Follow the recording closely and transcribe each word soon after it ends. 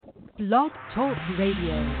Blog Talk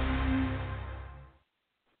Radio.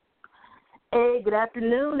 Hey, good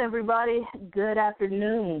afternoon, everybody. Good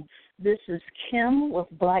afternoon. This is Kim with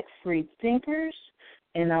Black Free Thinkers,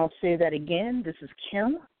 and I'll say that again. This is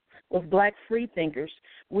Kim with Black Free Thinkers.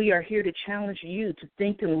 We are here to challenge you to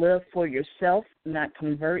think and live for yourself, not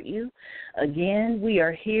convert you. Again, we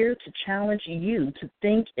are here to challenge you to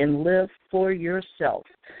think and live for yourself,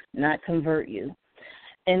 not convert you.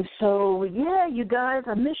 And so, yeah, you guys,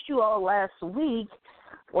 I missed you all last week.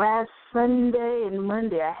 Last Sunday and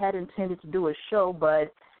Monday, I had intended to do a show,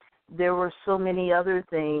 but there were so many other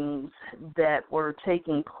things that were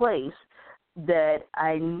taking place that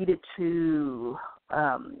I needed to,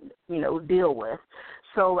 deal with.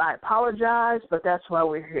 So I apologize, but that's why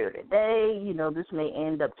we're here today. This may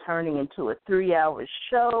end up turning into a 3-hour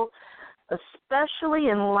show, especially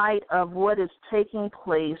in light of what is taking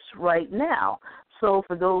place right now. So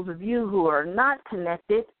for those of you who are not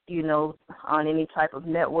connected, on any type of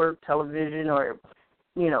network, television, or,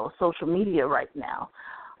 social media right now,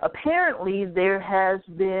 apparently there has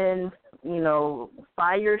been,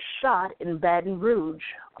 fire shot in Baton Rouge,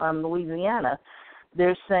 Louisiana.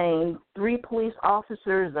 They're saying 3 police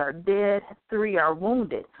officers are dead, 3 are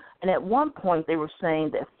wounded. And at one point they were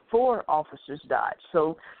saying that 4 officers died.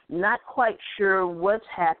 So not quite sure what's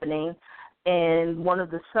happening. And one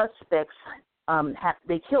of the suspects,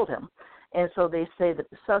 they killed him. And so they say that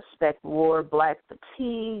the suspect wore black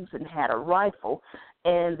fatigues and had a rifle.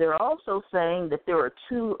 And they're also saying that there are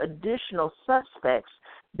 2 additional suspects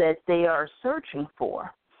that they are searching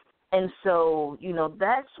for. And so,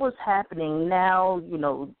 that's what's happening now.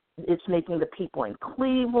 It's making the people in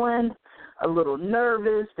Cleveland a little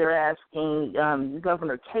nervous. They're asking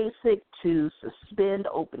Governor Kasich to suspend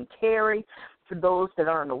open carry. For those that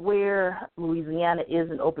aren't aware, Louisiana is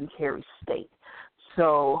an open carry state.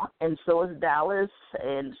 So is Dallas,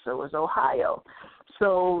 and so is Ohio.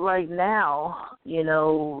 So right now,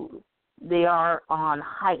 they are on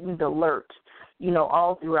heightened alert,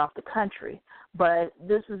 all throughout the country. But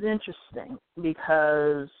this is interesting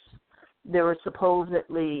because there were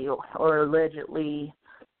supposedly or allegedly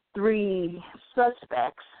 3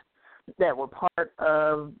 suspects that were part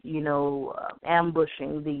of,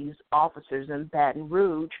 ambushing these officers in Baton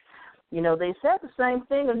Rouge. They said the same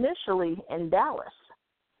thing initially in Dallas,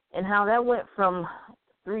 and how that went from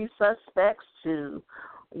 3 suspects to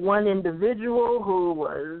 1 individual who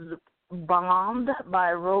was bombed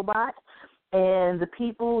by a robot, and the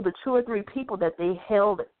 2 or 3 people that they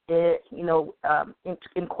held,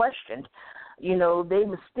 in question, they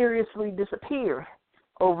mysteriously disappeared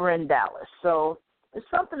over in Dallas. So there's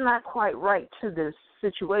something not quite right to this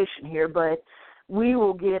situation here, but we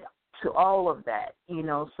will get to all of that,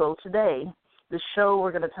 So today, the show,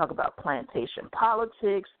 we're going to talk about plantation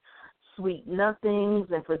politics, sweet nothings,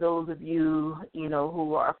 and for those of you,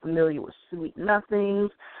 who are familiar with sweet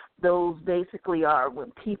nothings, those basically are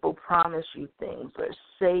when people promise you things or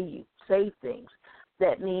say things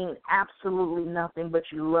that mean absolutely nothing, but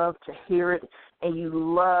you love to hear it, and you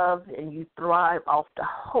love and you thrive off the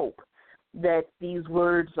hope that these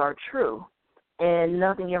words are true, and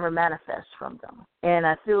nothing ever manifests from them. And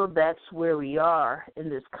I feel that's where we are in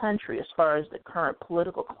this country as far as the current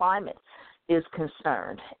political climate is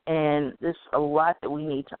concerned. And there's a lot that we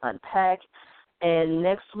need to unpack. And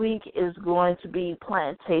next week is going to be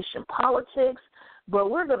plantation politics, but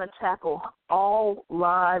we're going to tackle all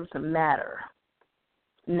lives matter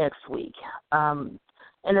next week. And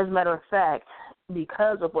as a matter of fact,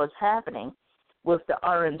 because of what's happening with the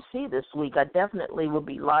RNC this week, I definitely will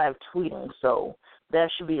be live tweeting, so that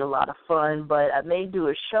should be a lot of fun. But I may do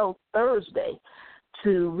a show Thursday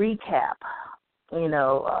to recap,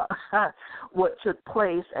 what took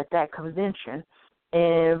place at that convention.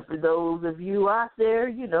 And for those of you out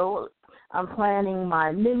there, I'm planning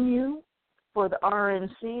my menu for the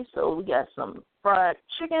RNC. So we got some fried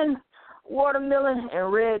chicken, watermelon,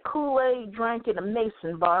 and red Kool-Aid drank in a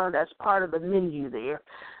Mason bar. That's part of the menu there.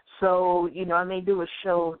 So, I may do a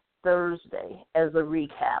show Thursday as a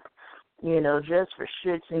recap, just for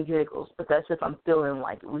shits and giggles. But that's if I'm feeling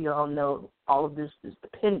like it. We all know all of this is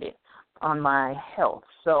dependent on my health.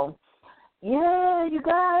 So, yeah, you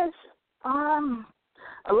guys,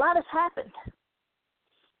 a lot has happened.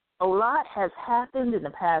 A lot has happened in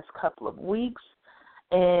the past couple of weeks.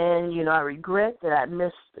 And, I regret that I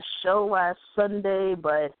missed the show last Sunday,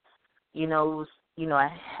 but, I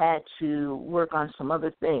had to work on some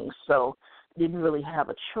other things, so didn't really have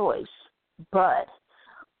a choice. But,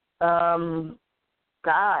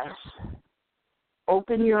 guys,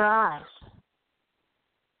 open your eyes.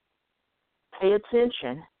 Pay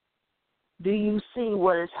attention. Do you see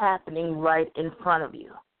what is happening right in front of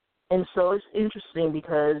you? And so it's interesting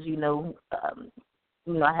because,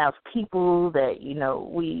 I have people that,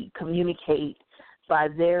 we communicate by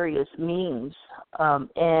various means.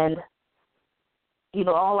 And,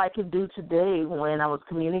 all I could do today when I was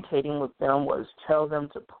communicating with them was tell them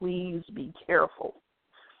to please be careful.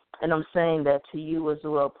 And I'm saying that to you as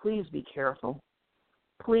well. Please be careful.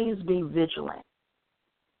 Please be vigilant.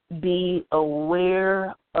 Be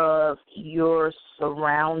aware of your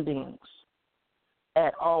surroundings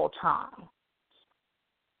at all times.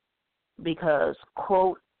 Because,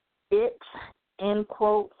 quote, it, end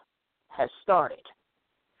quote, has started.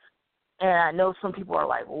 And I know some people are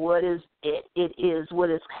like, what is it? It is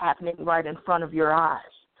what is happening right in front of your eyes.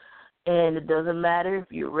 And it doesn't matter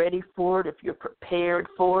if you're ready for it, if you're prepared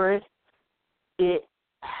for it. It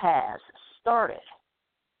has started.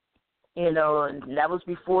 And that was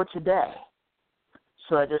before today.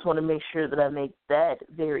 So I just want to make sure that I make that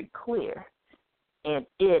very clear. And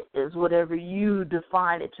it is whatever you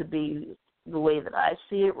define it to be. The way that I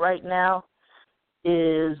see it right now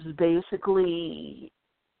is basically,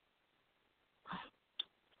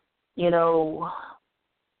 we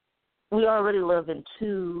already live in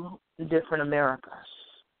two different Americas,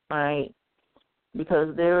 right?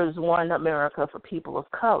 Because there is one America for people of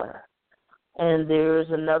color, and there's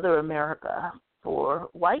another America for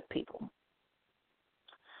white people.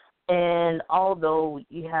 And although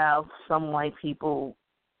you have some white people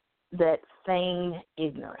that feign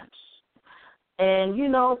ignorance, and,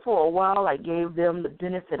 for a while I gave them the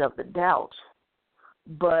benefit of the doubt,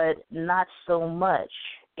 but not so much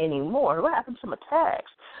anymore. What happened to my tags?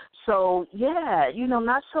 So, yeah,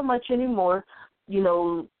 not so much anymore.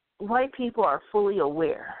 White people are fully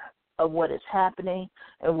aware of what is happening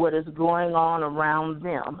and what is going on around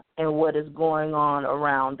them and what is going on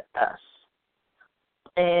around us.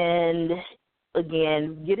 And,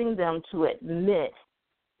 again, getting them to admit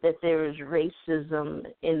that there is racism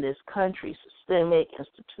in this country, systemic,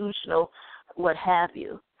 institutional, what have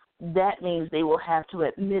you, that means they will have to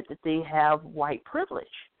admit that they have white privilege,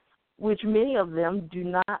 which many of them do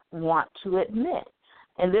not want to admit.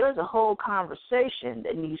 And there's a whole conversation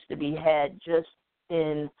that needs to be had just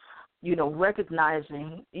in,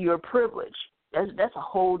 recognizing your privilege. That's a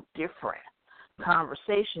whole different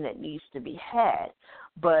conversation that needs to be had.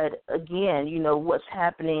 But again, what's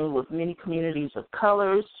happening with many communities of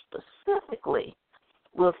colors, specifically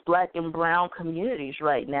with black and brown communities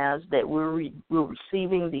right now, is that we're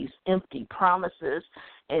receiving these empty promises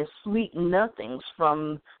and sweet nothings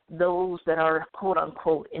from those that are, quote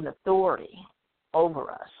unquote, in authority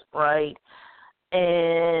over us, right?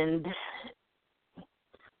 And,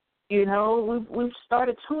 we've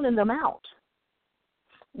started tuning them out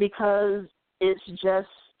because it's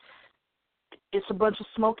a bunch of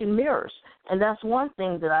smoke and mirrors. And that's one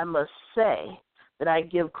thing that I must say that I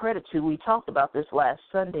give credit to. We talked about this last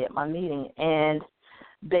Sunday at my meeting, and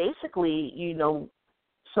basically,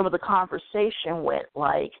 some of the conversation went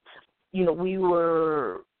like, we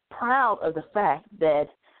were proud of the fact that,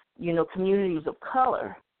 communities of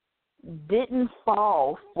color didn't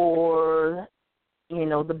fall for,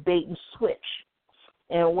 the bait and switch.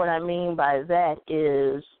 And what I mean by that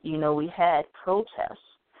is, we had protests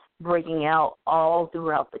breaking out all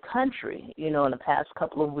throughout the country, in the past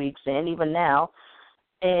couple of weeks and even now.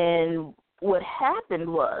 And what happened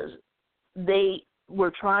was they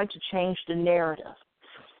were trying to change the narrative.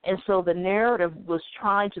 And so the narrative was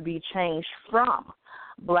trying to be changed from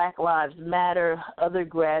Black Lives Matter, other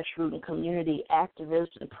grassroots and community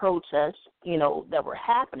activists and protests, that were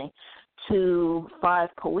happening, to 5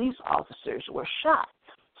 police officers were shot.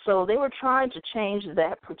 So they were trying to change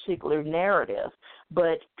that particular narrative,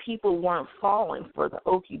 but people weren't falling for the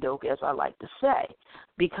okie doke, as I like to say,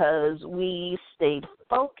 because we stayed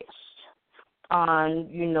focused on,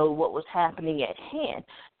 what was happening at hand.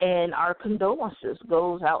 And our condolences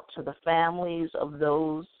goes out to the families of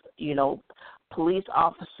those, police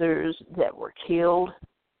officers that were killed,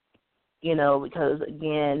 because,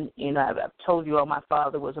 again, I've told you all my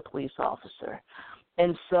father was a police officer.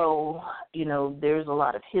 And so, there's a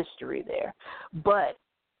lot of history there. But,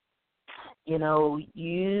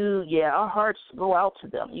 our hearts go out to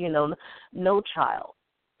them. No child,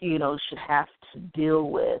 should have to deal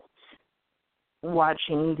with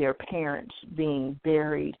watching their parents being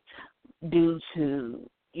buried due to,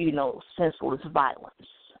 senseless violence,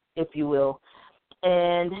 if you will.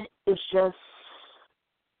 And it's just,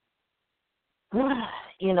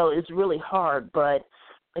 it's really hard. But,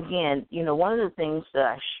 again, one of the things that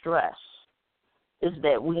I stress is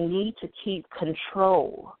that we need to keep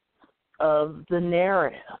control of the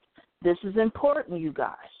narrative. This is important, you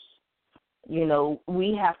guys.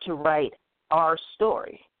 We have to write our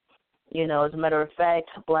story. As a matter of fact,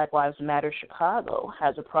 Black Lives Matter Chicago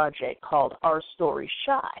has a project called Our Story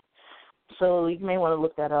Shy. So you may want to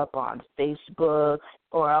look that up on Facebook,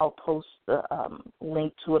 or I'll post the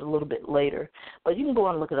link to it a little bit later. But you can go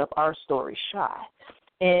and look it up, Our Story Shy.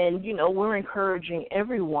 And, we're encouraging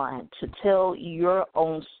everyone to tell your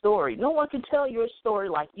own story. No one can tell your story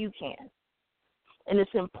like you can. And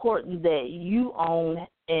it's important that you own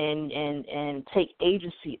and take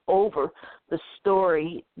agency over the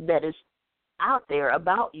story that is out there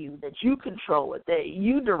about you, that you control it, that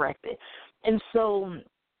you direct it. And so,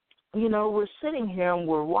 we're sitting here and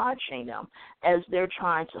we're watching them as they're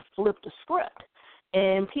trying to flip the script.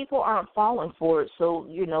 And people aren't falling for it, so,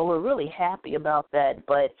 we're really happy about that.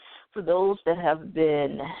 But for those that have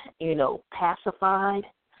been, pacified,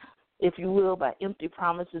 if you will, by empty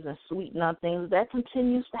promises and sweet nothings, that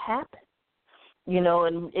continues to happen.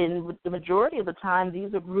 And the majority of the time,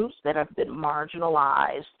 these are groups that have been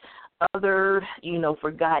marginalized, othered,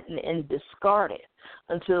 forgotten and discarded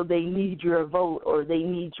until they need your vote or they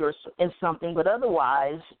need your in something. But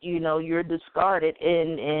otherwise, you're discarded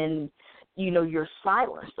and you're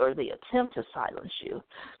silenced, or they attempt to silence you.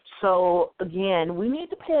 So, again, we need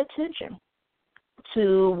to pay attention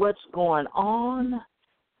to what's going on.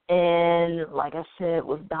 And like I said,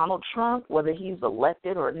 with Donald Trump, whether he's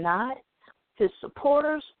elected or not, his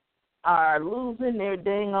supporters are losing their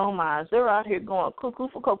dang on minds. They're out here going cuckoo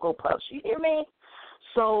for Cocoa Puffs. You hear me?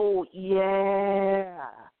 So, yeah,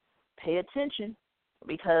 pay attention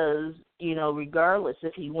because, regardless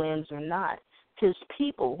if he wins or not, his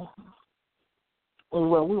people,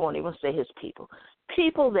 well, we won't even say his people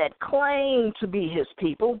that claim to be his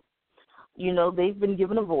people, they've been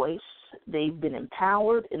given a voice, they've been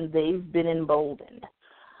empowered, and they've been emboldened.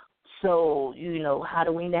 So, how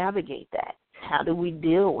do we navigate that? How do we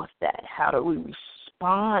deal with that? How do we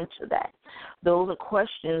respond to that? Those are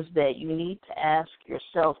questions that you need to ask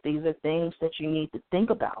yourself. These are things that you need to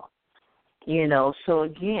think about. So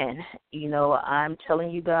again, I'm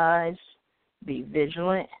telling you guys, be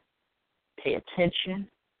vigilant, pay attention,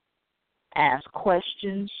 ask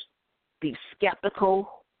questions, be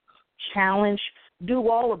skeptical, challenge, do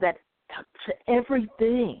all of that to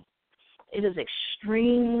everything. It is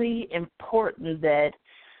extremely important that,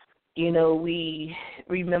 we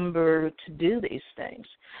remember to do these things.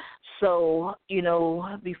 So,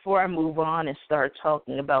 before I move on and start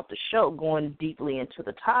talking about the show, going deeply into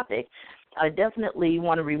the topic, I definitely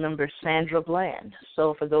want to remember Sandra Bland.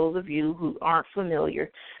 So for those of you who aren't familiar,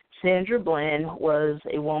 Sandra Bland was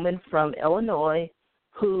a woman from Illinois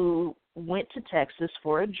who went to Texas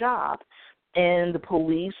for a job, and the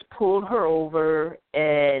police pulled her over,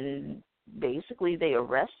 and basically they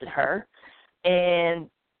arrested her, and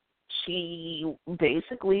she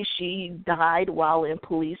died while in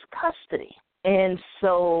police custody. And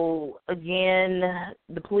so, again,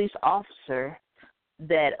 the police officer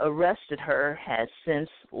that arrested her has since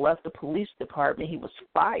left the police department. He was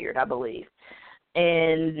fired, I believe,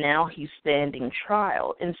 and now he's standing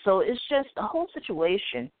trial. And so it's just, the whole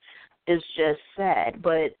situation is just sad.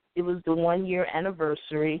 But it was the 1-year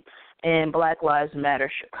anniversary, and Black Lives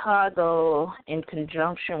Matter Chicago, in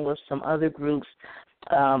conjunction with some other groups,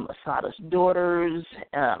 Asada's Daughters,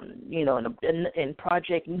 in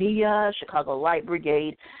Project NIA, Chicago Light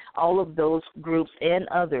Brigade, all of those groups and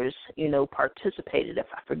others, participated. If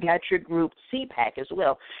I forgot your group, CPAC as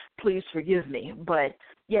well, please forgive me. But,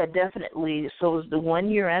 yeah, definitely. So it was the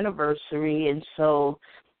 1-year anniversary, and so,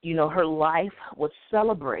 her life was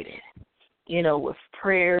celebrated, with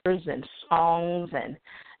prayers and songs and,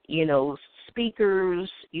 speakers,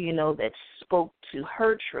 that spoke to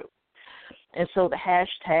her truth. And so the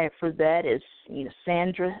hashtag for that is,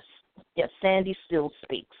 Sandy Still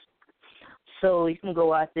Speaks. So you can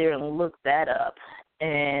go out there and look that up.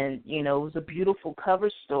 And, it was a beautiful cover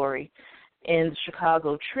story in the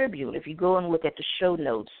Chicago Tribune. If you go and look at the show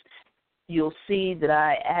notes, you'll see that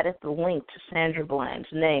I added the link to Sandra Bland's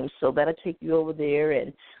name. So that'll take you over there,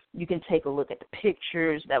 and you can take a look at the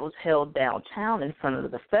pictures that was held downtown in front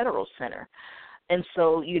of the Federal Center. And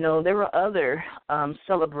so, there were other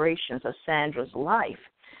celebrations of Sandra's life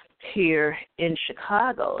here in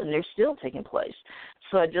Chicago, and they're still taking place.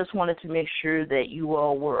 So I just wanted to make sure that you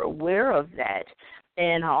all were aware of that.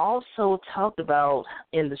 And I also talked about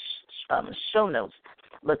in the show notes,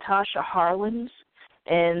 Latasha Harlins,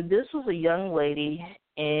 and this was a young lady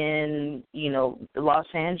in, the Los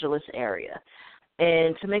Angeles area.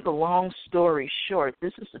 And to make a long story short,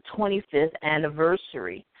 this is the 25th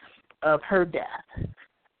anniversary of her death.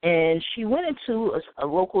 And she went into a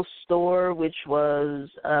local store, which was,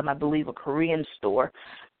 I believe, a Korean store,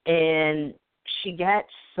 and she got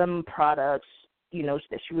some products,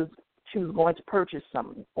 that She was going to purchase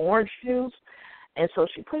some orange juice, and so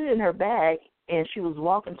she put it in her bag, and she was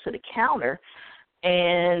walking to the counter,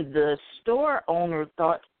 and the store owner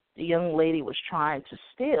thought the young lady was trying to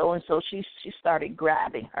steal, and so she started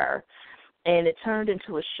grabbing her, and it turned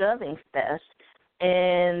into a shoving fest,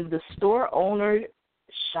 and the store owner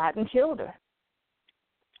shot and killed her.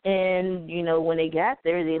 And, you know, when they got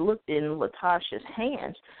there, they looked in Latasha's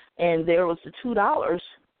hands, and there was the $2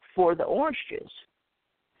 for the orange juice.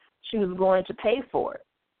 She was going to pay for it.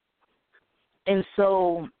 And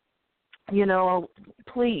so, you know,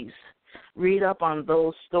 please read up on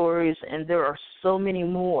those stories, and there are so many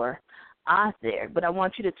more out there. But I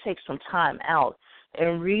want you to take some time out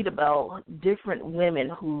and read about different women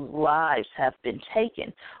whose lives have been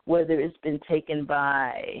taken, whether it's been taken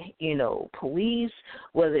by, you know, police,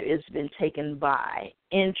 whether it's been taken by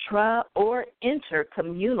intra or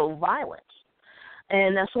intercommunal violence.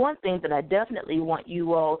 And that's one thing that I definitely want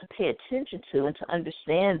you all to pay attention to and to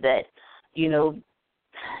understand that, you know,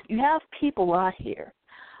 you have people out here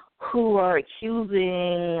who are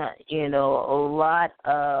accusing, you know, a lot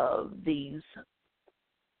of these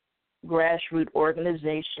grassroots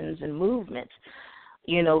organizations and movements,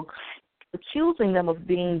 you know, accusing them of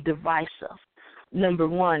being divisive. Number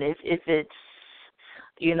one, if it's,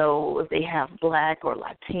 you know, if they have Black or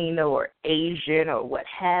Latino or Asian or what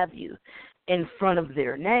have you in front of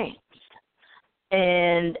their names.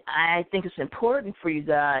 And I think it's important for you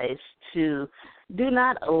guys to do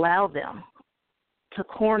not allow them to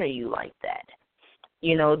corner you like that.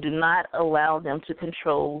 You know, do not allow them to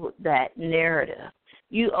control that narrative.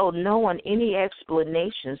 You owe no one any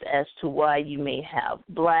explanations as to why you may have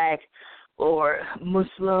Black or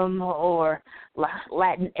Muslim or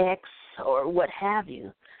Latinx or what have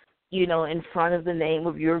you, you know, in front of the name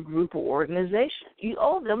of your group or organization. You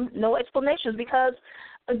owe them no explanations because,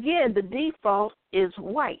 again, the default is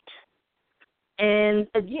white. And,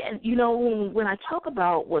 again, you know, when I talk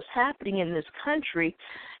about what's happening in this country,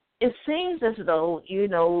 it seems as though, you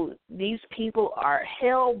know, these people are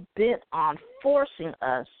hell-bent on forcing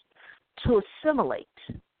us to assimilate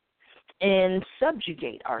and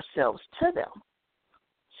subjugate ourselves to them.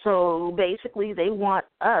 So basically they want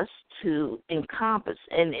us to encompass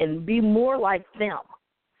and be more like them.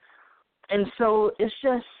 And so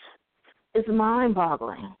it's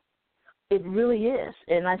mind-boggling. It really is.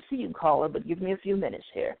 And I see you, caller, but give me a few minutes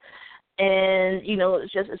here. And, you know,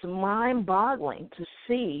 it's mind-boggling to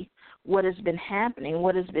see what has been happening,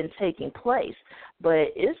 what has been taking place.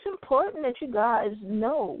 But it's important that you guys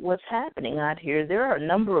know what's happening out here. There are a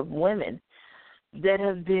number of women that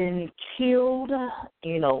have been killed,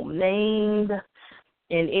 you know, maimed,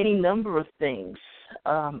 in any number of things.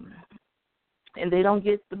 And they don't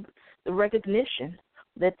get the recognition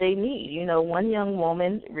that they need. You know, one young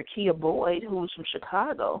woman, Rekia Boyd, who was from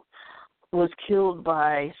Chicago, was killed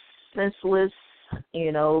by senseless,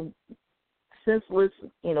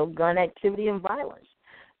 gun activity and violence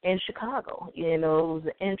in Chicago. You know, it was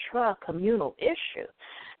an intra-communal issue.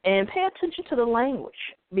 And pay attention to the language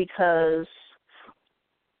because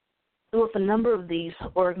with a number of these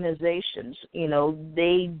organizations, you know,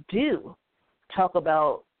 they do talk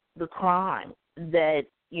about the crime that,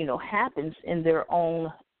 you know, happens in their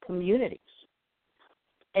own communities.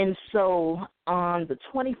 And so on the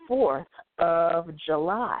 24th of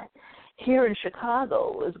July, here in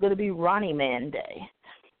Chicago, is going to be Ronnie Man Day.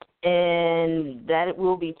 And that it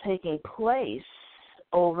will be taking place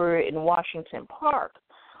over in Washington Park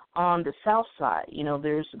on the south side. You know,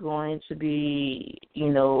 there's going to be, you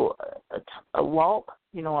know, a walk,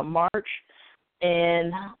 you know, a march,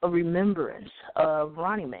 and a remembrance of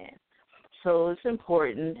Ronnie Man. So it's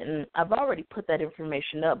important, and I've already put that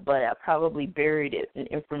information up, but I probably buried it in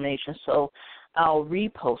information, so I'll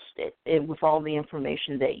repost it with all the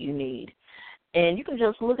information that you need. And you can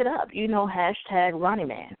just look it up, you know, hashtag Ronnie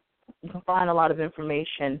Man. You can find a lot of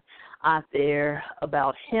information out there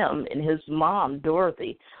about him and his mom,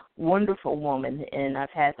 Dorothy, wonderful woman, and I've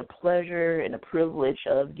had the pleasure and the privilege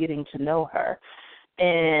of getting to know her.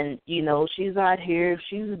 And, you know, she's out here,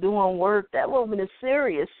 she's doing work. That woman is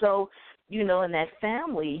serious. So, you know, and that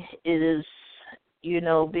family is, you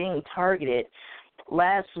know, being targeted.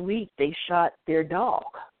 Last week they shot their dog.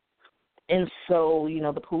 And so, you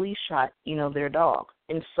know, the police shot, you know, their dog.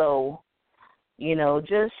 And so, you know,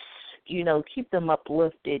 just, you know, keep them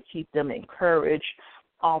uplifted, keep them encouraged,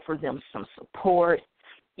 offer them some support.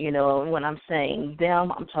 You know, and when I'm saying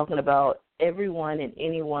them, I'm talking about everyone and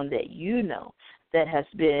anyone that you know that has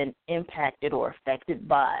been impacted or affected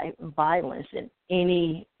by violence in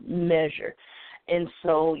any measure. And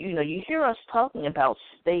so, you know, you hear us talking about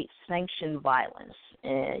state-sanctioned violence,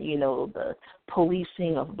 and, the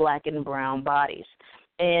policing of black and brown bodies.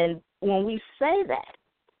 And when we say that,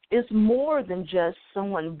 it's more than just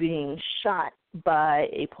someone being shot by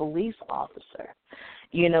a police officer.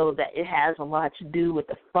 That it has a lot to do with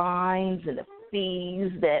the fines and the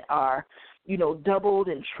fees that are, doubled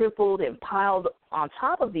and tripled and piled on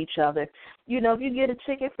top of each other. If you get a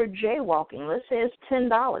ticket for jaywalking, let's say it's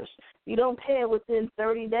 $10. You don't pay it within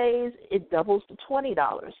 30 days, it doubles to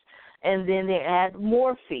 $20. And then they add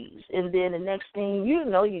more fees. And then the next thing you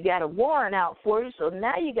know, you got a warrant out for you. So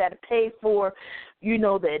now you got to pay for,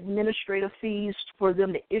 the administrative fees for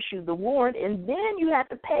them to issue the warrant. And then you have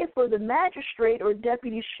to pay for the magistrate or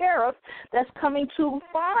deputy sheriff that's coming to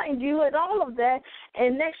find you and all of that.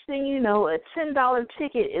 And next thing you know, a $10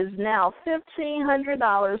 ticket is now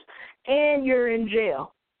 $1,500 and you're in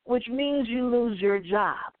jail, which means you lose your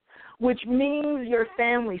job, which means your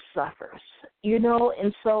family suffers,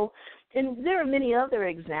 and so, and there are many other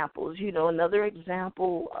examples, another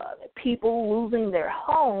example, people losing their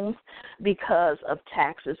homes because of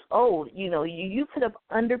taxes owed. You could have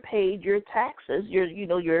underpaid your taxes,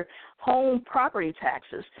 your home property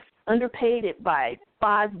taxes, underpaid it by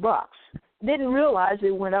 $5. Didn't realize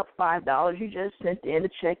it went up $5. You just sent in the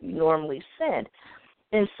check you normally send.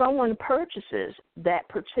 And someone purchases that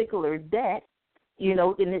particular debt,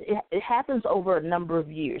 and it happens over a number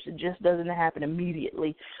of years. It just doesn't happen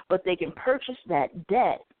immediately. But they can purchase that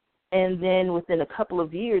debt, and then within a couple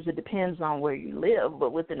of years, it depends on where you live,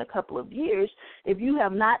 but within a couple of years, if you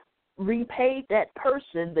have not repaid that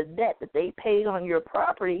person the debt that they paid on your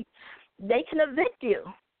property, they can evict you.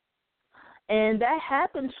 And that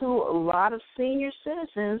happened to a lot of senior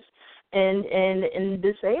citizens and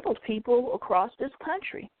disabled people across this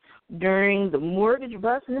country during the mortgage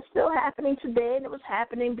bust, and it's still happening today, and it was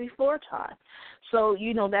happening before time. So,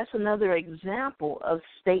 that's another example of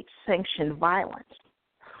state-sanctioned violence.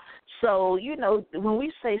 So, when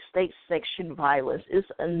we say state-sanctioned violence, it's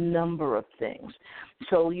a number of things.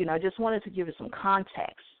 So, I just wanted to give you some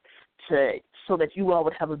context so that you all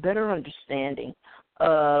would have a better understanding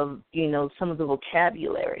of, some of the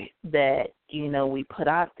vocabulary that, we put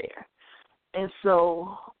out there. And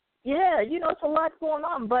so, yeah, it's a lot going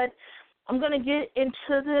on, but I'm going to get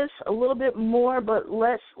into this a little bit more, but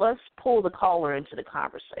let's pull the caller into the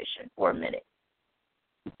conversation for a minute.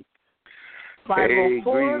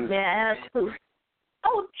 504, may I ask who?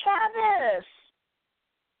 Oh, Travis.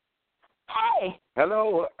 Hey.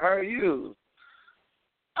 Hello, how are you?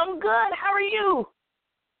 I'm good. How are you?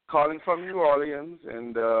 Calling from New Orleans,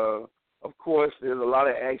 and, of course, there's a lot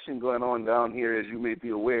of action going on down here, as you may be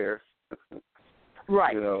aware.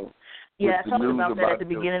 Right. Yeah, I talked about that at the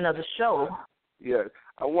beginning of the show. Yeah,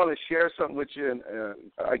 I want to share something with you, and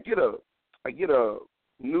I get a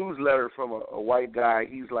newsletter from a white guy.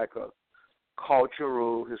 He's like a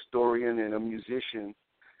cultural historian and a musician.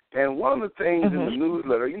 And one of the things in the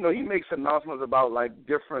newsletter, he makes announcements about like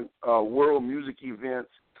different world music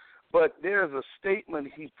events. But there's a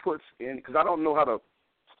statement he puts in, because I don't know how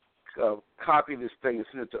to copy this thing and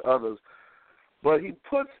send it to others. But he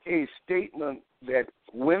puts a statement that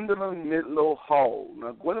Gwendolyn Midlo Hall.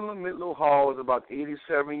 Now, Gwendolyn Midlo Hall is about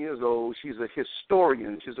 87 years old. She's a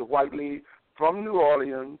historian. She's a white lady from New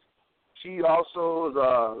Orleans. She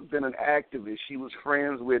also has been an activist. She was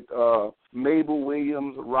friends with Mabel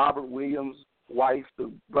Williams, Robert Williams' wife,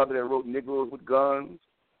 the brother that wrote Negroes with Guns.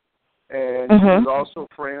 And she was also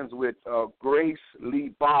friends with Grace Lee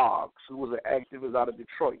Boggs, who was an activist out of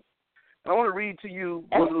Detroit. I want to read to you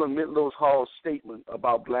Gwendolyn Midlo Hall's statement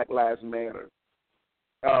about Black Lives Matter.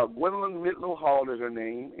 Gwendolyn Midlo Hall is her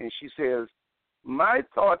name, and she says, "My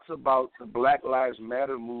thoughts about the Black Lives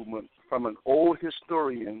Matter movement from an old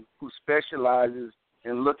historian who specializes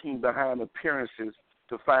in looking behind appearances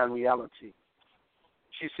to find reality."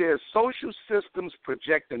 She says, "Social systems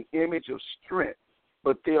project an image of strength,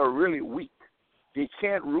 but they are really weak. They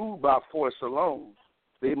can't rule by force alone.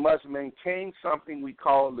 They must maintain something we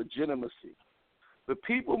call legitimacy. The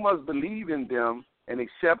people must believe in them and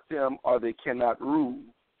accept them, or they cannot rule.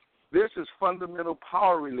 This is fundamental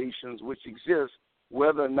power relations which exist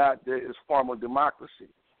whether or not there is formal democracy.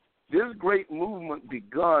 This great movement,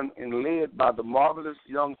 begun and led by the marvelous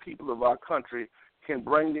young people of our country, can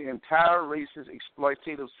bring the entire racist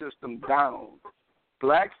exploitative system down.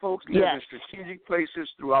 Black folks live in strategic places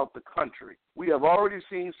throughout the country. We have already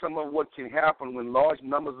seen some of what can happen when large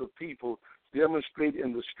numbers of people demonstrate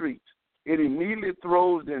in the streets. It immediately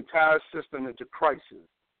throws the entire system into crisis.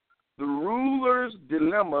 The ruler's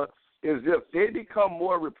dilemma is if they become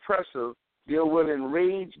more repressive, they will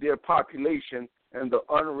enrage their population and the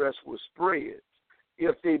unrest will spread.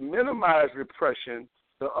 If they minimize repression,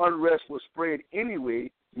 the unrest will spread anyway,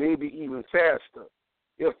 maybe even faster.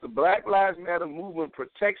 If the Black Lives Matter movement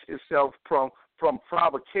protects itself from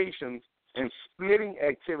provocations and splitting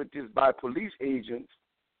activities by police agents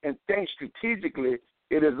and thinks strategically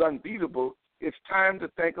it is unbeatable, it's time to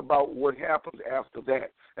think about what happens after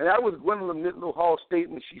that. And that was Gwendolyn Mitlow Hall's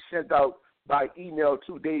statement she sent out by email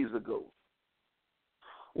 2 days ago.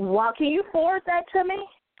 Well, can you forward that to me?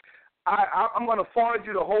 I'm going to forward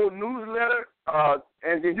you the whole newsletter,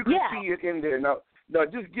 and then you can see it in there. Now,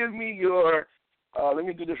 just give me your, let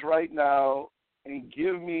me do this right now, and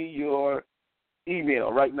give me your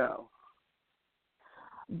email right now.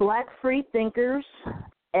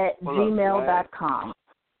 blackfreethinkers@gmail.com.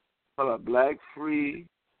 Hold on, Black Free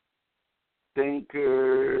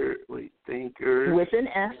Thinker, Thinkers. With an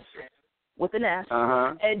S. At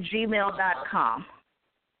gmail.com.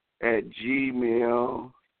 At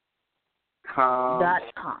gmail.com.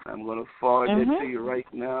 I'm going to forward it to you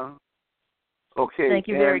right now. Okay. Thank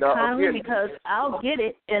you very kindly, because I'll get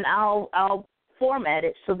it and I'll format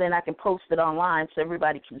it so then I can post it online so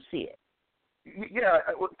everybody can see it. Yeah.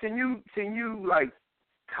 Can you like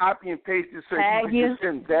copy and paste it so you can just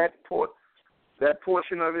send that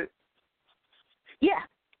portion of it? Yeah.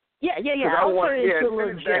 I'll turn it to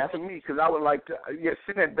send it back to me, because I would like to.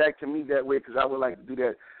 Send that back to me that way, because I would like to do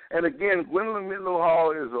that. And again, Gwendolyn Mitlow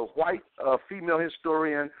Hall is a white female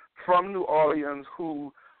historian from New Orleans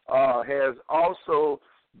who has also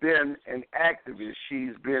been an activist.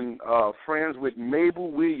 She's been friends with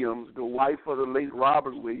Mabel Williams, the wife of the late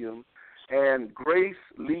Robert Williams, and Grace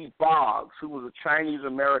Lee Boggs, who was a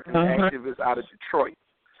Chinese-American activist out of Detroit.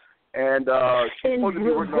 And she's supposed to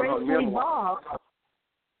be working on her memoir.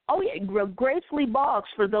 Grace Lee Boggs,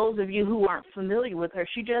 for those of you who aren't familiar with her,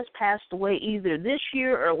 she just passed away either this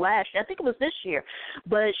year or last year. I think it was this year.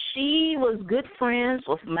 But she was good friends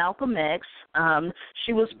with Malcolm X.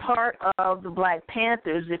 She was part of the Black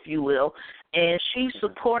Panthers, if you will, and she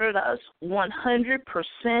supported us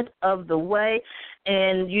 100% of the way.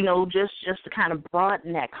 And, just to kind of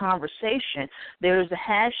broaden that conversation, there's a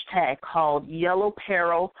hashtag called Yellow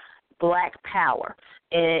Peril Black Power.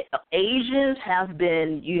 And Asians have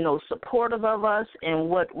been, supportive of us and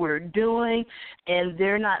what we're doing, and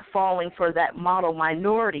they're not falling for that model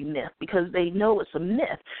minority myth because they know it's a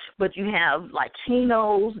myth. But you have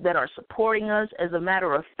Latinos that are supporting us. As a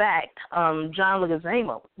matter of fact, John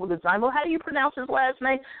Leguizamo, how do you pronounce his last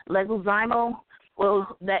name? Leguizamo?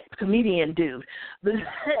 Well, that comedian dude, the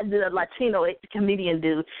Latino comedian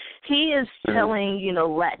dude, he is telling,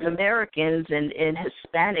 Latin Americans and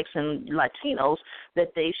Hispanics and Latinos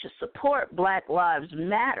that they should support Black Lives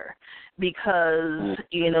Matter because,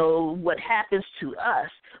 what happens to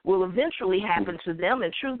us will eventually happen to them.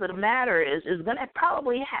 And truth of the matter is going to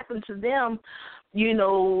probably happen to them,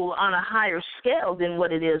 on a higher scale than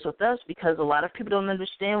what it is with us, because a lot of people don't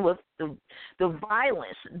understand with the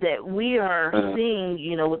violence that we are seeing,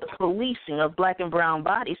 with the policing of Black and brown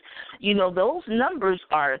bodies. Those numbers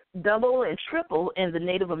are double and triple in the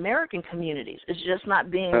Native American communities. It's just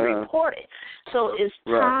not being reported. So it's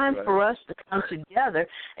time for us to come together.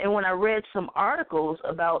 And when I read some articles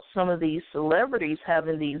about some of these celebrities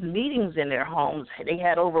having these meetings in their homes, they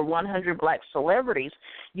had over 100 Black celebrities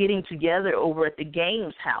getting together over at the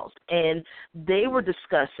Gaines House, and they were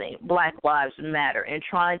discussing Black Lives Matter and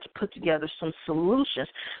trying to put together some solutions.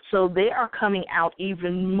 So they are coming out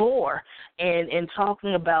even more and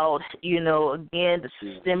talking about, again, the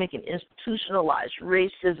systemic and institutionalized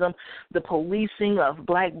racism, the policing of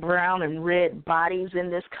Black, brown, and red bodies in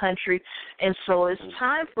this country. And so it's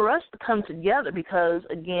time for us to come together because,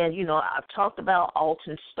 again, I've talked about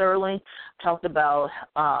Alton Sterling, talked about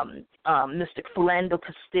Mr. Philando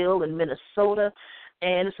Castile in Minnesota,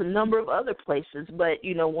 and it's a number of other places. But,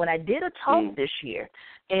 when I did a talk this year,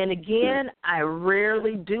 and again, I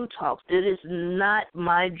rarely do talks. It is not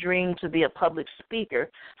my dream to be a public speaker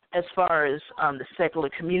as far as the secular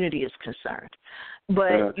community is concerned.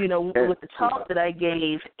 But, with the talk that I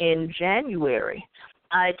gave in January,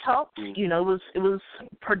 I talked, it was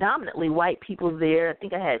predominantly white people there. I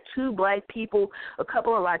think I had 2 Black people, a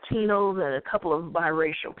couple of Latinos, and a couple of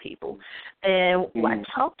biracial people. And I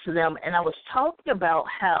talked to them, and I was talking about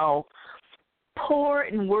how poor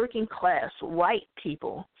and working class white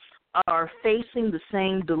people are facing the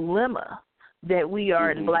same dilemma that we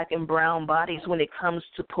are in Black and brown bodies when it comes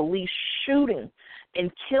to police shooting and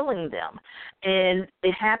killing them. And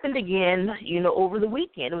it happened again, over the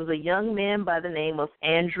weekend. It was a young man by the name of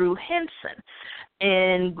Andrew Henson.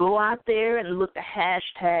 and go out there and look the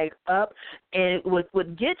hashtag up. And what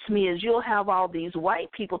gets me is you'll have all these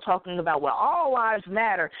white people talking about, well, all lives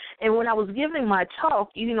matter. And when I was giving my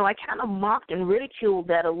talk, I kind of mocked and ridiculed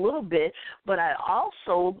that a little bit, but I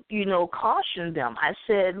also, cautioned them. I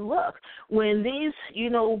said, look, when these,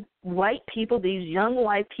 white people, these young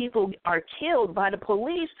white people are killed by the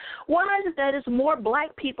police, why is it that it's more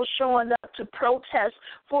black people showing up to protest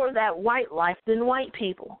for that white life than white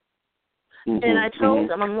people? Mm-hmm, and I told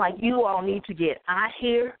them, I'm like, you all need to get out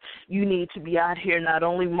here. You need to be out here not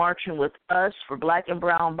only marching with us for black and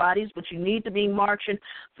brown bodies, but you need to be marching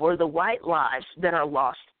for the white lives that are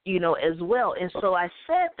lost, as well. And so I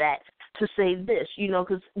said that to say this,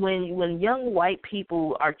 because when young white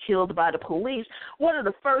people are killed by the police, one of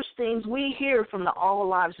the first things we hear from the All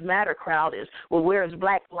Lives Matter crowd is, well, where is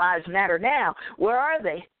Black Lives Matter now? Where are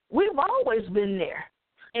they? We've always been there.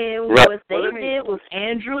 And what they did with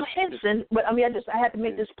Andrew Henson, but I had to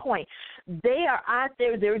make this point. They are out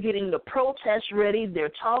there, they're getting the protest ready,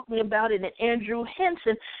 they're talking about it, and Andrew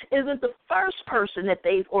Henson isn't the first person that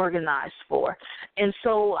they've organized for. And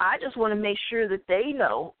so I just want to make sure that they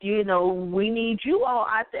know, we need you all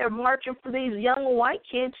out there marching for these young white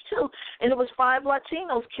kids too. And it was 5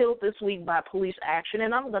 Latinos killed this week by police action,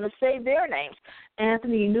 and I'm going to say their names: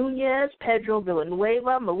 Anthony Nunez, Pedro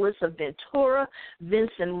Villanueva, Melissa Ventura,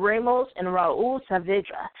 Vincent Ramos, and Raul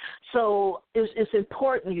Saavedra. So it's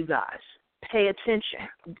important, you guys. Pay attention.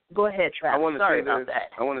 Go ahead, Travis. Sorry about that.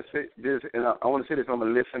 I want to say this, and I want to say this on the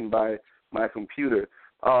listen by my computer.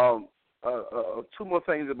 2 more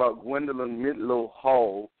things about Gwendolyn Midlow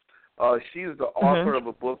Hall. She is the author of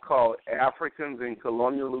a book called Africans in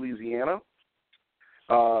Colonial Louisiana.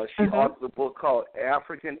 She authored a book called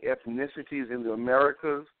African Ethnicities in the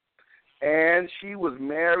Americas. And she was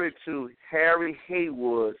married to Harry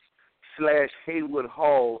Haywood / Haywood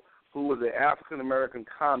Hall, who was an African-American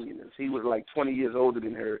communist. He was like 20 years older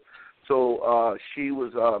than her. So she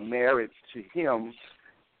was married to him.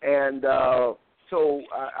 And so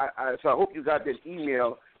I hope you got that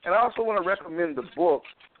email. And I also want to recommend the book,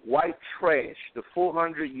 White Trash, the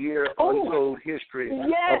 400-year untold history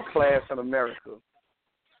of class in America.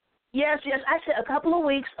 Yes. I said a couple of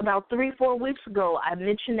weeks, about 3-4 weeks ago, I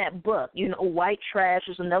mentioned that book. White Trash.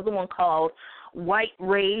 There's another one called White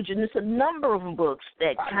Rage, and there's a number of books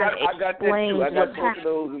that kind of explains what's happening. I got both of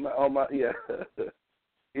those on my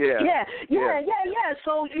Yeah.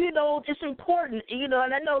 So, it's important, and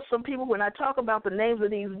I know some people, when I talk about the names of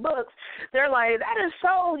these books, they're like, that is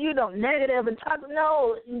so, negative and talk.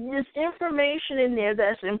 No, there's information in there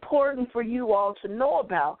that's important for you all to know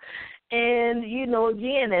about. And,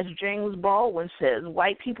 again, as James Baldwin says,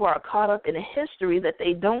 white people are caught up in a history that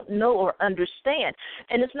they don't know or understand.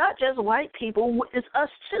 And it's not just white people, it's us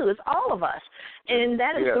too, it's all of us. And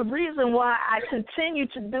that is the reason why I continue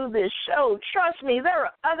to do this show. Trust me, there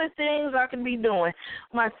are other things I can be doing.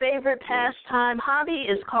 My favorite pastime hobby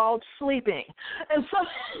is called sleeping. And so,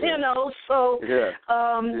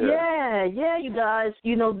 you guys,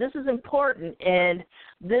 this is important. And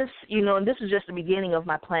this, and this is just the beginning of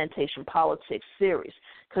my Plantation Politics series,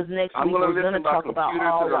 because next week we're going to talk about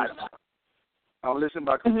all lives. I'll listen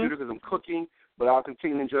by computer because I'm cooking, but I'll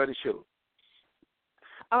continue to enjoy the show.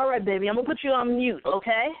 All right, baby. I'm going to put you on mute,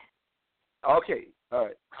 okay? Okay. All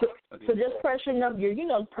right. So just press your number.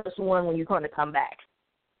 Press 1 when you're going to come back.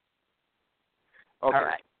 Okay. All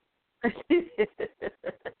right.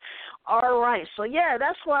 All right. So,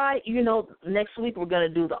 that's why, next week we're going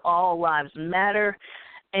to do the All Lives Matter,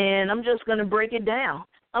 and I'm just going to break it down.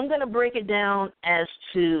 I'm going to break it down as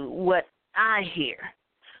to what I hear,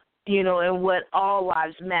 and what All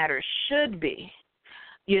Lives Matter should be,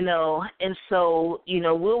 and so,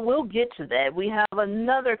 we'll get to that. We have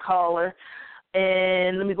another caller,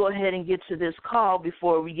 and let me go ahead and get to this call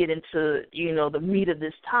before we get into, the meat of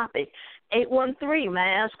this topic. 813, may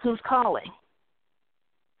I ask who's calling?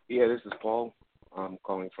 Yeah, this is Paul. I'm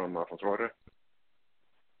calling from Florida.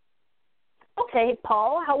 Okay,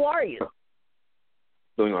 Paul, how are you?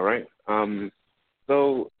 Doing all right.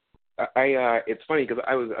 So it's funny because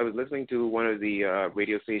I was listening to one of the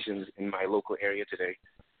radio stations in my local area today,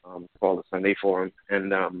 called the Sunday Forum,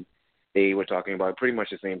 and they were talking about pretty much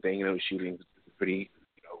the same thing. Shootings is a pretty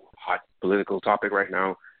hot political topic right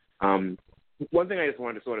now. One thing I just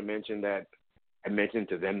wanted to sort of mention that I mentioned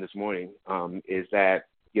to them this morning is that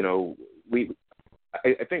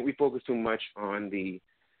I think we focus too much on the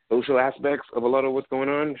social aspects of a lot of what's going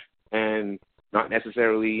on, and not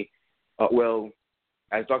necessarily,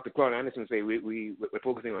 as Dr. Claude Anderson say, we're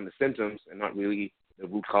focusing on the symptoms and not really the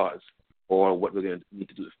root cause or what we're going to need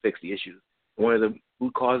to do to fix the issue. One of the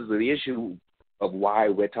root causes of the issue of why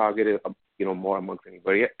we're targeted, more amongst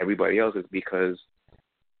everybody else is because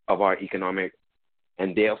of our economic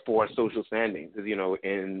and therefore social standing. Because,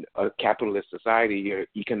 in a capitalist society, your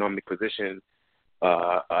economic position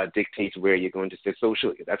dictates where you're going to sit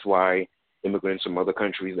socially. That's why immigrants from other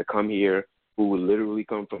countries that come here who will literally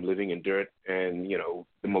come from living in dirt and,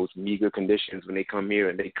 the most meager conditions, when they come here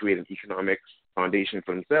and they create an economic foundation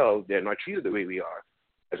for themselves, they're not treated the way we are.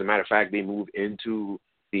 As a matter of fact, they move into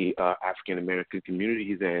the African-American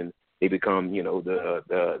communities and they become,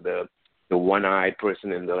 the one-eyed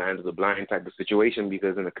person in the land of the blind type of situation,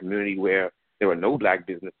 because in a community where there are no black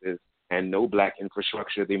businesses and no black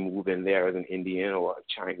infrastructure, they move in there as an Indian or a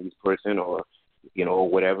Chinese person or,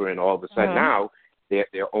 whatever, and all of a sudden now they're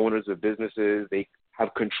owners of businesses, they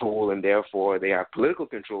have control, and therefore they have political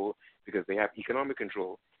control because they have economic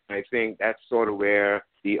control. And I think that's sort of where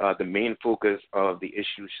the main focus of the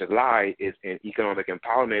issue should lie, is in economic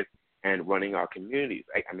empowerment and running our communities.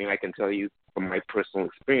 I can tell you from my personal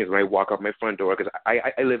experience, when I walk out my front door, because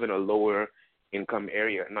I live in a lower income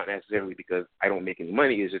area, not necessarily because I don't make any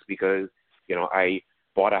money, it's just because, I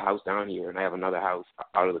bought a house down here and I have another house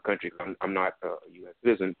out of the country. I'm not a U.S.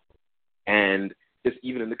 citizen. And just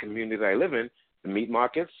even in the communities I live in, the meat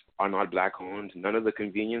markets are not black-owned. None of the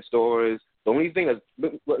convenience stores. The only thing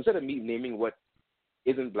is, instead of me naming what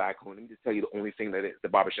isn't black-owned, let me just tell you the only thing that is, the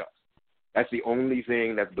barbershops. That's the only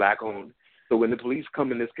thing that's black-owned. So when the police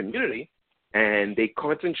come in this community and they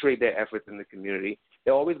concentrate their efforts in the community,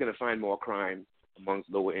 they're always going to find more crime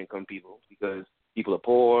amongst lower-income people, because people are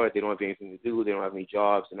poor, they don't have anything to do, they don't have any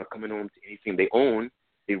jobs, they're not coming home to anything they own.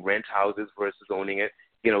 They rent houses versus owning it.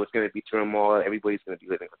 It's going to be turmoil. Everybody's going to be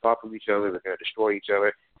living on top of each other. They're going to destroy each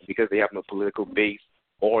other because they have no political base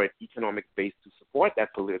or an economic base to support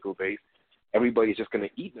that political base. Everybody's just going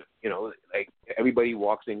to eat them. Like everybody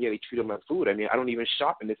walks in, they treat them like food. I don't even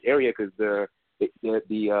shop in this area because the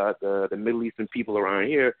Middle Eastern people around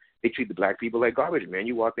here, they treat the black people like garbage, man.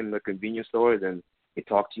 You walk in the convenience stores and they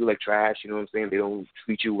talk to you like trash. You know what I'm saying? They don't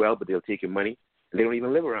treat you well, but they'll take your money. And they don't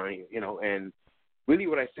even live around here. And really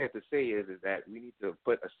what I said to say is that we need to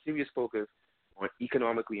put a serious focus on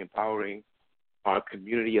economically empowering our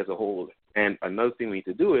community as a whole. And another thing we need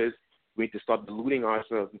to do is we need to stop deluding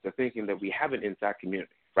ourselves into thinking that we have an intact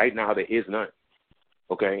community. Right now, there is none.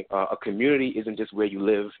 Okay? A community isn't just where you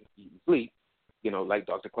live, eat, and sleep. Like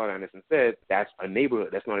Dr. Claude Anderson said, that's a neighborhood.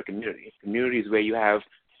 That's not a community. A community is where you have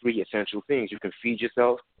three essential things. You can feed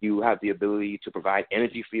yourself, you have the ability to provide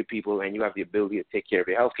energy for your people, and you have the ability to take care of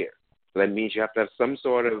your health care. So that means you have to have some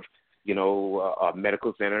sort of, a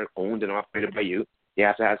medical center owned and operated by you. You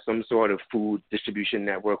have to have some sort of food distribution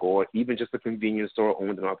network, or even just a convenience store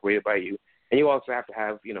owned and operated by you. And you also have to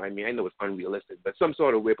have, I know it's unrealistic, but some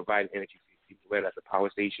sort of way of providing energy for people, whether that's a power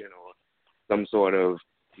station or some sort of,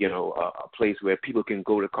 a place where people can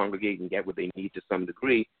go to congregate and get what they need to some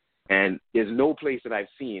degree. And there's no place that I've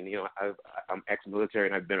seen, I'm ex-military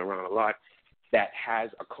and I've been around a lot, that has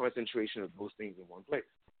a concentration of those things in one place.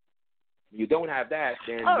 If you don't have that,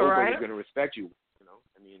 then nobody's going to respect you.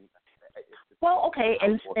 Well, okay,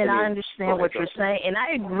 and I understand what you're saying, and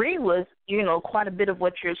I agree with, quite a bit of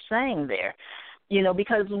what you're saying there,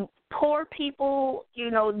 because poor people, do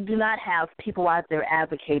not have people out there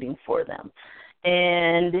advocating for them.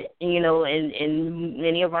 And, in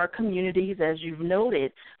many of our communities, as you've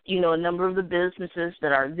noted, a number of the businesses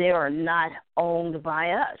that are there are not owned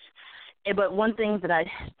by us. But one thing that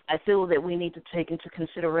I feel that we need to take into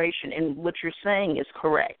consideration, and what you're saying is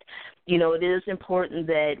correct, it is important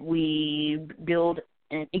that we build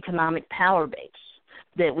an economic power base,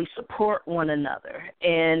 that we support one another,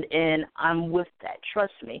 and I'm with that,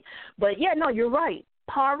 trust me. But, you're right.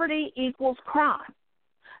 Poverty equals crime.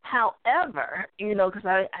 However, because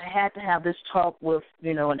I had to have this talk with,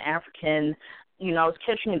 an African, I was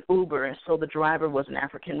catching an Uber, and so the driver was an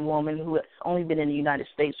African woman who has only been in the United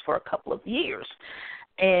States for a couple of years.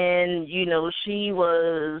 And, she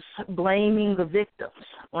was blaming the victims,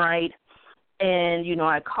 right? And,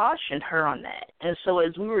 I cautioned her on that. And so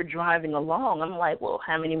as we were driving along, I'm like, well,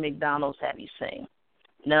 how many McDonald's have you seen?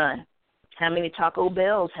 None. How many Taco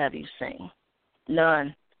Bells have you seen?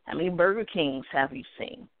 None. How many Burger Kings have you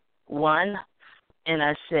seen? One. And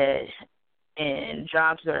I said, and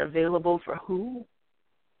jobs that are available for who?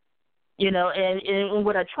 And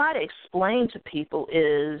what I try to explain to people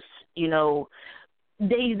is, the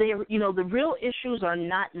real issues are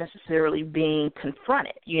not necessarily being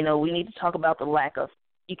confronted. We need to talk about the lack of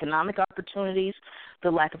economic opportunities,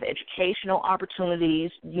 the lack of educational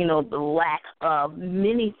opportunities, the lack of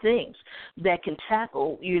many things that can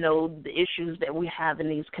tackle, the issues that we have in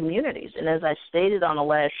these communities. And as I stated on the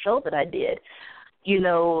last show that I did,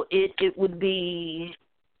 it would be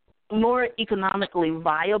more economically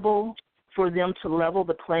viable for them to level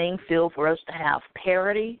the playing field for us to have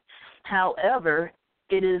parity. However,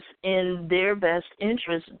 it is in their best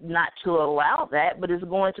interest not to allow that, but it's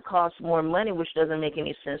going to cost more money, which doesn't make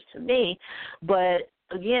any sense to me. But,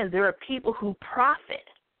 again, there are people who profit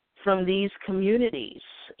from these communities,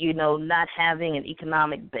 not having an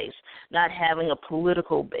economic base, not having a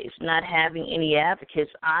political base, not having any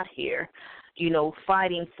advocates out here,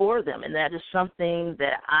 fighting for them. And that is something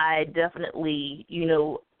that I definitely,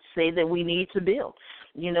 say that we need to build.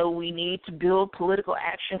 We need to build political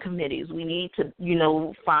action committees. We need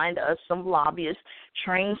to, find us some lobbyists,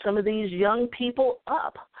 train some of these young people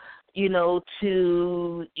up,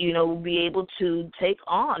 to, be able to take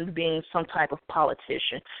on being some type of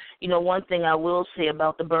politician. One thing I will say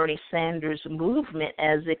about the Bernie Sanders movement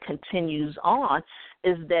as it continues on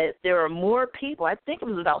is that there are more people. I think it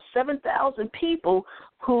was about 7,000 people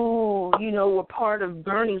who, were part of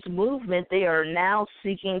Bernie's movement. They are now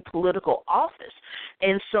seeking political office.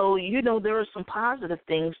 And so, there are some positive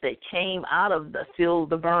things that came out of the Feel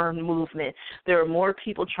the Burn movement. There are more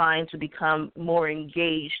people trying to become more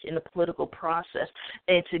engaged in the political process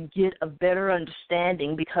and to get a better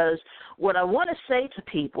understanding, because what I want to say to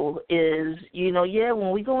people is,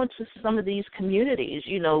 when we go into some of these communities,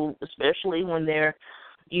 especially when they're,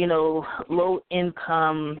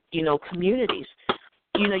 low-income, communities,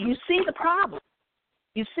 you see the problem.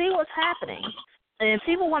 You see what's happening. And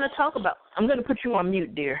people want to talk about – I'm going to put you on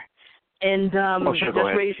mute, dear. And sure,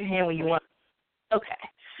 just raise your hand when you want. Okay.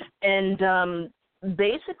 And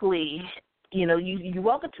basically, you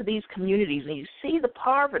walk into these communities and you see the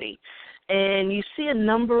poverty, and you see a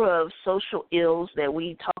number of social ills that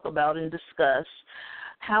we talk about and discuss.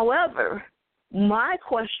 However, my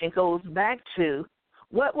question goes back to,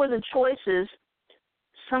 what were the choices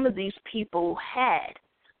some of these people had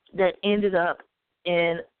that ended up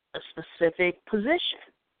in a specific position?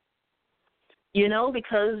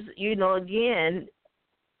 Because, again,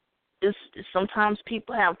 sometimes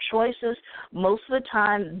people have choices. Most of the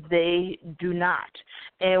time they do not.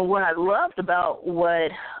 And what I loved about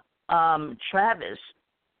what Travis,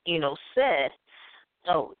 said,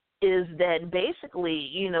 is that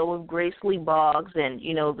basically, with Grace Lee Boggs and,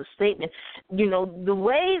 the statement, the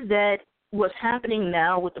way that what's happening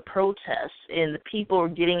now with the protests and the people are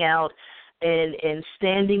getting out and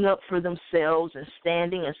standing up for themselves and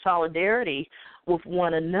standing in solidarity with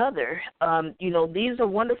one another, these are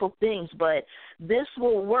wonderful things, but this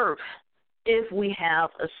will work if we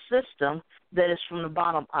have a system that is from the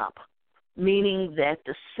bottom up, meaning that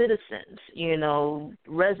the citizens,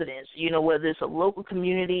 residents, whether it's a local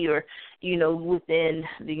community or, within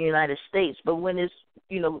the United States, but when it's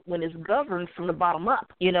governed from the bottom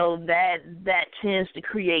up, that tends to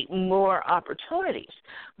create more opportunities.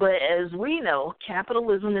 But as we know,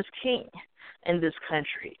 capitalism is king in this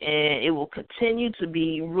country, and it will continue to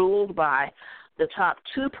be ruled by the top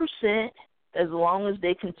 2%, as long as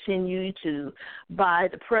they continue to buy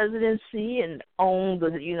the presidency and own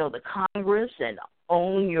the Congress and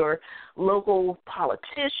own your local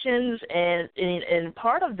politicians. And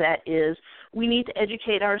part of that is we need to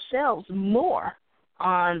educate ourselves more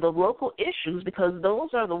on the local issues, because those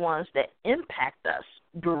are the ones that impact us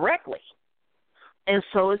directly. And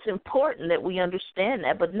so it's important that we understand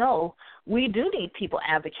that. But no, we do need people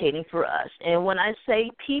advocating for us. And when I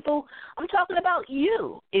say people, I'm talking about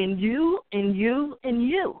you and you and you and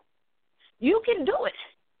you. You can do it.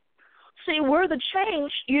 See, we're the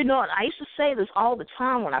change, and I used to say this all the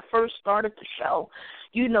time when I first started the show.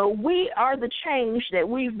 We are the change that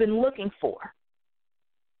we've been looking for.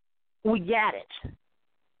 We got it.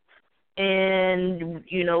 And,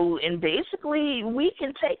 and basically we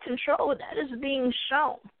can take control. That is being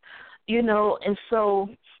shown, And so,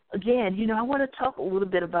 again, I want to talk a little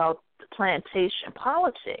bit about the plantation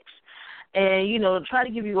politics and, try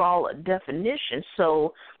to give you all a definition.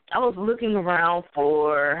 So I was looking around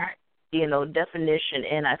for, definition,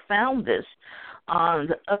 and I found this on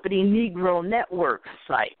the Uppity Negro Network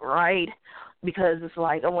site, right? Because it's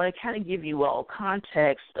like I want to kind of give you all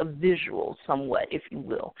context of visual somewhat, if you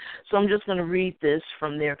will. So I'm just going to read this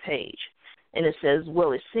from their page. And it says,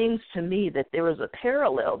 well, it seems to me that there is a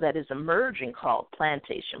parallel that is emerging called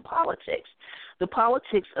plantation politics. The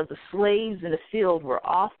politics of the slaves in the field were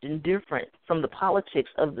often different from the politics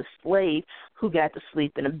of the slave who got to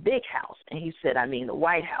sleep in a big house. And he said, the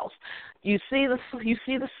White House. You see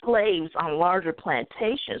the slaves on larger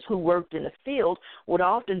plantations who worked in the field would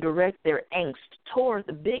often direct their angst toward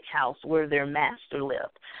the big house where their master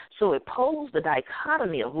lived. So it posed the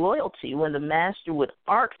dichotomy of loyalty when the master would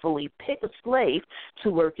artfully pick a slave to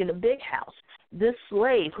work in a big house. This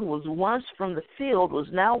slave, who was once from the field, was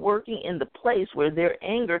now working in the place where their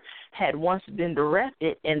anger had once been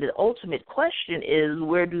directed, and the ultimate question is,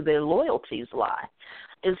 where do their loyalties lie?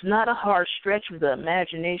 It's not a hard stretch of the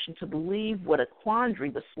imagination to believe what a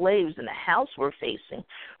quandary the slaves in the house were facing.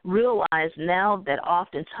 Realize now that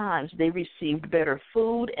oftentimes they received better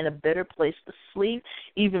food and a better place to sleep,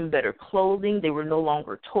 even better clothing. They were no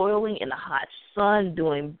longer toiling in the hot sun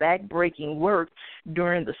doing back-breaking work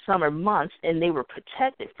during the summer months, and they were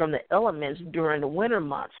protected from the elements during the winter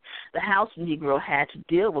months. The house Negro had to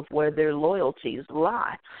deal with where their loyalties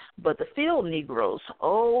lie. But the field Negroes,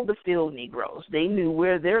 the field Negroes, they knew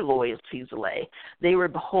where their loyalties lay. They were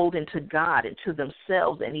beholden to God and to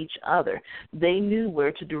themselves and each other. They knew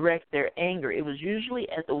where to direct their anger. It was usually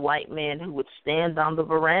at the white man who would stand on the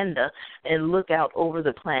veranda and look out over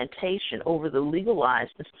the plantation, over the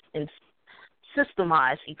legalized and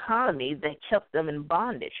systemized economy that kept them in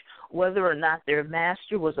bondage. Whether or not their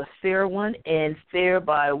master was a fair one, and fair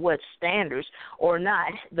by what standards or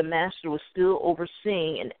not, the master was still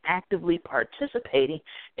overseeing and actively participating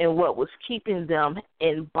in what was keeping them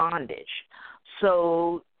in bondage.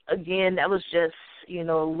 So, again, that was just, a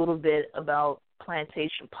little bit about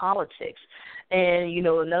plantation politics. And,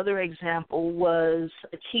 another example was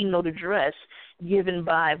a keynote address given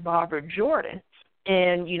by Barbara Jordan.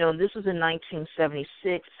 And, this was in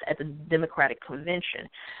 1976 at the Democratic Convention.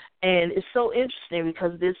 And it's so interesting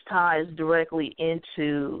because this ties directly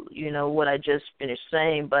into, what I just finished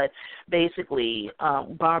saying. But basically,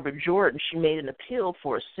 Barbara Jordan, she made an appeal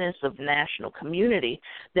for a sense of national community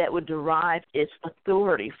that would derive its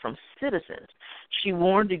authority from citizens. She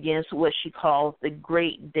warned against what she called the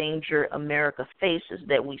great danger America faces,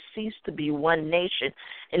 that we cease to be one nation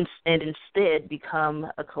and instead become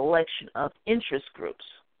a collection of interest groups.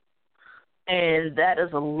 And that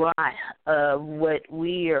is a lot of what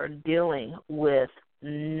we are dealing with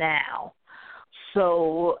now.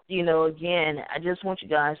 So, again, I just want you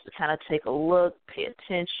guys to kind of take a look, pay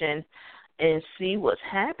attention, and see what's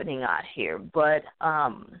happening out here. But,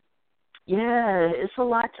 it's a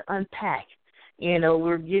lot to unpack.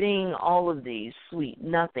 We're getting all of these sweet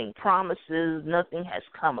nothing promises. Nothing has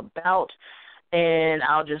come about. And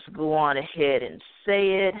I'll just go on ahead and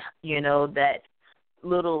say it, that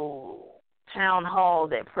little town hall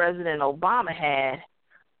that President Obama had,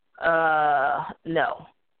 no.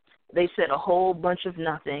 They said a whole bunch of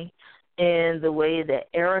nothing. And the way that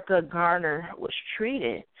Erica Garner was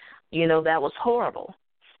treated, that was horrible.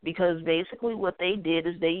 Because basically what they did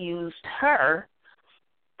is they used her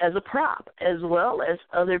as a prop, as well as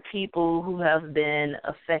other people who have been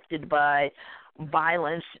affected by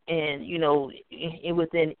violence and,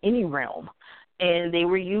 within any realm. And they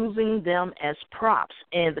were using them as props.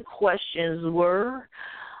 And the questions were,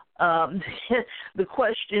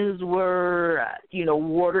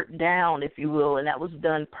 watered down, if you will, and that was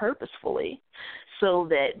done purposefully so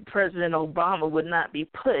that President Obama would not be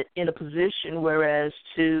put in a position whereas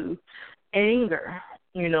to anger,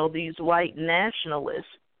 these white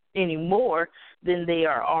nationalists any more than they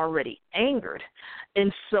are already angered.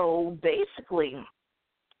 And so basically,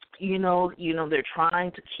 they're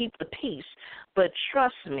trying to keep the peace. But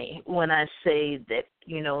trust me when I say that,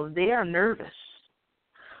 they are nervous.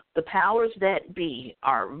 The powers that be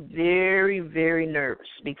are very, very nervous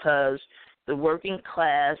because the working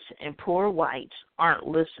class and poor whites aren't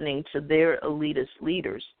listening to their elitist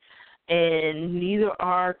leaders. And neither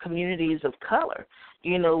are communities of color,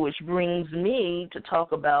 which brings me to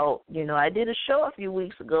talk about, I did a show a few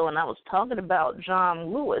weeks ago and I was talking about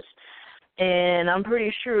John Lewis. And I'm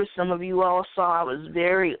pretty sure some of you all saw I was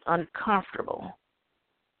very uncomfortable,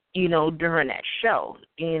 during that show,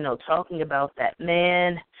 talking about that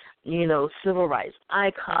man, civil rights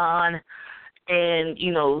icon. And,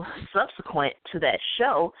 subsequent to that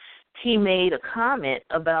show, he made a comment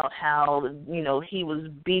about how, he was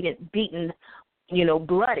beaten,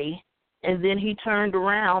 bloody. And then he turned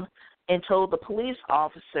around and told the police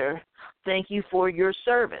officer, "Thank you for your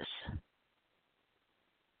service."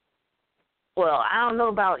 Well, I don't know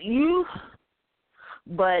about you,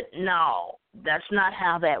 but no, that's not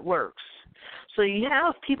how that works. So you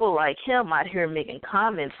have people like him out here making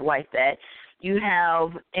comments like that. You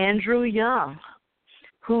have Andrew Young,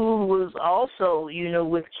 who was also,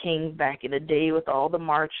 with King back in the day with all the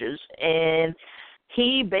marches, and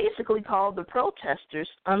he basically called the protesters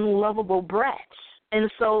unlovable brats.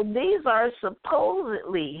 And so these are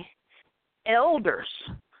supposedly elders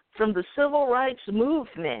from the civil rights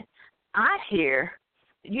movement out here,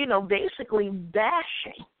 basically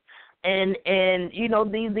bashing and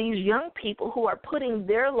these young people who are putting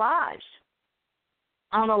their lives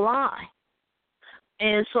on the line.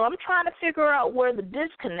 And so I'm trying to figure out where the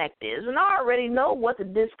disconnect is. And I already know what the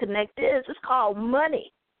disconnect is. It's called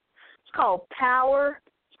money. It's called power.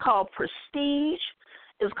 It's called prestige.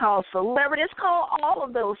 It's called celebrity. It's called all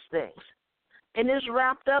of those things. And it's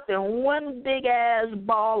wrapped up in one big-ass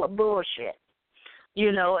ball of bullshit.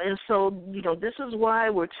 And so, this is why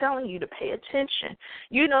we're telling you to pay attention.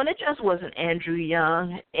 And it just wasn't Andrew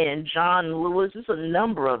Young and John Lewis. It's a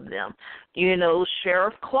number of them.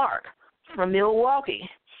 Sheriff Clark from Milwaukee,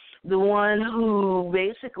 the one who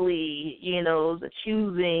basically, is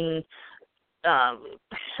accusing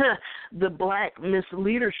the black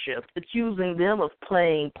misleadership, accusing them of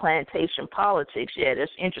playing plantation politics. Yeah,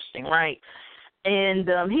 that's interesting, right? And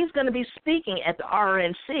he's going to be speaking at the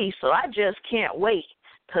RNC, so I just can't wait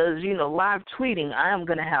because, live tweeting, I am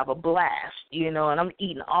going to have a blast, and I'm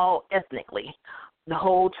eating all ethnically the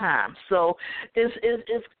whole time. So it's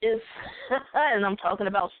and I'm talking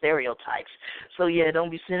about stereotypes. So, yeah, don't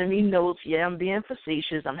be sending me notes. Yeah, I'm being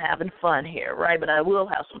facetious. I'm having fun here, right? But I will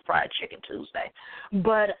have some fried chicken Tuesday.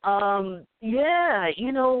 But,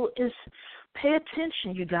 it's pay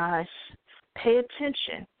attention, you guys. Pay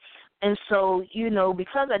attention. And so,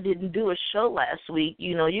 because I didn't do a show last week,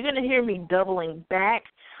 you're going to hear me doubling back.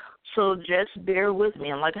 So just bear with me.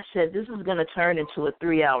 And like I said, this is going to turn into a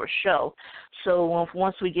 3-hour show. So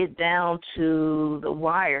once we get down to the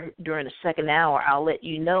wire during the second hour, I'll let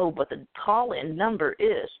you know. But the call-in number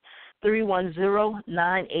is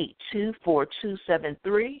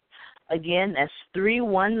 310-982-4273. Again, that's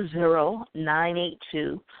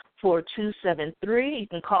 310-982-4273. 4273. You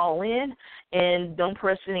can call in and don't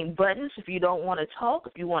press any buttons if you don't want to talk.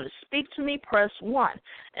 If you want to speak to me, press 1.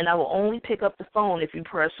 And I will only pick up the phone if you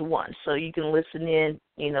press 1. So you can listen in,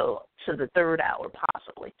 to the third hour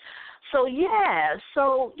possibly. So,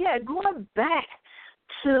 going back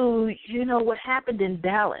to, what happened in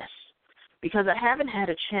Dallas, because I haven't had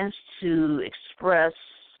a chance to express,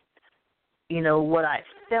 what I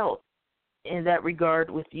felt in that regard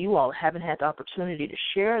with you all. I haven't had the opportunity to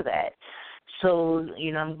share that. So,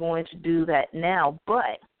 I'm going to do that now.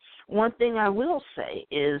 But one thing I will say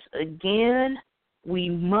is, again, we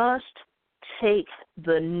must take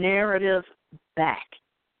the narrative back.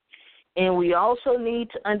 And we also need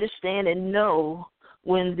to understand and know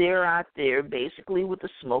when they're out there basically with the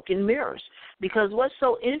smoke and mirrors. Because what's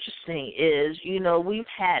so interesting is, we've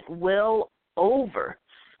had well over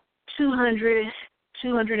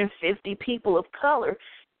 250 people of color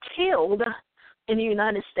killed in the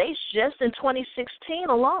United States just in 2016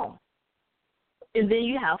 alone. And then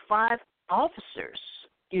you have 5 officers,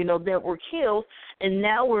 that were killed, and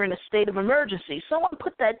now we're in a state of emergency. Someone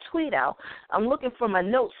put that tweet out. I'm looking for my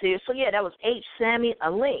notes here. So, yeah, that was H. Sammy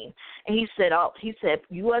Aline. And he said,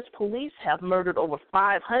 U.S. police have murdered over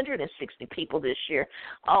 560 people this year.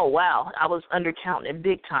 Oh, wow. I was undercounting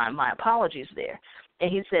big time. My apologies there. And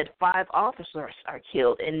he said 5 officers are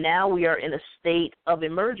killed, and now we are in a state of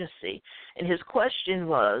emergency. And his question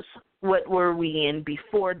was, what were we in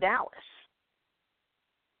before Dallas?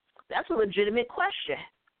 That's a legitimate question.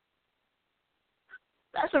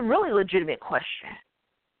 That's a really legitimate question.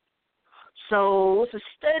 So it's a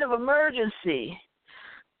state of emergency,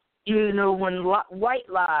 when white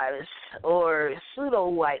lives or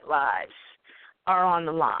pseudo-white lives are on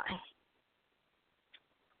the line.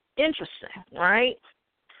 Interesting, right?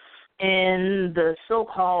 And the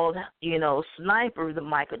so-called, sniper, the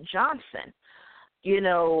Micah Johnson,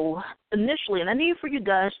 initially, and I need for you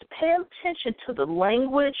guys to pay attention to the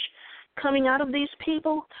language coming out of these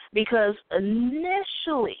people, because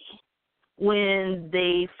initially when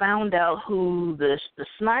they found out who the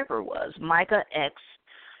sniper was, Micah X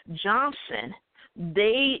Johnson,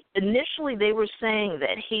 they were saying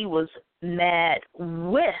that he was mad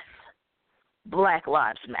with Black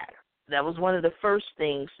Lives Matter. That was one of the first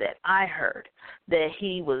things that I heard, that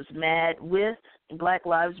he was mad with Black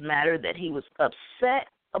Lives Matter, that he was upset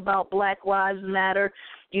about Black Lives Matter,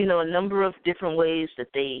 a number of different ways that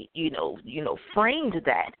they, framed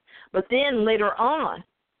that. But then later on,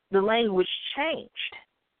 the language changed.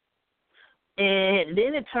 And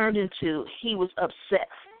then it turned into he was upset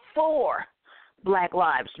for Black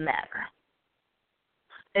Lives Matter.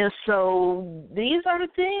 And so these are the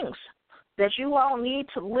things that you all need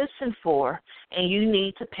to listen for, and you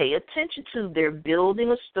need to pay attention to. They're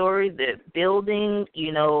building a story. They're building,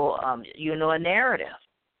 a narrative.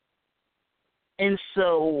 And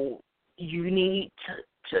so you need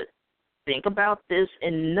to think about this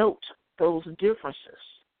and note those differences.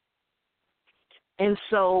 And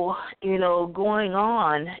so, going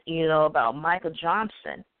on, about Micah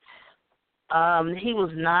Johnson, he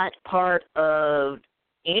was not part of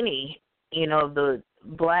any, of the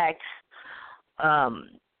black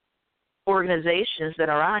organizations that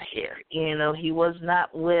are out here. He was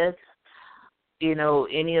not with,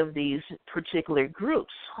 any of these particular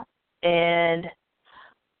groups. And,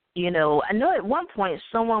 I know at one point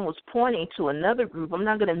someone was pointing to another group. I'm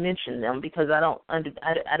not going to mention them because I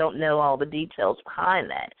don't know all the details behind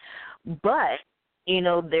that. But,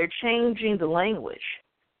 they're changing the language.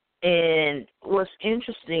 And what's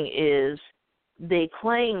interesting is they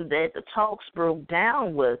claim that the talks broke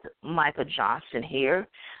down with Michael Johnson here,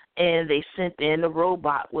 and they sent in a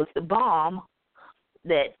robot with the bomb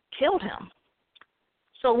that killed him.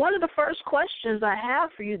 So one of the first questions I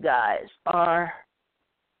have for you guys are,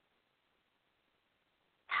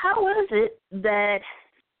 how is it that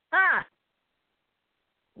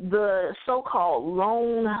the so-called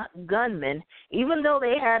lone gunman, even though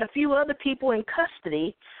they had a few other people in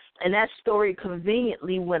custody, and that story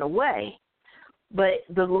conveniently went away, but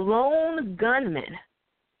the lone gunman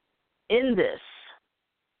in this,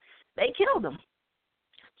 they killed him.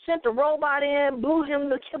 Sent the robot in, blew him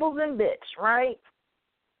to kibbles and bits, right?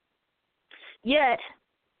 Yet,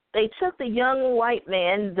 they took the young white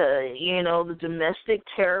man, the domestic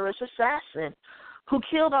terrorist assassin, who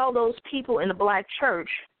killed all those people in the black church.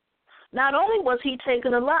 Not only was he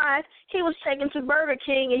taken alive, he was taken to Burger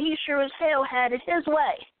King, and he sure as hell had it his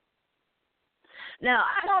way. Now,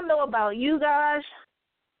 I don't know about you guys,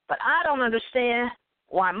 but I don't understand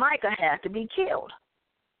why Micah had to be killed.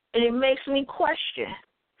 And it makes me question,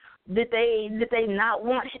 did they not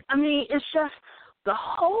want him? I mean, it's just the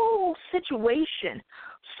whole situation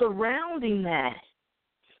surrounding that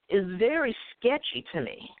is very sketchy to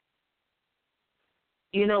me.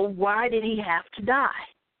 Why did he have to die?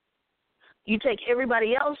 You take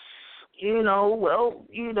everybody else,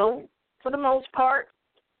 for the most part,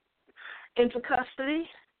 into custody,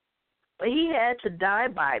 but he had to die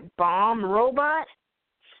by bomb robot,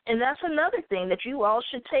 and that's another thing that you all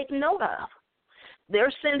should take note of.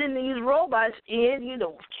 They're sending these robots in,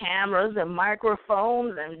 with cameras and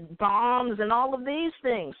microphones and bombs and all of these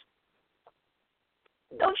things.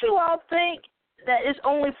 Don't you all think that it's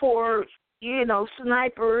only for,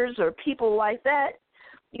 snipers or people like that?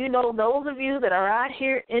 Those of you that are out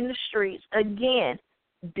here in the streets, again,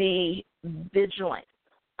 be vigilant.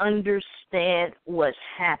 Understand what's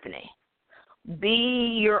happening.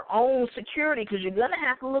 Be your own security, because you're going to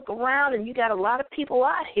have to look around, and you got a lot of people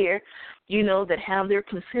out here, that have their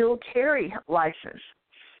concealed carry license.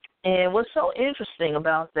 And what's so interesting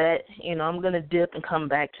about that, I'm going to dip and come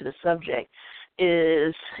back to the subject,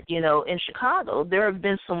 is, in Chicago, there have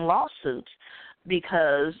been some lawsuits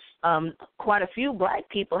because quite a few black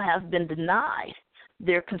people have been denied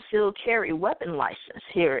their concealed carry weapon license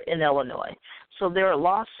here in Illinois. So there are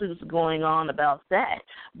lawsuits going on about that.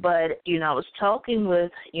 But, I was talking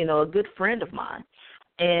with, a good friend of mine,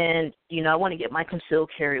 and, I want to get my concealed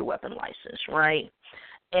carry weapon license, right?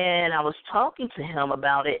 And I was talking to him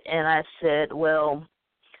about it, and I said, well,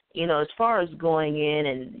 as far as going in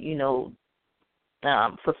and,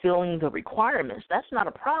 fulfilling the requirements, that's not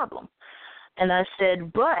a problem. And I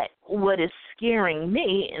said, but what is scaring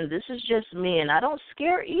me, and this is just me, and I don't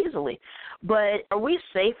scare easily, but are we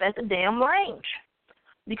safe at the damn range?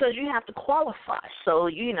 Because you have to qualify. So,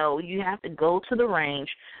 you have to go to the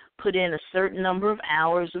range, put in a certain number of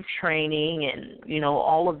hours of training and,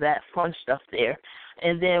 all of that fun stuff there.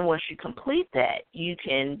 And then once you complete that, you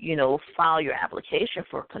can, file your application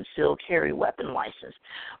for a concealed carry weapon license.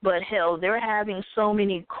 But, hell, they're having so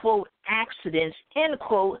many, quote, accidents, end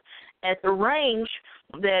quote, at the range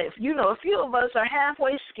that, a few of us are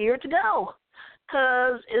halfway scared to go.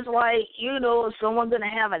 Because it's like, is someone going to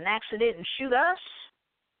have an accident and shoot us?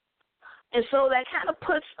 And so that kind of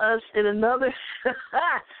puts us in another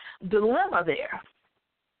dilemma there.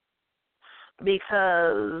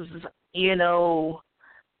 Because,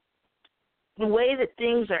 the way that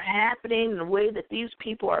things are happening, the way that these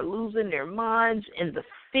people are losing their minds, and the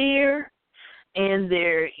fear, and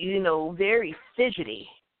they're, very fidgety,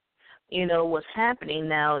 what's happening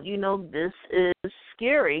now, this is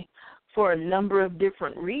scary for a number of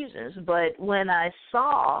different reasons. But when I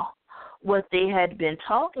saw what they had been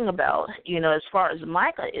talking about, as far as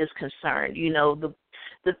Micah is concerned,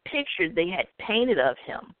 the picture they had painted of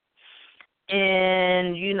him.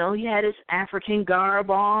 And, he had his African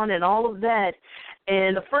garb on and all of that.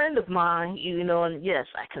 And a friend of mine, and yes,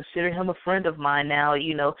 I consider him a friend of mine now,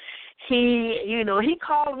 he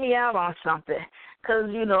called me out on something. Because,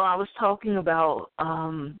 I was talking about,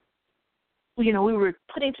 we were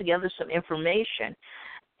putting together some information.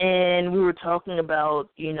 And we were talking about,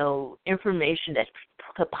 information that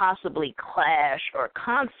could possibly clash or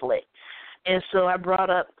conflict. And so I brought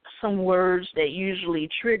up some words that usually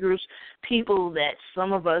triggers people that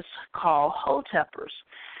some of us call hoteppers.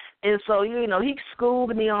 And so, he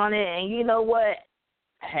schooled me on it, and you know what?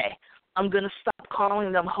 Hey, I'm going to stop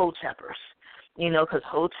calling them hoteppers, because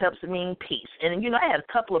hoteps mean peace. And, I had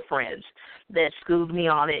a couple of friends that schooled me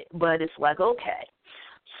on it, but it's like, okay.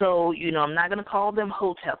 So, I'm not going to call them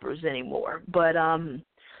hoteppers anymore. But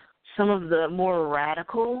some of the more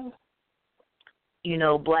radical,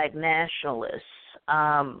 black nationalists,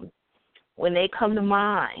 when they come to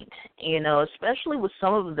mind, especially with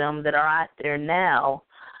some of them that are out there now,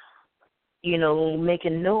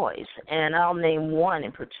 making noise. And I'll name one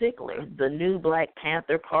in particular, the new Black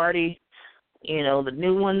Panther Party, the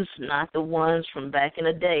new ones, not the ones from back in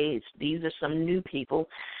the days. These are some new people.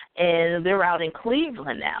 And they're out in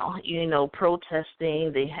Cleveland now,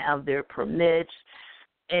 protesting. They have their permits.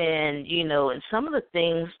 And, and some of the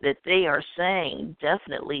things that they are saying,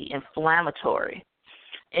 definitely inflammatory.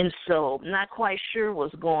 And so not quite sure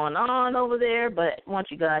what's going on over there, but I want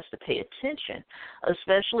you guys to pay attention,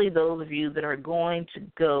 especially those of you that are going to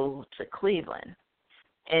go to Cleveland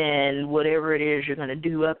and whatever it is you're going to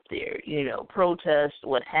do up there, protest,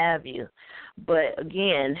 what have you. But,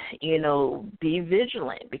 again, be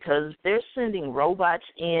vigilant, because they're sending robots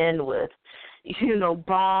in with,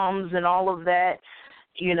 bombs and all of that.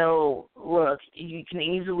 Look, you can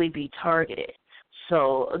easily be targeted.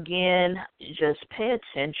 So, again, just pay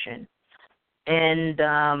attention. And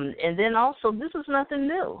then also, this is nothing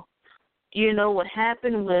new. What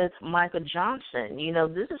happened with Michael Johnson,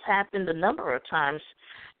 this has happened a number of times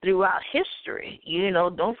throughout history.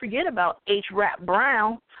 Don't forget about H. Rap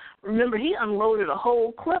Brown. Remember, he unloaded a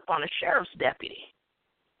whole clip on a sheriff's deputy,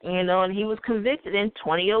 and he was convicted in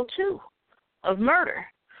 2002 of murder.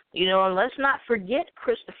 And let's not forget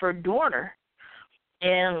Christopher Dorner.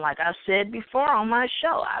 And like I said before on my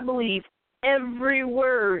show, I believe every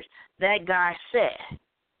word that guy said.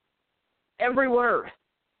 Every word.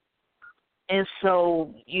 And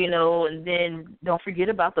so, and then don't forget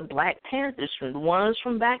about the Black Panthers, from the ones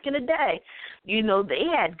from back in the day. They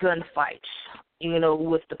had gunfights,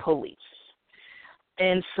 with the police.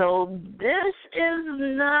 And so this is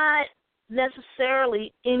not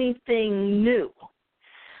necessarily anything new.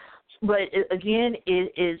 But, again,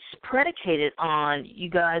 it is predicated on you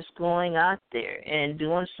guys going out there and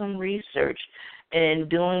doing some research,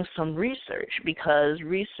 because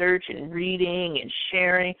research and reading and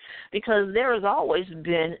sharing, because there has always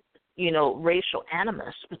been, racial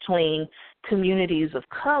animus between communities of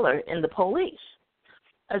color and the police.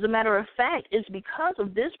 As a matter of fact, it's because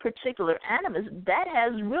of this particular animus that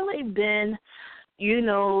has really been,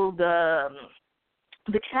 the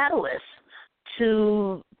catalyst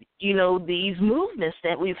to, these movements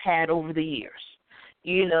that we've had over the years.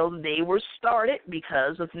 They were started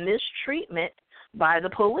because of mistreatment by the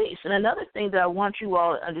police. And another thing that I want you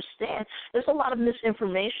all to understand, there's a lot of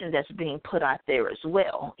misinformation that's being put out there as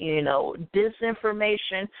well.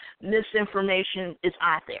 Disinformation, misinformation is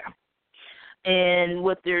out there. And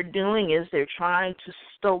what they're doing is they're trying to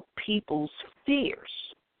stoke people's fears.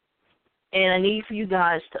 And I need for you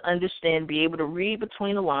guys to understand, be able to read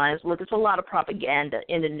between the lines. Look, there's a lot of propaganda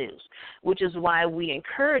in the news, which is why we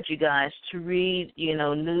encourage you guys to read,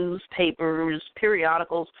 newspapers,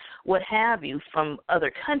 periodicals, what have you, from other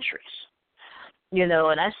countries. And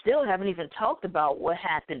I still haven't even talked about what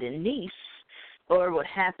happened in Nice or what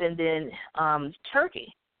happened in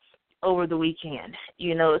Turkey over the weekend.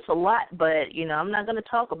 It's a lot, but, I'm not going to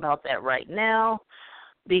talk about that right now,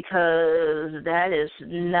 because that is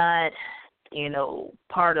not,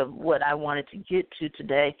 part of what I wanted to get to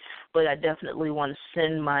today. But I definitely want to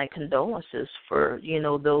send my condolences for,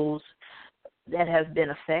 those that have been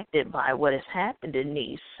affected by what has happened in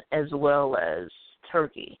Nice as well as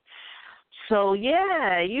Turkey. So,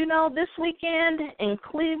 yeah, this weekend in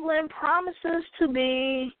Cleveland promises to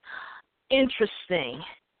be interesting,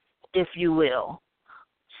 if you will.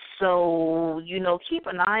 So, keep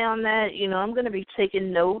an eye on that. I'm going to be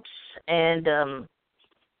taking notes, and,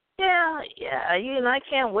 I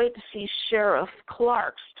can't wait to see Sheriff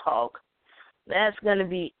Clark's talk. That's going to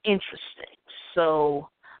be interesting. So,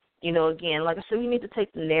 again, like I said, we need to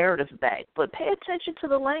take the narrative back, but pay attention to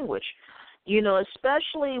the language.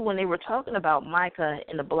 Especially when they were talking about Micah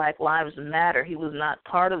and the Black Lives Matter. He was not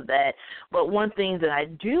part of that. But one thing that I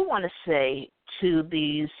do want to say to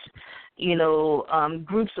these,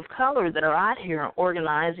 groups of color that are out here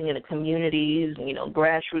organizing in the communities,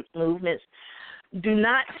 grassroots movements, do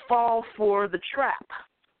not fall for the trap.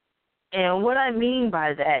 And what I mean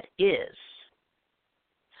by that is,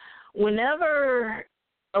 whenever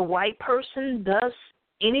a white person does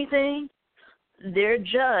anything, they're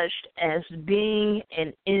judged as being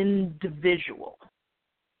an individual.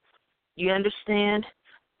 You understand?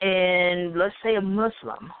 And let's say a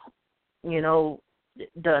Muslim,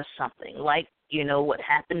 does something like, what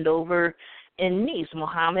happened over in Nice,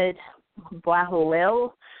 Mohammed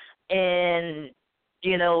Bouhlel, and,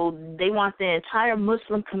 they want the entire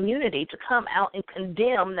Muslim community to come out and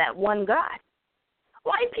condemn that one guy.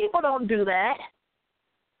 White people don't do that.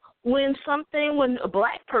 When a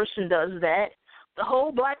black person does that, the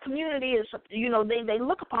whole black community is, they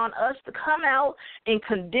look upon us to come out and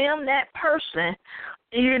condemn that person,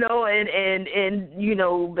 and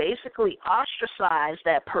basically ostracize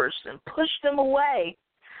that person, push them away,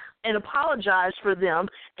 and apologize for them,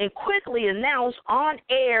 and quickly announce on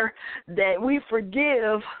air that we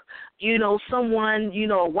forgive, someone,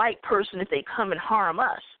 a white person if they come and harm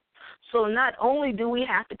us. So not only do we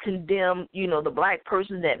have to condemn, the black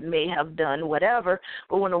person that may have done whatever,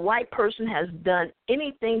 but when a white person has done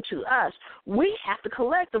anything to us, we have to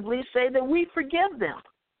collectively say that we forgive them.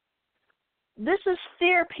 This is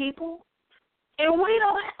fair, people, and we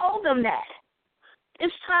don't owe them that.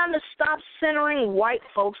 It's time to stop centering white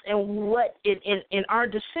folks in our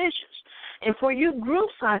decisions. And for you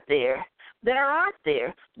groups out there that are out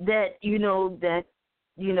there that, that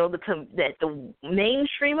the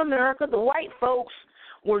mainstream America, the white folks,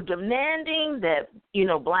 were demanding that,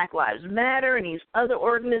 Black Lives Matter and these other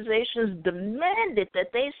organizations demanded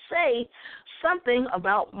that they say something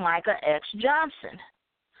about Micah X. Johnson.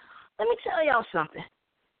 Let me tell y'all something.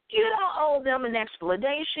 You don't owe them an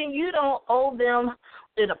explanation. You don't owe them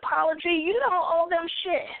an apology. You don't owe them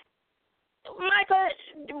shit. Micah,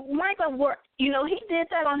 he did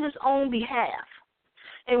that on his own behalf.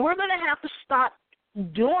 And we're going to have to stop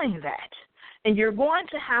doing that. And you're going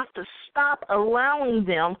to have to stop allowing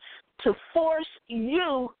them to force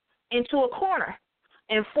you into a corner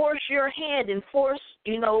and force your hand and force,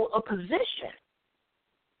 a position.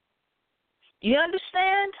 You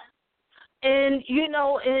understand? And,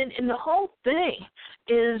 and the whole thing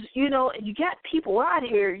is, you got people out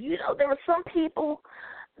here, there are some people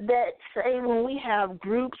that say when we have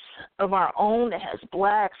groups of our own that has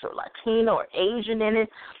blacks or Latino or Asian in it,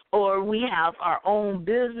 or we have our own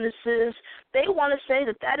businesses, they want to say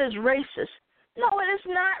that is racist. No, it is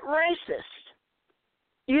not racist.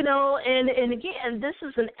 And again, this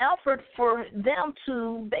is an effort for them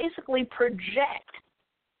to basically project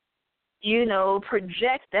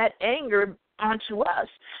that anger onto us.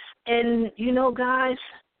 And, guys,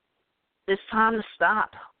 it's time to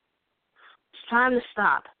stop. It's time to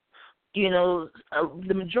stop.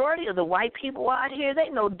 The majority of the white people out here, they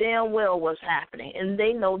know damn well what's happening, and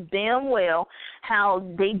they know damn well how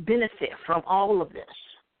they benefit from all of this.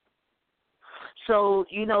 So,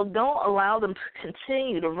 don't allow them to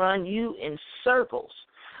continue to run you in circles,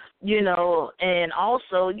 and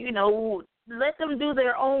also, let them do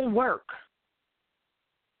their own work.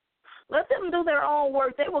 Let them do their own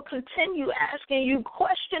work. They will continue asking you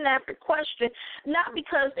question after question, not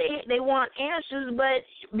because they want answers, but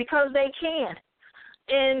because they can.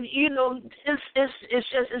 And,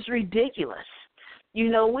 it's ridiculous.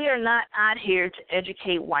 We are not out here to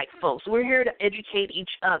educate white folks. We're here to educate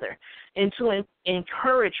each other and to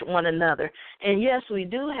encourage one another. And, yes, we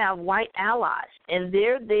do have white allies, and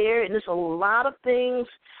they're there, and there's a lot of things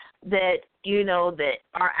that, that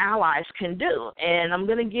our allies can do. And I'm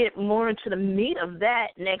going to get more into the meat of that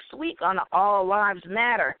next week on the All Lives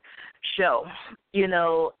Matter show,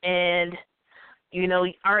 and,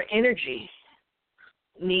 our energy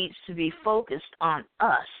needs to be focused on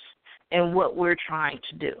us and what we're trying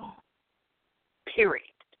to do, period,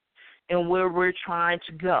 and where we're trying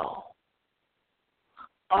to go.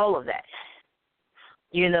 All of that.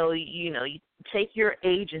 You take your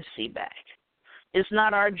agency back. It's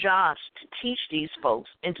not our jobs to teach these folks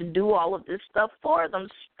and to do all of this stuff for them.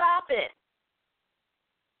 Stop it.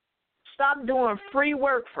 Stop doing free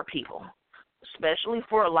work for people, especially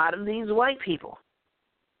for a lot of these white people.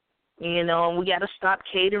 And we got to stop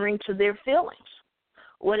catering to their feelings.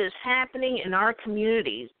 What is happening in our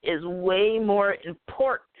communities is way more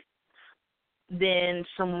important than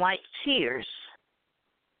some white tears.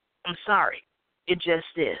 I'm sorry. It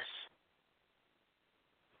just is.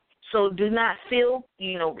 So do not feel,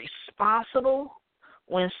 responsible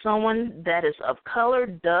when someone that is of color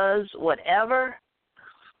does whatever.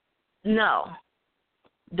 No,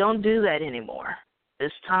 don't do that anymore.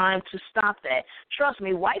 It's time to stop that. Trust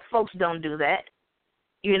me, white folks don't do that.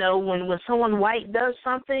 When someone white does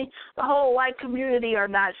something, the whole white community are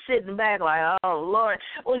not sitting back like, oh, Lord.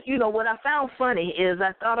 Well, what I found funny is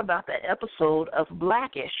I thought about that episode of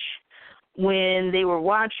Blackish when they were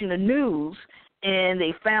watching the news and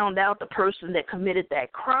they found out the person that committed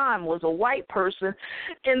that crime was a white person,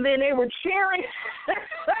 and then they were cheering.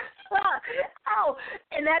 Oh,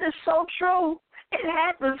 and that is so true. It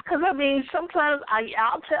happens because, I mean, sometimes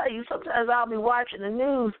I'll tell you, sometimes I'll be watching the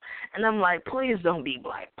news, and I'm like, please don't be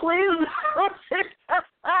black. Please.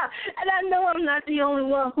 And I know I'm not the only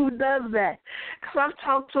one who does that, because I've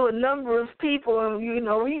talked to a number of people, and, you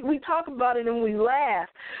know, we talk about it and we laugh.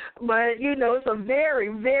 But, you know, it's a very,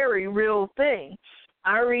 very real thing.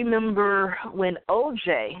 I remember when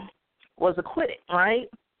O.J. was acquitted, right?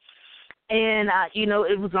 And, you know,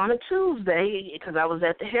 it was on a Tuesday because I was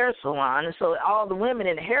at the hair salon. And so all the women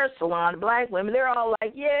in the hair salon, the black women, they're all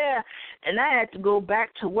like, yeah. And I had to go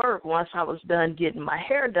back to work once I was done getting my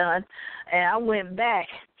hair done. And I went back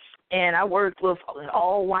and I worked with an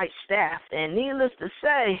all-white staff. And needless to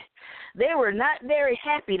say, they were not very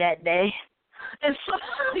happy that day. And so,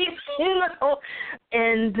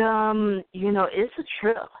 you know, it's a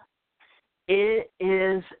trip. It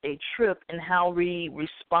is a trip in how we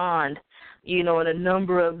respond, you know, in a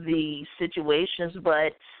number of the situations.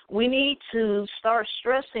 But we need to start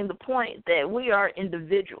stressing the point that we are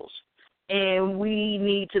individuals, and we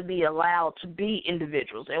need to be allowed to be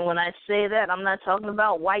individuals. And when I say that, I'm not talking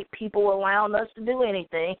about white people allowing us to do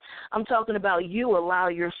anything. I'm talking about you allow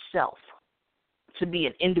yourself to be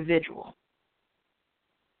an individual.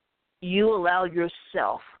 You allow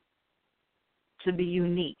yourself to be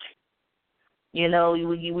unique. You know,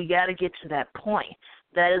 we got to get to that point.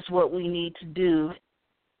 That is what we need to do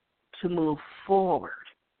to move forward.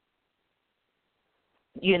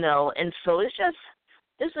 You know, and so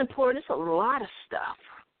it's important. It's a lot of stuff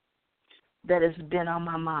that has been on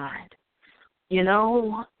my mind, you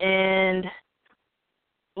know, and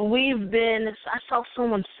I saw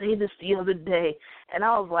someone say this the other day, and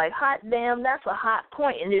I was like, hot damn, that's a hot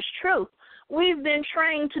point, and it's true. We've been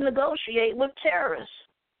trained to negotiate with terrorists.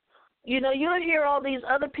 You know, you'll hear all these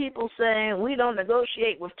other people saying we don't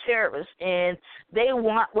negotiate with terrorists, and they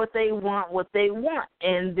want what they want,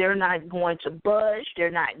 and they're not going to budge, they're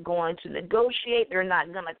not going to negotiate, they're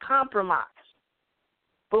not going to compromise.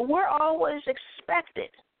 But we're always expected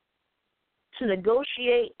to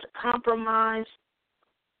negotiate, to compromise,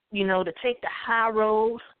 you know, to take the high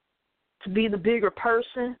road, to be the bigger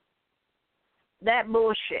person. That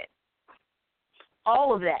bullshit.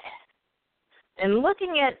 All of that. And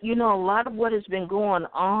looking at, you know, a lot of what has been going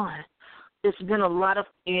on, it's been a lot of,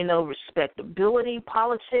 you know, respectability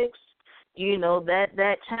politics. You know,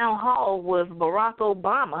 that town hall with Barack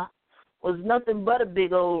Obama was nothing but a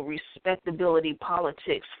big old respectability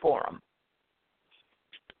politics for him.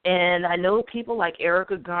 And I know people like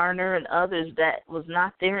Erica Garner and others, that was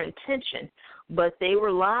not their intention, but they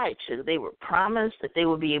were lied to. They were promised that they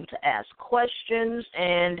would be able to ask questions,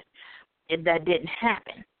 and that didn't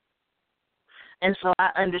happen. And so I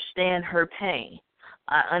understand her pain.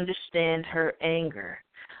 I understand her anger,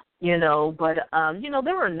 you know. But, you know,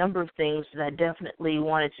 there were a number of things that I definitely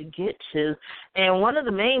wanted to get to. And one of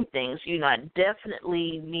the main things, you know, I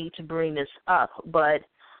definitely need to bring this up, but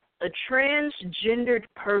a transgendered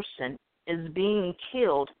person is being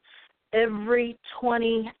killed every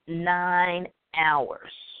 29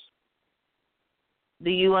 hours. Do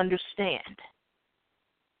you understand?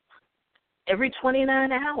 Every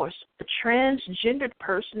 29 hours, a transgendered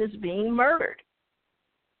person is being murdered.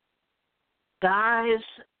 Guys,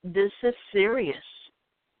 this is serious.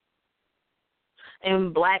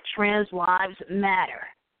 And black trans lives matter.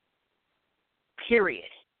 Period.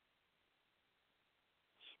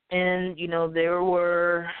 And, you know, there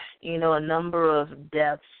were, you know, a number of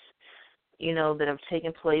deaths, you know, that have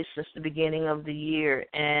taken place since the beginning of the year.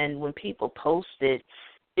 And when people post it,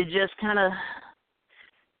 it just kind of,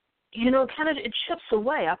 you know, it chips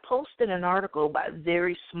away. I posted an article by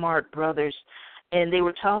very smart brothers, and they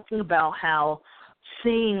were talking about how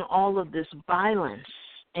seeing all of this violence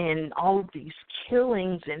and all of these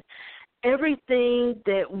killings and everything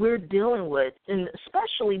that we're dealing with, and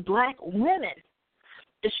especially black women,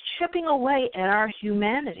 is chipping away at our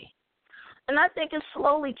humanity. And I think it's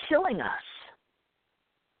slowly killing us.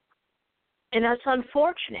 And that's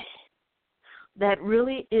unfortunate. That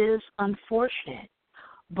really is unfortunate.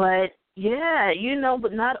 But, yeah, you know,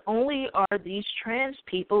 but not only are these trans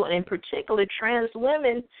people, and in particular trans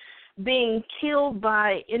women, being killed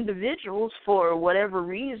by individuals for whatever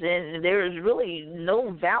reason, there is really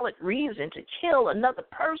no valid reason to kill another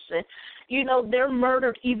person. You know, they're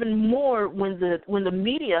murdered even more when the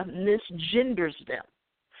media misgenders them.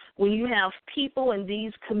 When you have people in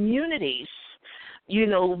these communities, you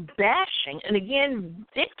know, bashing, and again,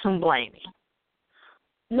 victim blaming.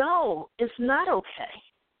 No, it's not okay.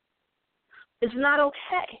 It's not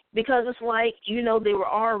okay because it's like, they were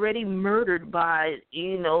already murdered by,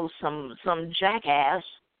 some jackass,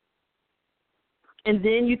 and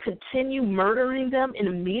then you continue murdering them in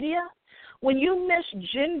the media? When you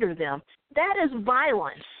misgender them, that is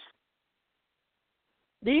violence.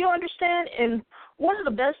 Do you understand? And one of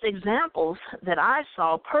the best examples that I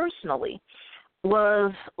saw personally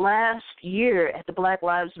was last year at the Black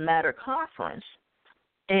Lives Matter conference.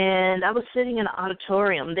 And I was sitting in an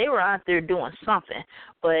auditorium. They were out there doing something,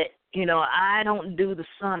 but, I don't do the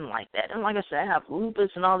sun like that. And like I said, I have lupus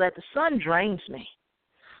and all that. The sun drains me,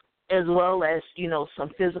 as well as,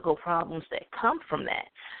 some physical problems that come from that.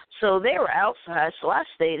 So they were outside, so I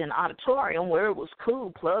stayed in an auditorium where it was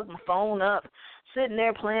cool, plugged my phone up, sitting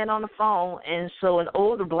there playing on the phone. And so an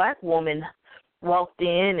older black woman walked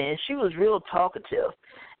in, and she was real talkative.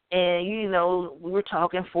 And, we were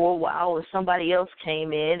talking for a while, and somebody else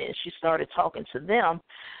came in, and she started talking to them.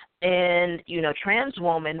 And, trans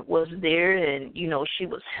woman was there, and, she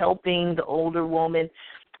was helping the older woman.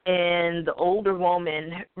 And the older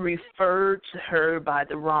woman referred to her by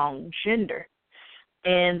the wrong gender.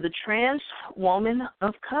 And the trans woman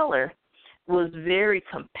of color was very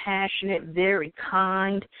compassionate, very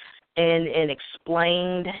kind, and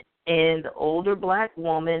explained. And the older black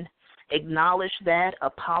woman acknowledged that,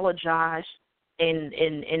 apologized,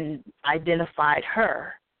 and identified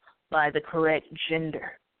her by the correct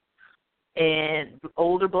gender. And the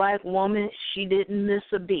older black woman, she didn't miss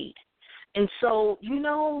a beat. And so,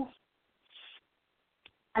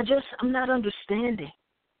 I'm not understanding.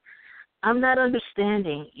 I'm not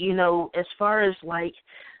understanding, as far as like,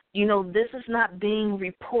 this is not being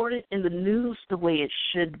reported in the news the way it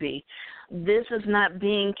should be. This is not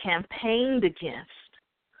being campaigned against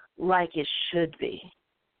like it should be.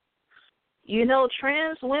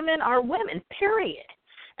 Trans women are women, period.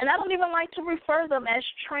 And I don't even like to refer them as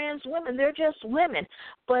trans women. They're just women.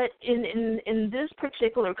 But in this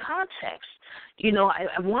particular context,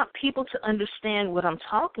 I want people to understand what I'm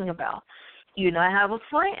talking about. I have a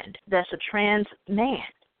friend that's a trans man.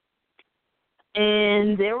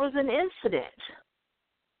 And there was an incident.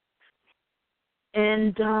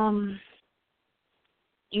 And,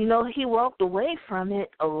 he walked away from it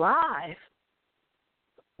alive,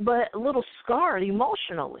 but a little scarred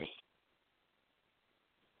emotionally.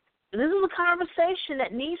 This is a conversation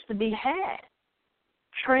that needs to be had.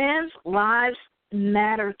 Trans lives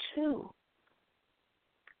matter too.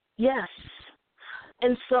 Yes.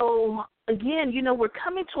 And so, again, we're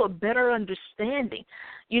coming to a better understanding.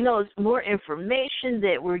 It's more information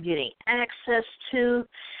that we're getting access to.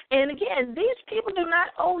 And, again, these people do not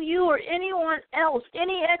owe you or anyone else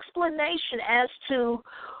any explanation as to,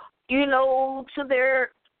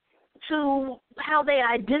 to how they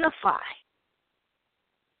identify.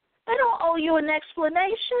 They don't owe you an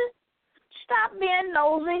explanation. Stop being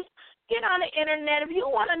nosy. Get on the Internet. If you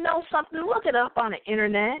want to know something, look it up on the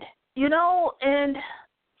Internet. And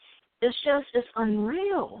it's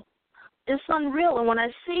unreal. It's unreal. And when I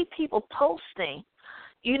see people posting,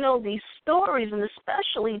 these stories, and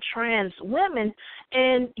especially trans women,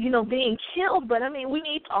 and, being killed, but, we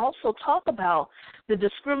need to also talk about the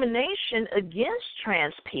discrimination against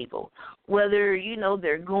trans people, whether,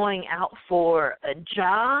 they're going out for a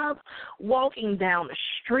job, walking down the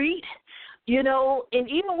street, and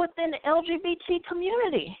even within the LGBT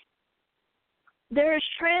community. There's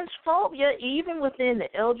transphobia even within the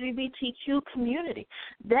LGBTQ community.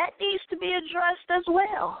 That needs to be addressed as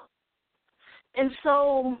well. And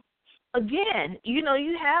so, again,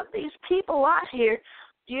 you have these people out here,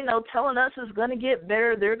 telling us it's going to get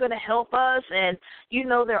better, they're going to help us, and,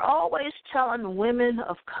 they're always telling women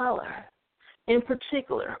of color, in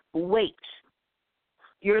particular, wait,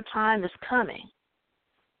 your time is coming.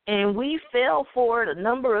 And we fell for it a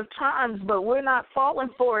number of times, but we're not falling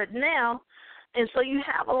for it now. And so you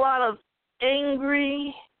have a lot of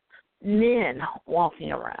angry men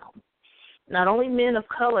walking around. Not only men of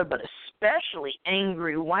color, but especially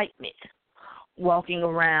angry white men walking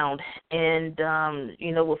around and,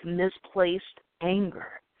 with misplaced anger,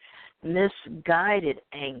 misguided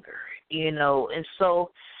anger, And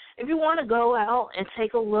so if you want to go out and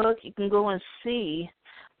take a look, you can go and see,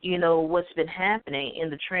 what's been happening in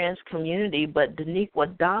the trans community. But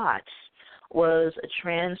Daniqua Dodds was a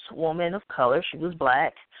trans woman of color. She was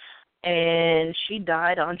black, and she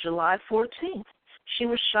died on July 14th. She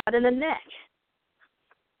was shot in the neck,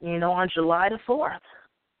 on July the 4th.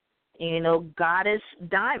 Goddess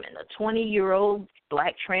Diamond, a 20-year-old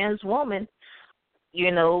black trans woman,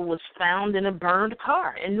 was found in a burned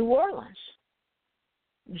car in New Orleans,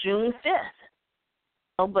 June 5th.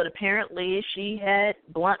 But apparently she had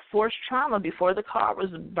blunt force trauma before the car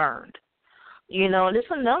was burned. And there's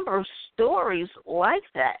a number of stories like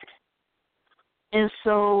that. And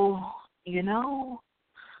so,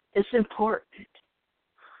 it's important.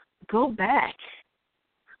 Go back.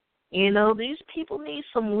 These people need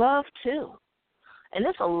some love, too. And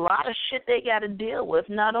there's a lot of shit they got to deal with,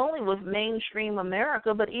 not only with mainstream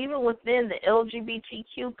America, but even within the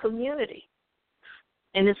LGBTQ community.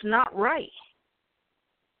 And it's not right.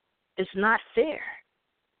 It's not fair.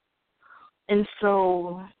 And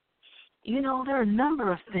so, there are a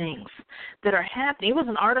number of things that are happening. It was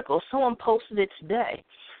an article. Someone posted it today,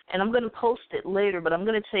 and I'm going to post it later, but I'm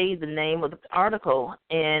going to tell you the name of the article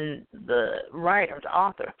and the writer, the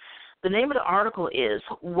author. The name of the article is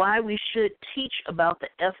Why We Should Teach About the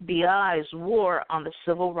FBI's War on the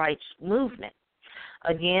Civil Rights Movement.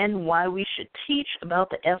 Again, Why We Should Teach About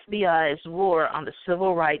the FBI's War on the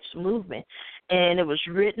Civil Rights Movement. And it was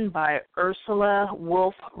written by Ursula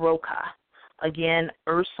Wolf Rocca. Again,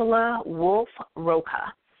 Ursula Wolf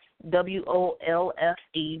Rocca, WOLFE-ROCCA.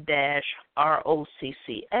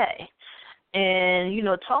 And,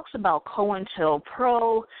 it talks about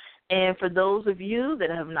COINTELPRO. And for those of you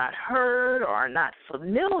that have not heard or are not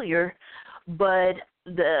familiar, but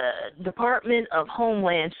the Department of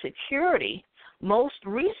Homeland Security most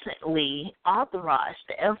recently authorized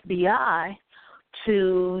the FBI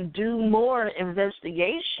to do more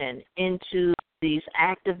investigation into these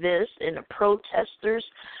activists and the protesters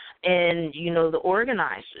and, the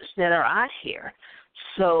organizers that are out here.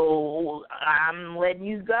 So I'm letting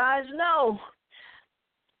you guys know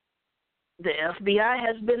the FBI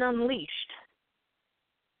has been unleashed.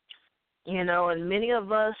 And many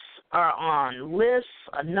of us are on lists,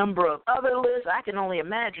 a number of other lists. I can only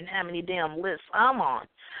imagine how many damn lists I'm on.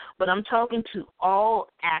 But I'm talking to all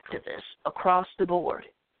activists across the board.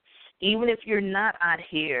 Even if you're not out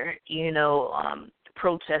here,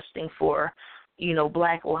 protesting for,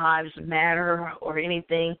 Black Lives Matter or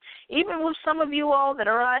anything, even with some of you all that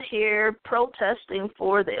are out here protesting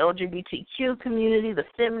for the LGBTQ community, the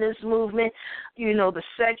feminist movement, the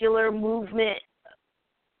secular movement,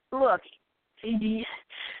 look, they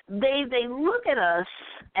look at us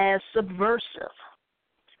as subversive.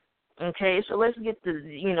 Okay, so let's get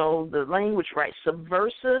the language right.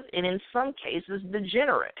 Subversive and in some cases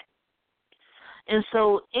degenerate. And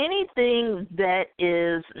so anything that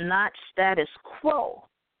is not status quo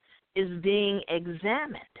is being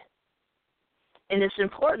examined. And it's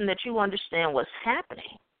important that you understand what's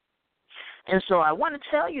happening. And so I want to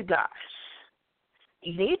tell you guys,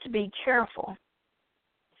 you need to be careful.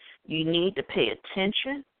 You need to pay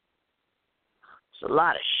attention. There's a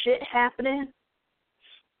lot of shit happening.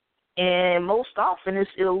 And most often it's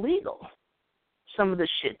illegal, some of the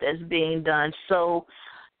shit that's being done. So,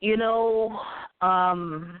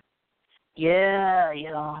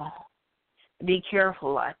 be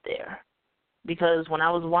careful out there. Because when I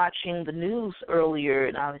was watching the news earlier,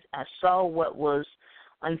 and I saw what was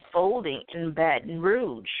unfolding in Baton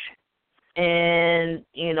Rouge, and,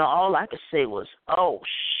 all I could say was, oh,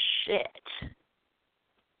 shit.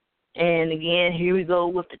 And again, here we go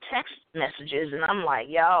with the text messages, and I'm like,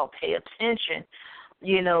 y'all, pay attention.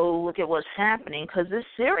 Look at what's happening, because it's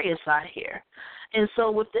serious out here. And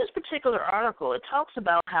so with this particular article, it talks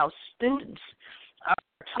about how students are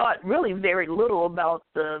taught really very little about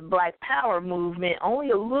the Black Power movement, only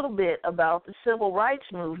a little bit about the Civil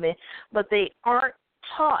Rights movement, but they aren't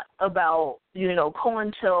taught about,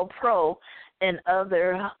 COINTELPRO and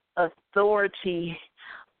other authority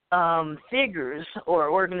figures or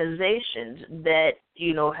organizations that,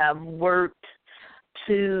 have worked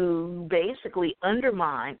to basically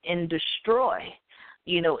undermine and destroy,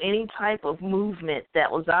 any type of movement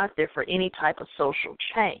that was out there for any type of social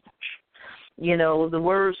change. The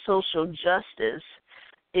word social justice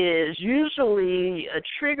is usually a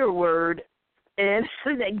trigger word and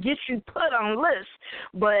that gets you put on lists,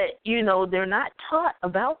 but, they're not taught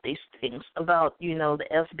about these things, about, the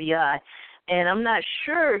FBI. And I'm not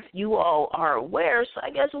sure if you all are aware, so I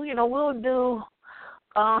guess, we'll do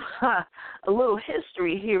a little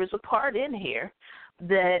history here as a part in here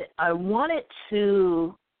that I wanted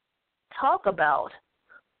to talk about.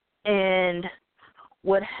 And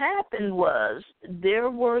what happened was there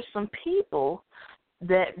were some people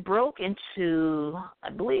that broke into, I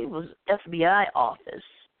believe it was FBI office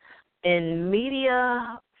in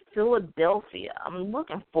Media, Philadelphia. I'm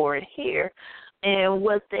looking for it here. And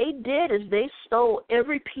what they did is they stole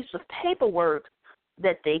every piece of paperwork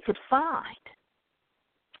that they could find.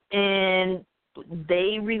 And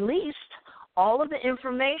they released all of the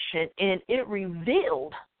information, and it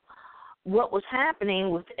revealed what was happening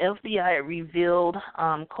with the FBI. It revealed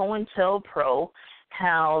COINTELPRO,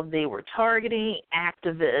 how they were targeting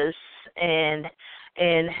activists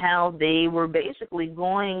and how they were basically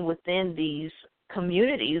going within these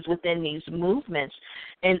communities, within these movements,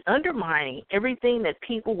 and undermining everything that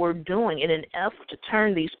people were doing in an effort to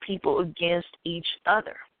turn these people against each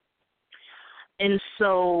other. And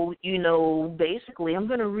so, basically, I'm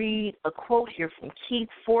going to read a quote here from Keith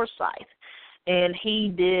Forsyth, and he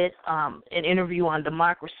did an interview on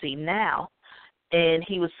Democracy Now!, and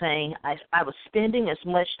he was saying, I was spending as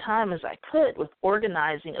much time as I could with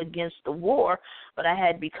organizing against the war, but I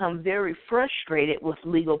had become very frustrated with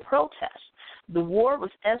legal protests. The war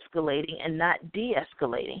was escalating and not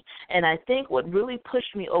de-escalating, and I think what really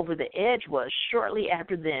pushed me over the edge was shortly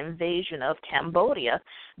after the invasion of Cambodia,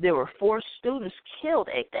 there were 4 students killed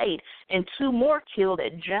at State and 2 more killed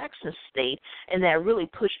at Jackson State, and that really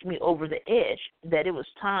pushed me over the edge, that it was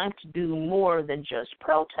time to do more than just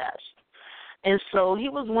protest. And so he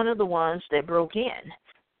was one of the ones that broke in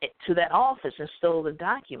to that office and stole the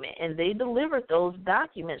document, and they delivered those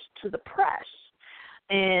documents to the press.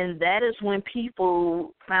 And that is when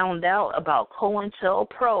people found out about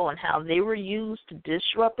COINTELPRO and how they were used to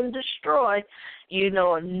disrupt and destroy,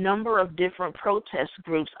 a number of different protest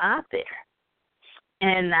groups out there.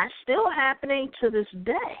 And that's still happening to this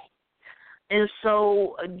day. And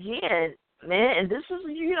so, again, man, and this is,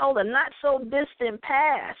 the not-so-distant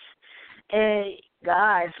past. And,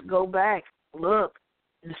 guys, go back, look,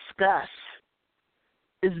 discuss.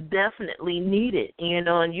 Is definitely needed,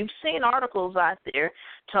 and you've seen articles out there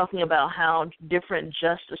talking about how different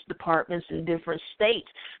justice departments in different states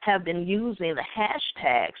have been using the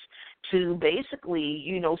hashtags to basically,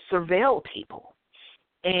 surveil people.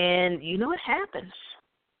 And, it happens.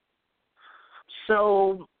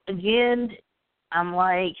 So, again, I'm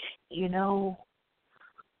like, there's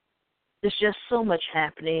just so much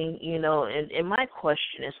happening, and my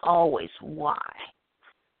question is always why?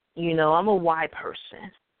 I'm a why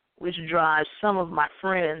person, which drives some of my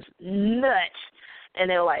friends nuts. And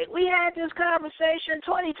they're like, we had this conversation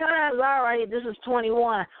 20 times. All right, this is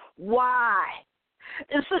 21. Why?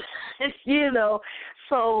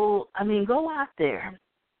 So, go out there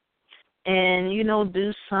and,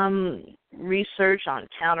 do some research on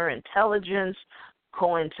counterintelligence,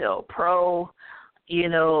 COINTELPRO,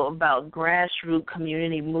 about grassroots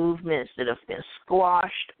community movements that have been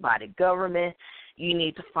squashed by the government. You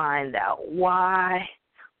need to find out why,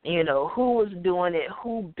 who was doing it,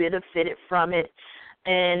 who benefited from it.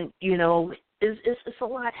 And, it's a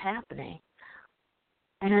lot happening.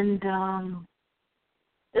 And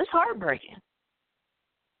it's heartbreaking,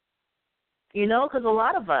 because a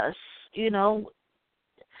lot of us, we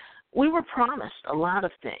were promised a lot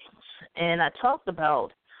of things. And I talked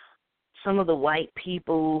about some of the white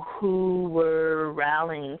people who were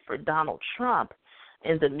rallying for Donald Trump,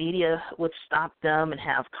 and the media would stop them and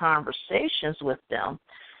have conversations with them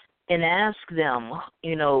and ask them,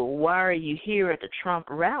 why are you here at the Trump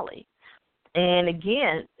rally? And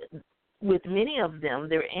again, with many of them,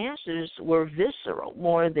 their answers were visceral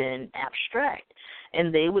more than abstract,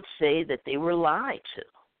 and they would say that they were lied to.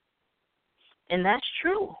 And that's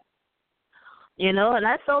true. And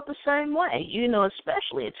I felt the same way,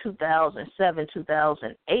 especially in 2007,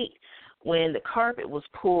 2008, when the carpet was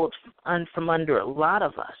pulled from under a lot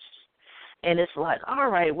of us. And it's like, all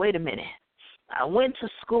right, wait a minute. I went to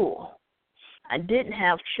school. I didn't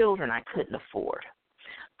have children I couldn't afford.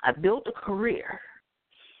 I built a career.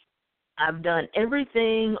 I've done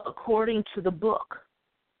everything according to the book.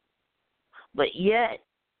 But yet,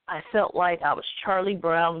 I felt like I was Charlie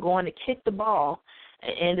Brown going to kick the ball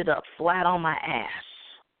and ended up flat on my ass.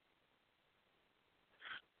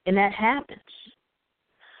 And that happens.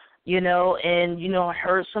 I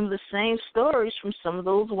heard some of the same stories from some of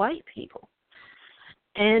those white people.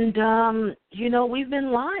 And, we've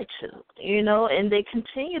been lied to, and they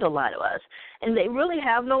continue to lie to us. And they really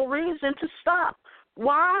have no reason to stop.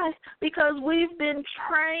 Why? Because we've been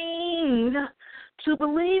trained to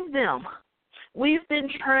believe them. We've been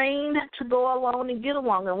trained to go along and get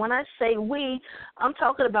along. And when I say we, I'm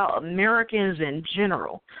talking about Americans in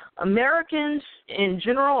general. Americans in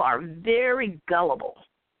general are very gullible.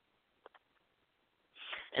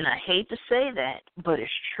 And I hate to say that, but it's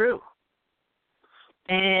true.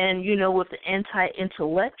 And, with the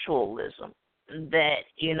anti-intellectualism that,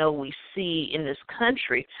 we see in this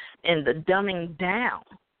country and the dumbing down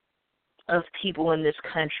of people in this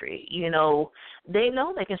country, they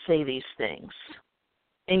know they can say these things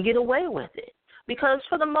and get away with it. Because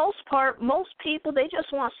for the most part, most people, they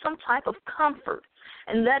just want some type of comfort.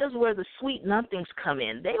 And that is where the sweet nothings come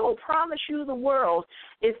in. They will promise you the world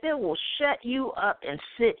if it will shut you up and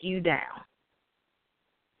sit you down.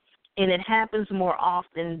 And it happens more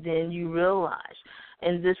often than you realize.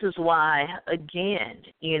 And this is why, again,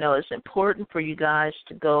 it's important for you guys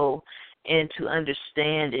to go and to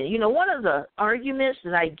understand it. One of the arguments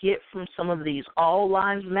that I get from some of these all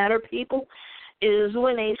lives matter people is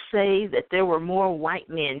when they say that there were more white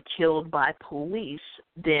men killed by police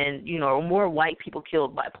than, or more white people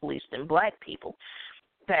killed by police than black people.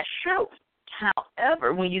 That's true.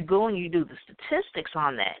 However, when you go and you do the statistics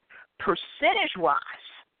on that, percentage-wise,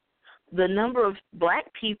 the number of black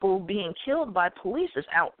people being killed by police is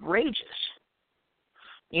outrageous.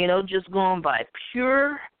 Just going by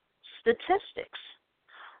pure statistics.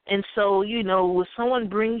 And so, when someone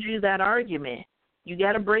brings you that argument, you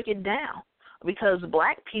got to break it down, because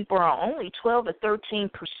black people are only 12 to 13%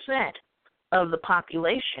 of the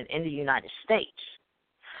population in the United States.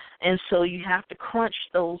 And so you have to crunch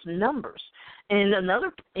those numbers. And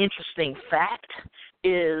another interesting fact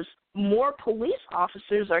is more police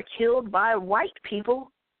officers are killed by white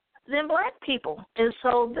people than black people. And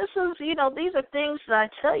so this is, these are things that I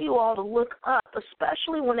tell you all to look up,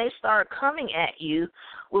 especially when they start coming at you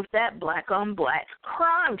with that black-on-black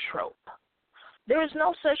crime trope. There is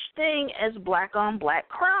no such thing as black-on-black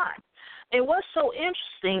crime. And what's so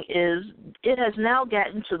interesting is it has now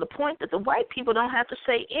gotten to the point that the white people don't have to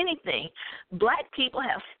say anything. Black people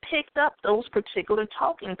have picked up those particular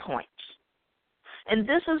talking points. And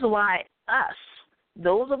this is why us,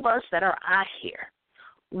 those of us that are out here,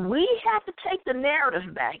 we have to take the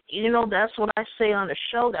narrative back. That's what I say on the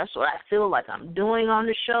show. That's what I feel like I'm doing on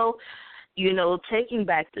the show. Taking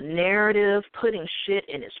back the narrative, putting shit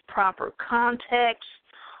in its proper context.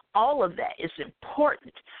 All of that is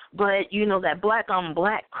important. But, that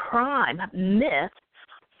black-on-black crime myth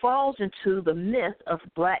falls into the myth of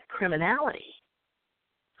black criminality.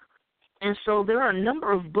 And so there are a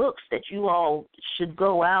number of books that you all should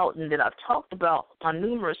go out and that I've talked about on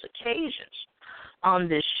numerous occasions on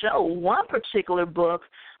this show. One particular book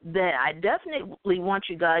that I definitely want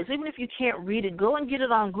you guys, even if you can't read it, go and get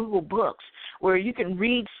it on Google Books, where you can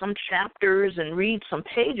read some chapters and read some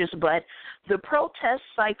pages, but The Protest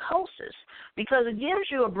Psychosis, because it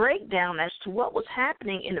gives you a breakdown as to what was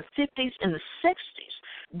happening in the 50s and the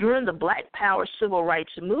 60s during the Black Power civil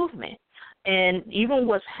rights movement. And even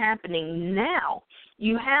what's happening now,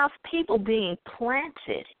 you have people being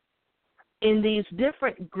planted in these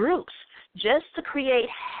different groups just to create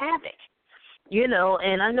havoc,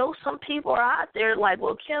 and I know some people are out there like,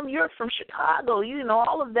 well, Kim, you're from Chicago,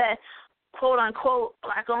 all of that, quote-unquote,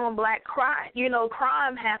 black-on-black crime,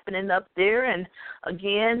 crime happening up there, and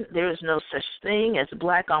again, there's no such thing as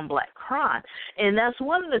black-on-black crime. And that's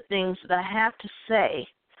one of the things that I have to say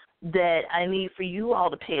that I need for you all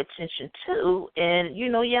to pay attention to. And,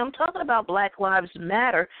 I'm talking about Black Lives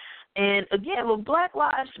Matter, and again, with Black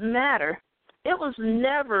Lives Matter, it was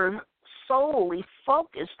never solely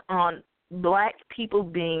focused on black people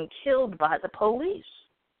being killed by the police.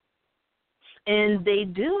 And they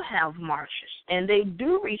do have marches, and they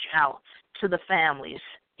do reach out to the families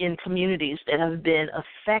in communities that have been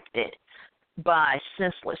affected by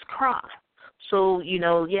senseless crime. So,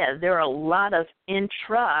 there are a lot of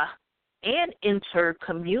intra and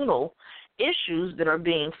intercommunal issues that are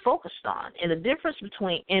being focused on. And the difference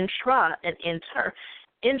between intra and intra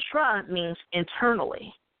means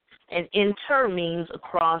internally. And inter means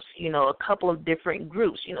across, a couple of different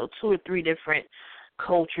groups, 2 or 3 different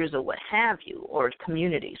cultures or what have you, or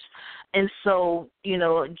communities. And so,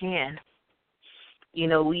 again,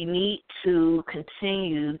 we need to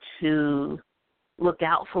continue to look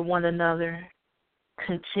out for one another,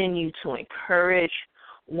 continue to encourage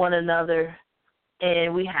one another,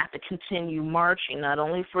 and we have to continue marching not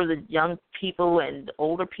only for the young people and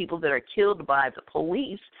older people that are killed by the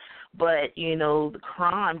police, but, the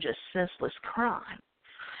crime, just senseless crime.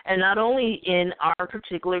 And not only in our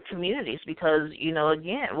particular communities, because,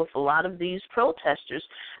 again, with a lot of these protesters,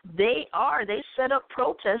 they set up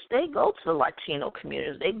protests. They go to the Latino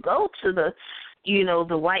communities. They go to the,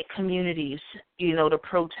 the white communities, to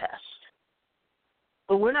protest.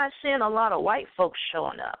 But we're not seeing a lot of white folks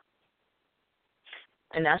showing up.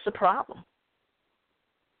 And that's a problem.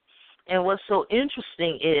 And what's so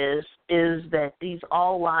interesting is that these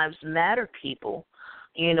all lives matter people,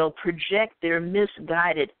 project their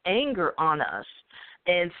misguided anger on us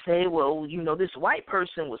and say, well, this white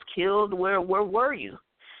person was killed. Where were you?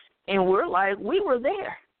 And we're like, we were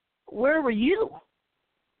there. Where were you?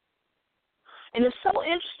 And it's so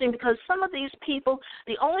interesting because some of these people,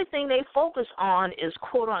 the only thing they focus on is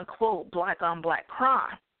quote-unquote black-on-black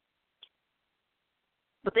crime.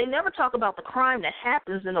 But they never talk about the crime that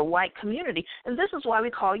happens in the white community, and this is why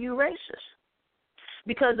we call you racist.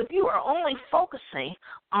 Because if you are only focusing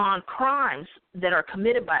on crimes that are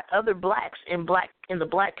committed by other blacks in the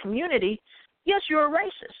black community, yes, you're a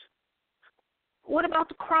racist. What about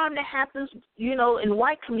the crime that happens, in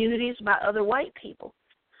white communities by other white people?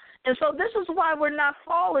 And so this is why we're not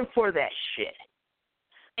falling for that shit.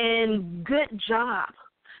 And good job.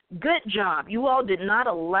 Good job. You all did not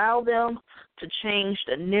allow them to change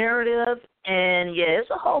the narrative. And, yeah, there's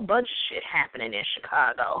a whole bunch of shit happening in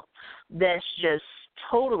Chicago that's just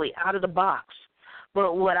totally out of the box.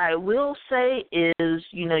 But what I will say is,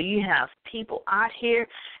 you have people out here.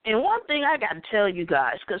 And one thing I got to tell you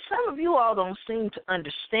guys, because some of you all don't seem to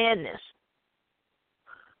understand this,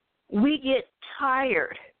 we get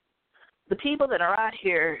tired. The people that are out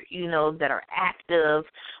here, that are active,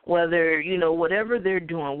 whether, whatever they're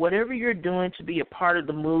doing, whatever you're doing to be a part of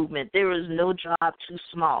the movement, there is no job too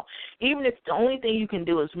small. Even if the only thing you can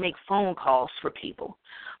do is make phone calls for people.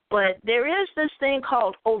 But there is this thing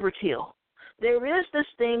called overkill. There is this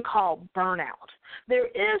thing called burnout. There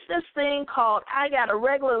is this thing called I got a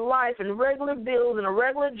regular life and regular bills and a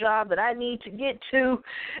regular job that I need to get to.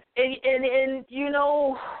 And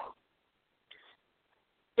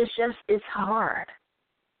it's hard.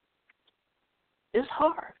 It's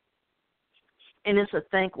hard. And it's a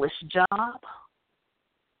thankless job.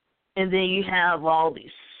 And then you have all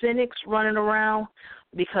these cynics running around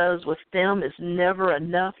because with them it's never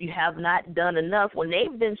enough. You have not done enough when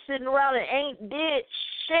they've been sitting around and ain't did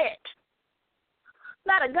shit.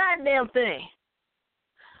 Not a goddamn thing.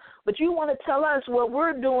 But you want to tell us what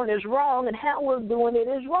we're doing is wrong and how we're doing it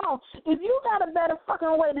is wrong. If you got a better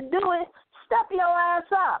fucking way to do it, step your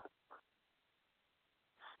ass up.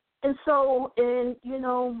 And so, it's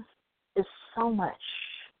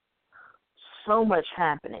so much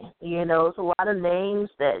happening. It's a lot of names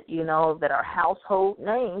that, that are household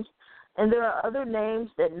names, and there are other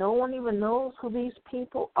names that no one even knows who these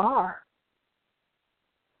people are.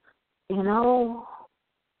 And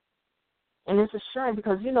it's a shame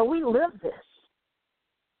because, we live this.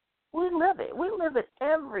 We live it. We live it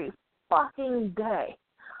every fucking day.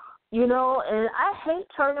 And I hate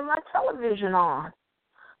turning my television on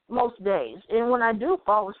most days. And when I do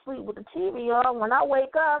fall asleep with the TV on, when I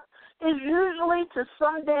wake up, it's usually to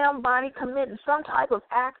some damn body committing some type of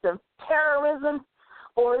act of terrorism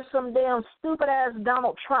or some damn stupid-ass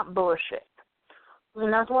Donald Trump bullshit.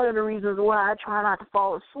 And that's one of the reasons why I try not to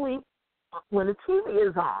fall asleep when the TV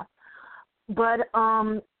is on. But,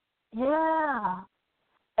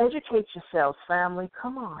 educate yourselves, family.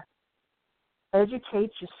 Come on.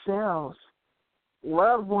 Educate yourselves.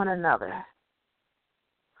 Love one another.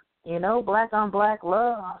 Black on black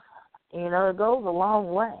love. It goes a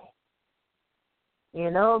long way.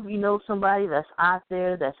 If you know somebody that's out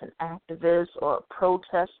there that's an activist or a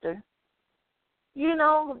protester,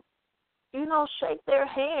 shake their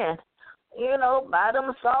hand. Buy them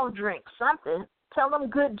a soft drink, something. Tell them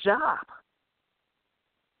good job.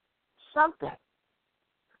 Something.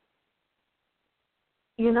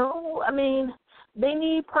 They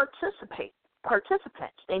need participants.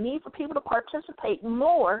 They need for people to participate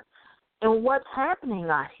more in what's happening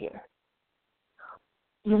out here.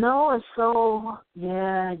 And so,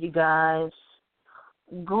 you guys,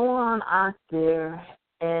 go on out there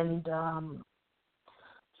and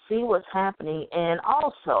see what's happening. And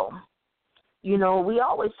also, we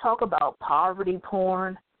always talk about poverty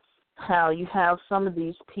porn, how you have some of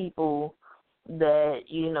these people that,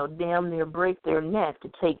 damn near break their neck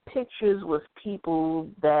to take pictures with people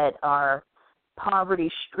that are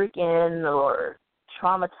poverty-stricken or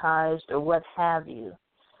traumatized or what have you.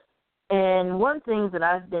 And one thing that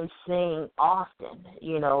I've been seeing often,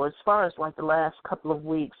 as far as like the last couple of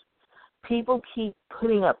weeks, people keep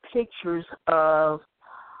putting up pictures of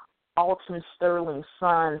Alton Sterling's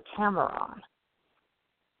son, Cameron.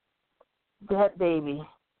 That baby,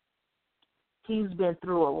 he's been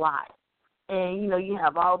through a lot. And, you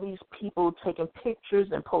have all these people taking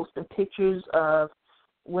pictures and posting pictures of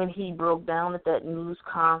when he broke down at that news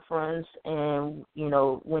conference and,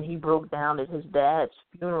 when he broke down at his dad's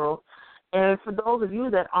funeral. And for those of you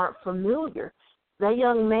that aren't familiar, that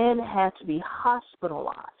young man had to be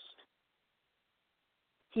hospitalized.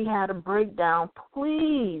 He had a breakdown.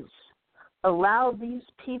 Please allow these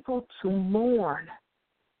people to mourn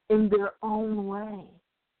in their own way.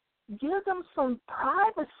 Give them some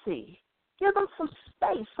privacy. Give them some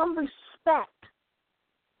space, some respect.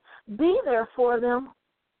 Be there for them.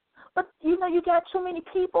 But, you got too many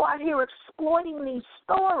people out here exploiting these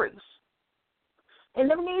stories. And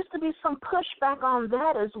there needs to be some pushback on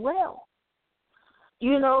that as well.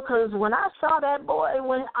 Because when I saw that boy,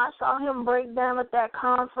 when I saw him break down at that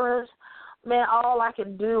conference, Man, all I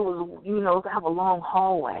could do was, have a long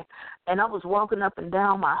hallway. And I was walking up and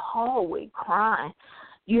down my hallway crying,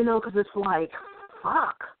 because it's like,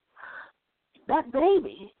 fuck, that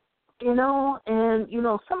baby, And,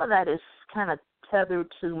 some of that is kind of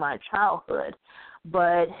tethered to my childhood.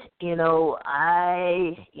 But,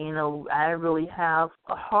 I really have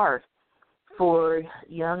a heart for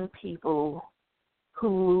young people who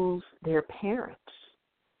lose their parents.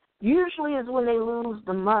 Usually is when they lose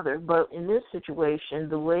the mother, but in this situation,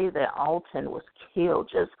 the way that Alton was killed,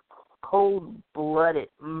 just cold-blooded,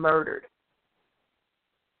 murdered,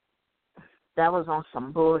 that was on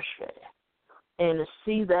some bullshit. And to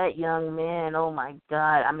see that young man, oh, my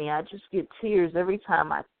God, I just get tears every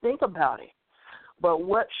time I think about it. But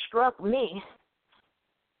what struck me,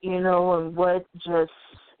 and what just,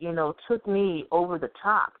 took me over the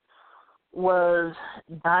top was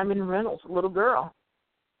Diamond Reynolds, little girl.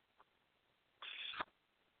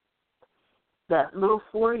 That little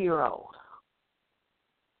 4-year-old.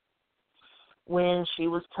 When she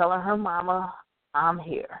was telling her mama, I'm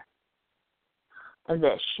here. And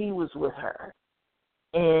that she was with her.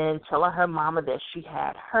 And telling her mama that she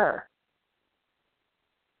had her.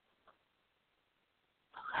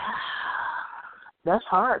 That's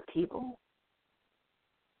hard, people.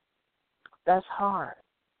 That's hard.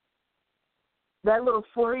 That little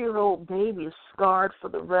 4-year-old baby is scarred for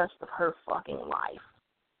the rest of her fucking life.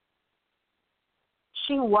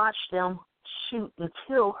 She watched them shoot and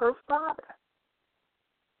kill her father.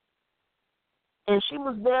 And she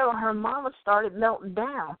was there when her mama started melting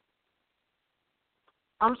down.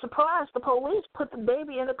 I'm surprised the police put the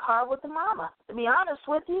baby in the car with the mama, to be honest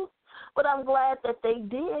with you. But I'm glad that they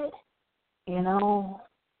did.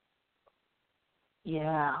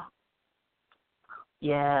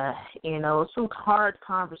 Yeah, some hard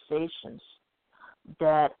conversations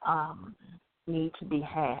that need to be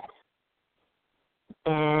had.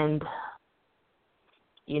 And,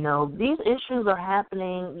 these issues are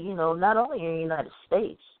happening, not only in the United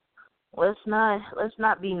States. Let's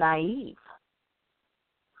not be naive.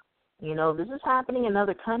 This is happening in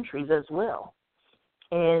other countries as well.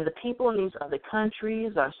 And the people in these other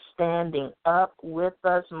countries are standing up with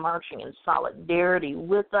us, marching in solidarity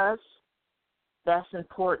with us. That's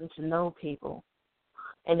important to know, people.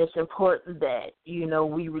 And it's important that,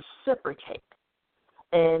 we reciprocate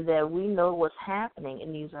and that we know what's happening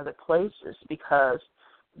in these other places, because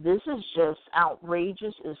this is just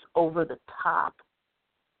outrageous. It's over the top.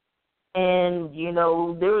 And,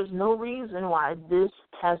 there is no reason why this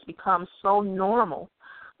has become so normal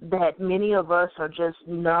that many of us are just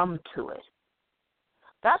numb to it.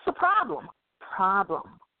 That's a problem.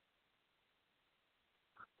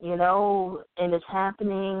 And it's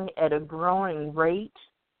happening at a growing rate.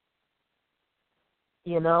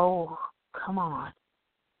 Come on.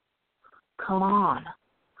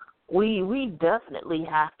 We definitely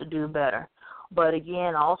have to do better. But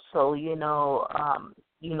again, also,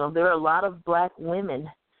 there are a lot of black women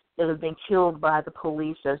that have been killed by the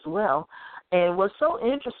police as well. And what's so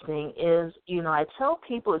interesting is, I tell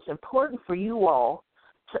people it's important for you all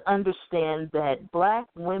to understand that black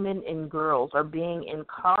women and girls are being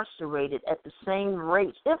incarcerated at the same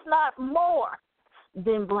rates, if not more,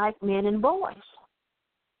 than black men and boys.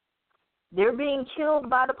 They're being killed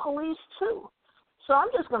by the police, too. So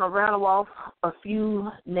I'm just going to rattle off a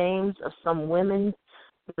few names of some women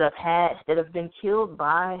that have been killed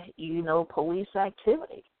by, police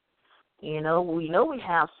activity. We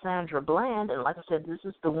have Sandra Bland, and like I said, this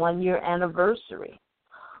is the 1-year anniversary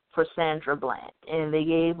for Sandra Bland, and they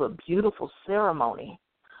gave a beautiful ceremony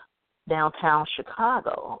downtown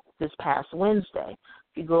Chicago this past Wednesday.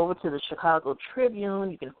 If you go over to the Chicago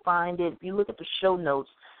Tribune, you can find it. If you look at the show notes,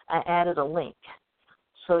 I added a link.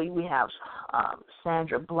 So we have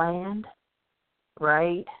Sandra Bland,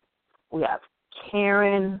 right? We have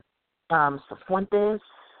Karen Cifuentes,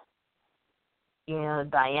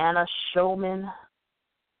 Diana Showman,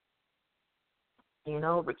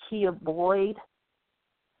 Rekia Boyd,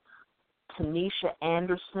 Tanisha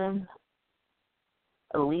Anderson,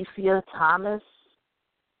 Alicia Thomas,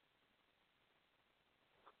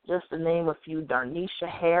 just to name a few, Darnisha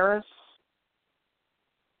Harris,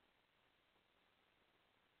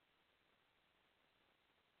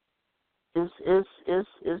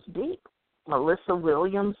 is deep. Melissa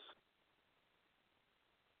Williams,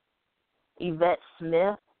 Yvette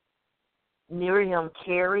Smith, Miriam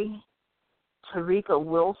Carey, Tarika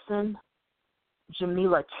Wilson,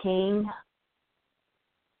 Jamila King,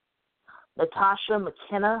 Latasha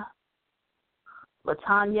McKenna,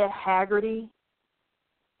 Latanya Haggerty,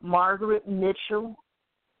 Margaret Mitchell,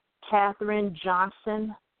 Katherine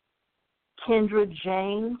Johnson, Kendra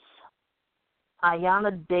James,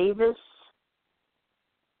 Ayanna Davis,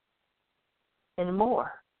 and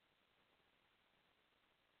more.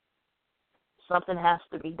 Something has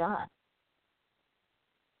to be done.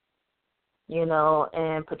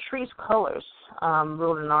 And Patrice Cullors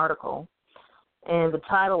wrote an article, and the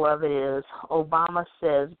title of it is, Obama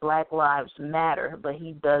Says Black Lives Matter, but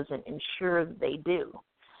he doesn't ensure they do.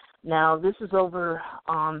 Now, this is over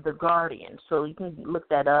on The Guardian, so you can look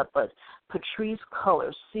that up, but Patrice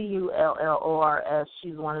Cullors, Cullors,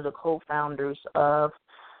 she's one of the co-founders of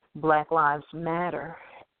Black Lives Matter,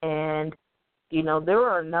 and, there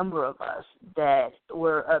are a number of us that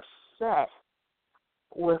were upset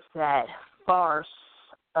with that farce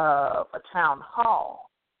of a town hall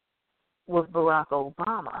with Barack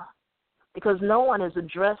Obama, because no one is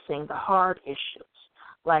addressing the hard issues,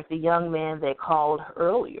 like the young man they called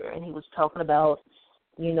earlier, and he was talking about,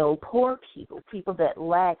 poor people, people that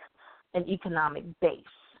lack an economic base,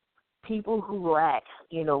 people who lack,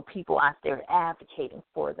 people out there advocating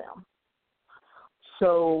for them.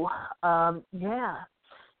 So, and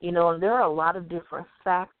there are a lot of different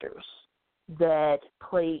factors that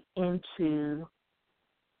play into,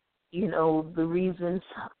 the reasons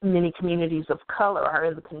many communities of color are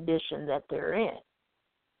in the condition that they're in.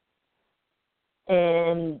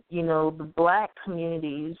 And, the black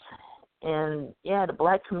communities, the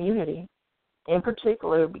black community in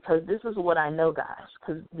particular, because this is what I know, guys,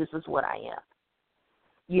 because this is what I am.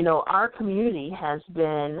 Our community has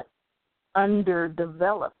been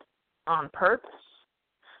underdeveloped on purpose.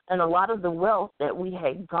 And a lot of the wealth that we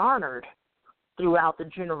had garnered throughout the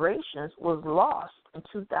generations was lost in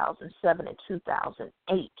 2007 and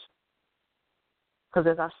 2008. Because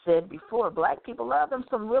as I said before, black people love them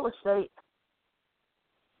some real estate.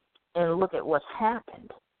 And look at what's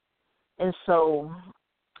happened. And so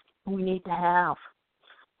we need to have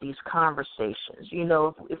these conversations.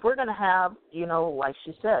 If we're going to have, like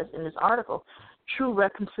she says in this article, true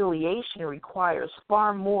reconciliation requires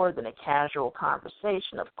far more than a casual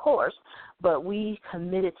conversation, of course, but we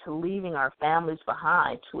committed to leaving our families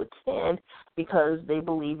behind to attend because they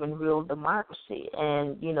believe in real democracy.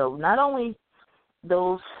 And, not only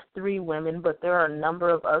those three women, but there are a number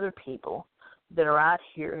of other people that are out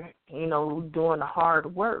here, doing the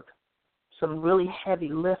hard work, some really heavy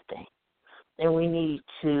lifting. And we need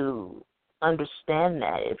to understand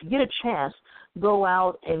that. If you get a chance, go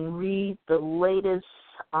out and read the latest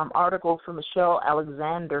article from Michelle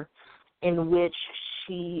Alexander, in which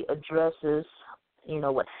she addresses,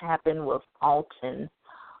 what happened with Alton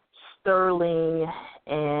Sterling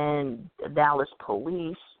and the Dallas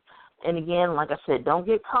police. And again, like I said, don't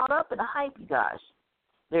get caught up in the hype, you guys.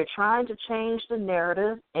 They're trying to change the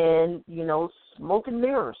narrative and, smoke and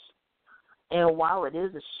mirrors. And while it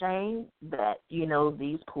is a shame that,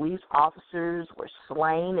 these police officers were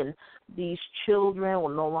slain and these children will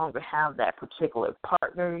no longer have that particular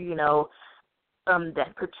partner,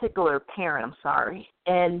 that particular parent, I'm sorry.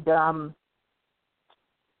 And,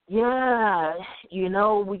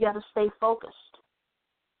 we got to stay focused.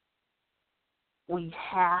 We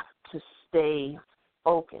have to stay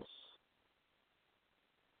focused.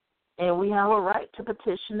 And we have a right to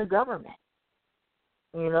petition the government.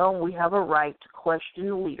 We have a right to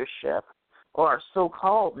question leadership, or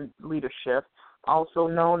so-called leadership, also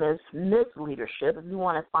known as misleadership. If you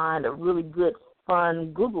want to find a really good,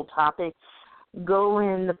 fun Google topic, go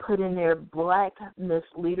in and put in there Black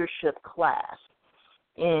Misleadership class.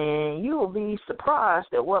 And you will be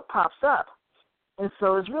surprised at what pops up. And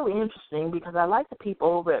so it's really interesting because I like the people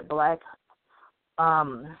over at Black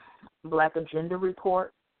Agenda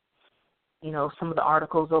Report. Some of the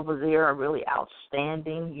articles over there are really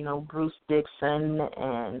outstanding. Bruce Dixon,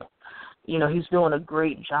 and, he's doing a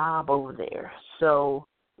great job over there. So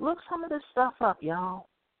look some of this stuff up, y'all.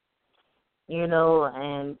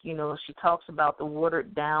 And, she talks about the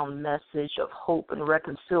watered-down message of hope and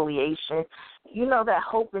reconciliation. That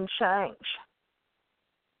hope and change.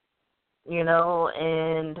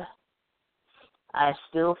 And I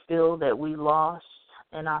still feel that we lost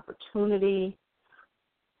an opportunity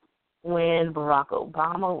when Barack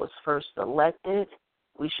Obama was first elected.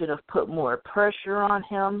 We should have put more pressure on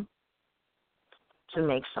him to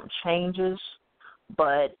make some changes,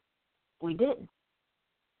 but we didn't.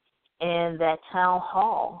 And that town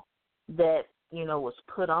hall that, was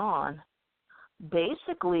put on,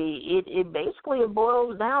 basically, it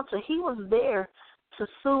boils down to he was there to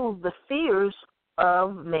soothe the fears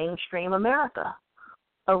of mainstream America,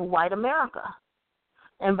 of white America.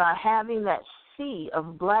 And by having that sea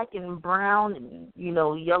of black and brown and,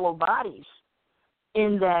 yellow bodies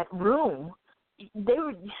in that room, they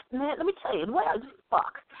were, man, let me tell you,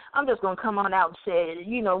 fuck. I'm just going to come on out and say,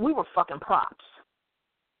 we were fucking props.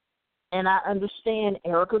 And I understand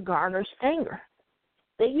Erica Garner's anger.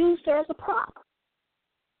 They used her as a prop.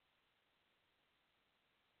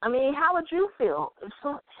 I mean, how would you feel?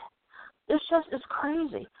 It's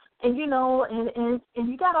crazy. And, and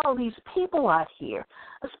you got all these people out here,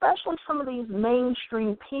 especially some of these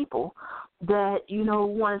mainstream people that,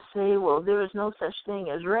 want to say, well, there is no such thing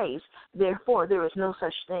as race, therefore there is no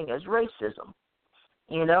such thing as racism.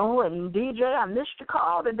 And DJ, I missed your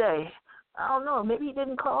call today. I don't know, maybe he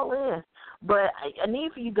didn't call in. But I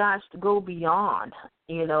need for you guys to go beyond,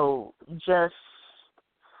 just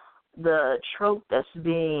the trope that's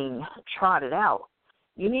being trotted out.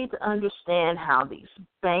 You need to understand how these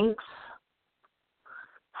banks,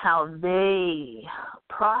 how they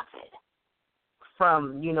profit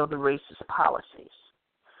from, the racist policies,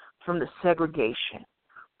 from the segregation,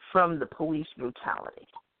 from the police brutality.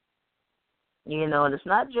 And it's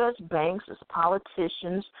not just banks, it's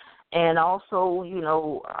politicians, and also,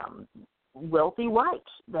 wealthy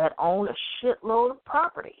whites that own a shitload of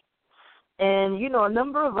property. And, a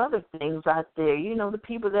number of other things out there, the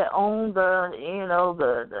people that own the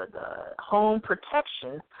home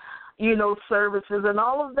protection, services and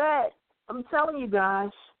all of that. I'm telling you guys,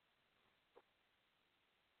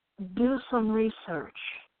 do some research,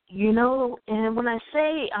 and when I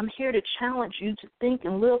say I'm here to challenge you to think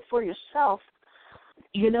and live for yourself,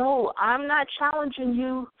 I'm not challenging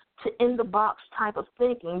you to in-the-box type of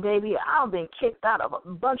thinking, baby. I've been kicked out of a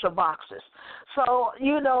bunch of boxes. So,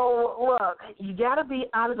 look, you got to be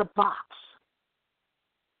out of the box.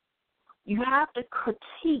 You have to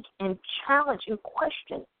critique and challenge and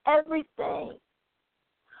question everything.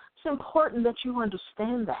 It's important that you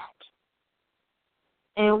understand that.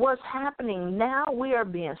 And what's happening now, we are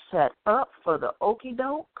being set up for the okie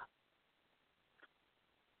doke.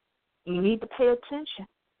 You need to pay attention.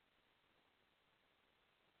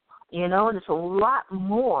 And it's a lot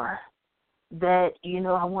more that,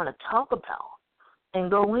 I want to talk about and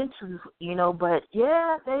go into, but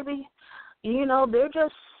yeah, baby, they're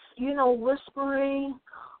just, whispering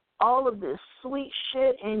all of this sweet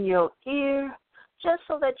shit in your ear just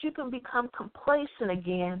so that you can become complacent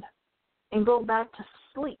again and go back to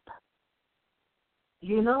sleep.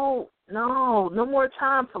 No more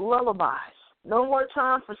time for lullabies. No more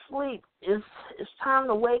time for sleep. It's time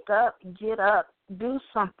to wake up, get up, do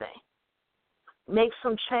something. Make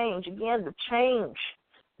some change. Again, the change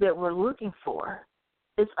that we're looking for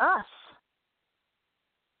is us.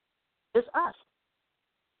 It's us.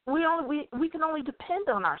 We can only depend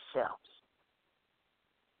on ourselves.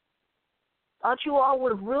 Thought you all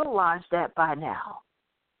would have realized that by now.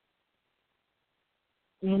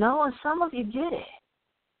 And some of you get it.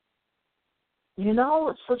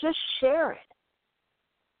 So just share it.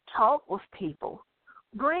 Talk with people.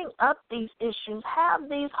 Bring up these issues. Have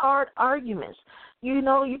these hard arguments. You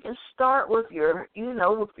can start with your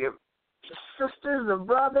sisters or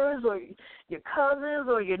brothers or your cousins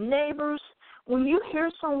or your neighbors. When you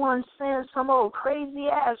hear someone saying some old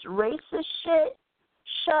crazy-ass racist shit,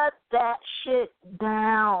 shut that shit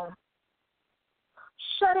down.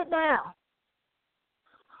 Shut it down.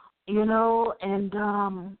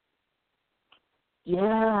 And,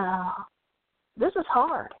 yeah, this is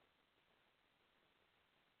hard.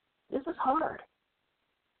 This is hard.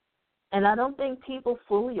 And I don't think people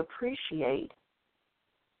fully appreciate,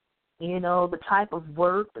 the type of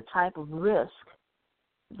work, the type of risk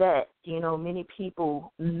that, many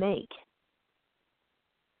people make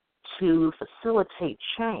to facilitate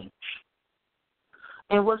change.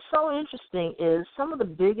 And what's so interesting is some of the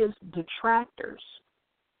biggest detractors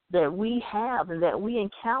that we have and that we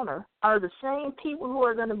encounter are the same people who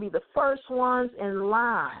are going to be the first ones in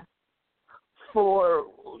line for,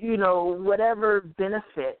 whatever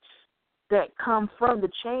benefits that come from the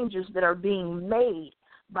changes that are being made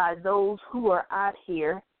by those who are out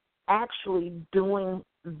here actually doing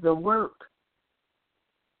the work.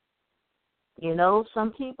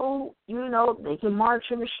 Some people, they can march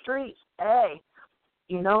in the streets. Hey,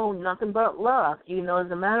 nothing but love.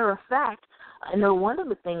 As a matter of fact, I know one of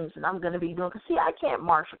the things that I'm going to be doing, because, I can't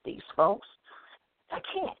march with these folks. I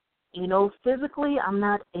can't. Physically, I'm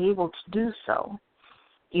not able to do so.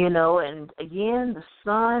 And again, the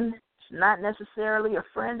sun is not necessarily a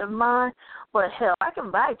friend of mine, but hell, I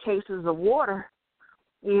can buy cases of water.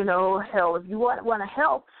 Hell, if you want to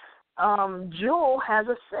help, Jewel has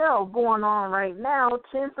a sale going on right now,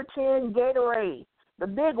 10 for 10 Gatorade, the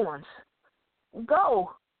big ones.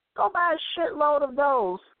 Go buy a shitload of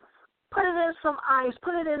those. Put it in some ice.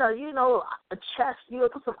 Put it in a chest.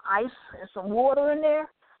 Put some ice and some water in there.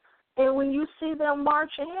 And when you see them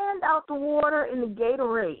marching, hand out the water and the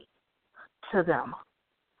Gatorade to them.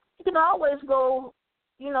 You can always go,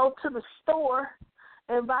 to the store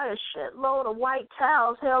and buy a shitload of white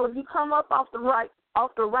towels. Hell, if you come up off the right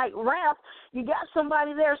ramp, you got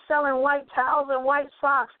somebody there selling white towels and white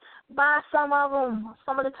socks. Buy some of them,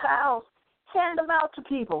 some of the towels. Hand them out to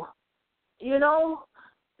people.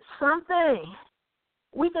 Something.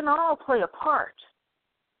 We can all play a part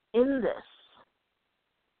in this.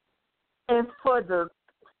 And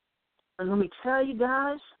let me tell you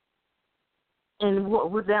guys, and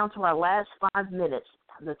we're down to our last 5 minutes.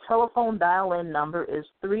 The telephone dial-in number is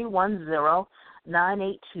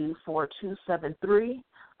 310-982-4273.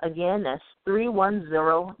 Again, that's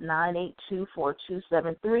 310-982-4273.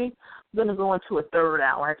 I'm going to go into a third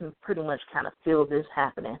hour. I can pretty much kind of feel this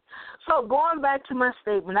happening. So going back to my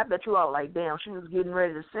statement, I bet you all like, damn, she was getting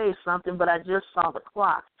ready to say something, but I just saw the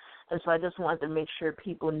clock. And so I just wanted to make sure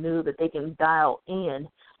people knew that they can dial in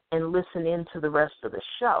and listen in to the rest of the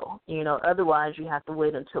show. Otherwise you have to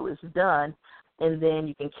wait until it's done, and then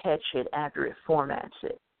you can catch it after it formats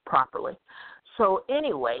it properly. So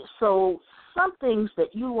anyway, some things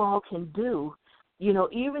that you all can do,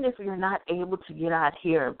 even if you're not able to get out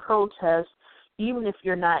here and protest, even if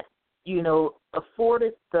you're not,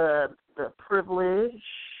 afforded the privilege,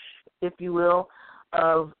 if you will,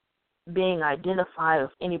 of being identified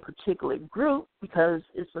with any particular group, because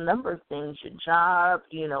it's a number of things, your job,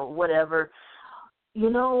 whatever, you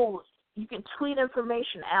can tweet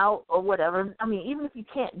information out or whatever. I mean, even if you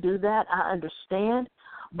can't do that, I understand.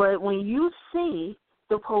 But when you see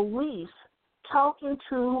the police talking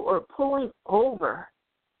to or pulling over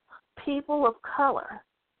people of color,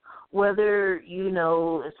 whether,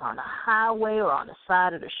 it's on a highway or on the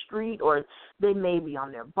side of the street, or they may be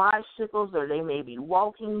on their bicycles, or they may be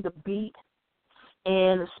walking the beat,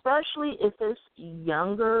 and especially if it's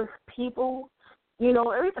younger people,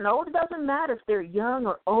 or even old, it doesn't matter if they're young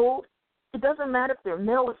or old. It doesn't matter if they're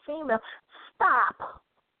male or female. Stop.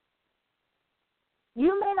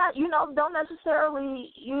 You may not, don't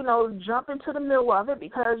necessarily, jump into the middle of it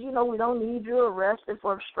because, we don't need you arrested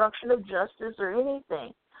for obstruction of justice or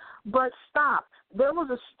anything. But stop. There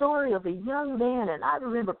was a story of a young man, and I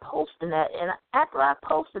remember posting that, and after I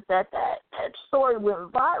posted that story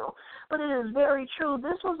went viral. But it is very true.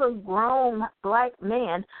 This was a grown black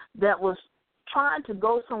man that was trying to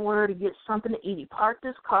go somewhere to get something to eat. He parked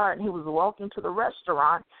his car, and he was walking to the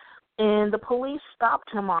restaurant, and the police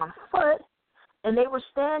stopped him on foot, and they were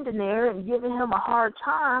standing there and giving him a hard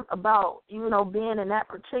time about, being in that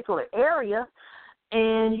particular area.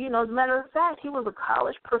 And, as a matter of fact, he was a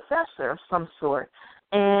college professor of some sort.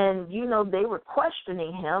 And, they were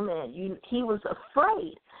questioning him, and he was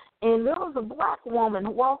afraid. And there was a black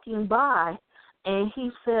woman walking by, and he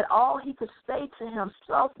said all he could say to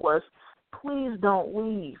himself was, "Please don't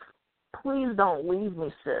leave. Please don't leave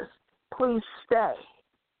me, sis. Please stay."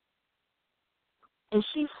 And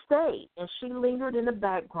she stayed, and she lingered in the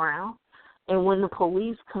background. And when the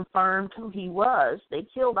police confirmed who he was, they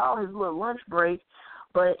killed all his little lunch break,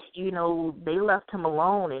 but, they left him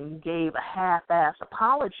alone and gave a half-ass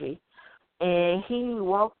apology. And he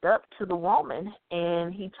walked up to the woman,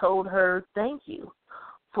 and he told her, "Thank you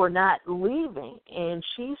for not leaving." And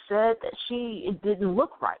she said that it didn't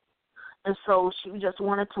look right. And so she just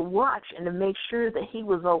wanted to watch and to make sure that he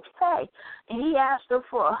was okay. And he asked her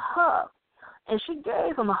for a hug. And she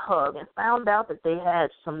gave him a hug and found out that they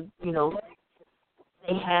had some,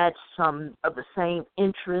 they had some of the same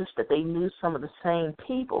interests, that they knew some of the same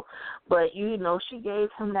people. But, she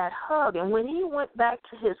gave him that hug. And when he went back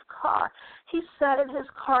to his car, he sat in his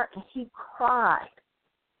car and he cried.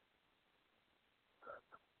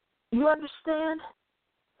 You understand?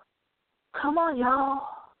 Come on, y'all.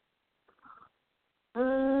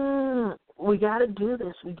 We got to do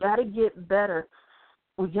this. We got to get better.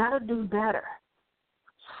 We got to do better.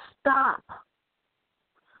 Stop.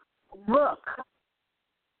 Look.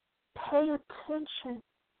 Pay attention.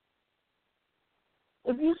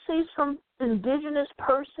 If you see some indigenous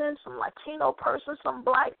person, some Latino person, some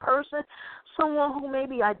black person, someone who may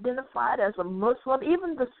be identified as a Muslim,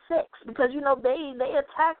 even the Sikhs, because, they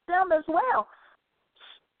attack them as well.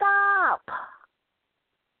 Stop.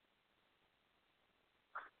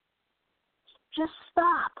 Just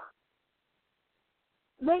stop.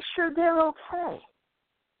 Make sure they're okay.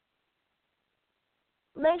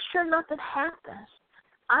 Make sure nothing happens.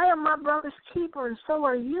 I am my brother's keeper, and so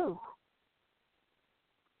are you.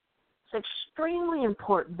 It's extremely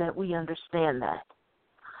important that we understand that.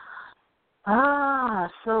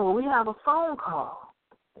 So we have a phone call.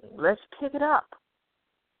 Let's pick it up.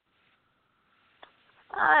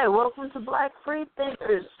 Hi, welcome to Black Free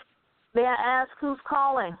Thinkers. May I ask who's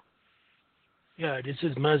calling? Yeah, this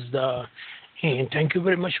is Mazda, and thank you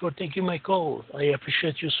very much for taking my call. I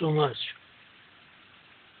appreciate you so much.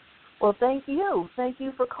 Well, thank you. Thank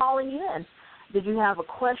you for calling in. Did you have a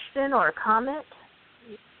question or a comment?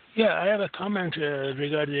 Yeah, I have a comment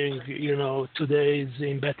regarding, today's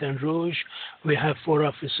in Baton Rouge. We have 4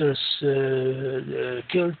 officers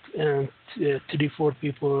killed and 4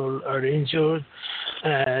 people are injured.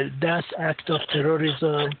 That's act of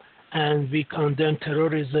terrorism, and we condemn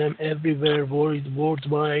terrorism everywhere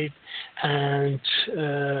worldwide. And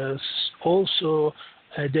also,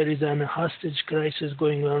 there is a hostage crisis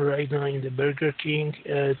going on right now in the Burger King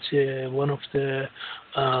at one of the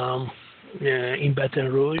in Baton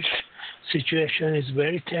Rouge. Situation is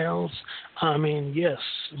very tense. I mean, yes,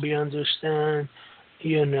 we understand,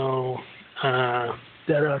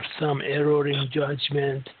 there are some error in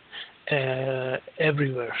judgment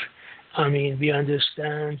everywhere. I mean, we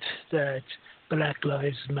understand that Black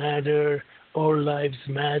Lives Matter, all lives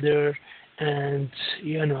matter, and,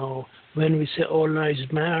 when we say all lives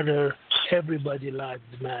matter, everybody's lives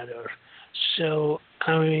matter. So,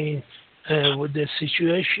 I mean, with the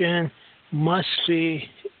situation must be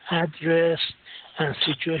addressed, and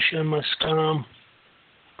situation must come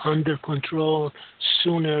under control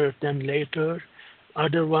sooner than later.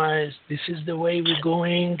 Otherwise, this is the way we're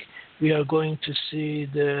going. We are going to see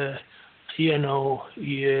the,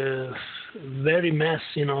 very mess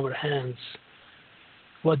in our hands.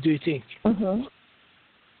 What do you think? Mm-hmm.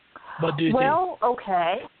 What do you think? Well,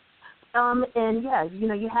 okay. And yeah,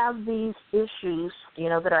 you have these issues,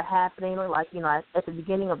 that are happening. Like, at the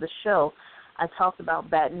beginning of the show, I talked about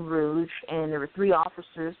Baton Rouge, and there were 3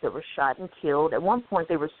 officers that were shot and killed. At one point,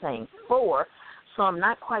 they were saying 4, so I'm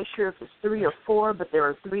not quite sure if it's 3 or 4, but there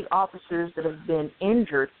are 3 officers that have been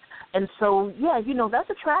injured. And so, yeah, that's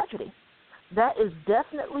a tragedy. That is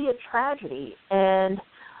definitely a tragedy. And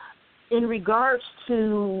in regards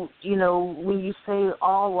to, when you say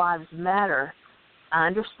all lives matter, I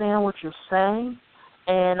understand what you're saying,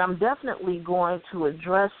 and I'm definitely going to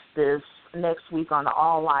address this next week on the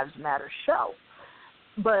All Lives Matter show.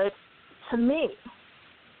 But to me,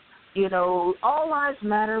 all lives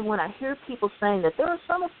matter. When I hear people saying that, there are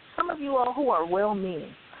some of you all who are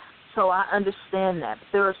well-meaning, so I understand that. But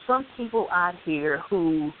there are some people out here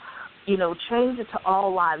who, change it to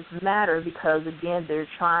all lives matter because, again, they're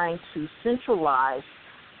trying to centralize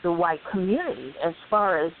the white community as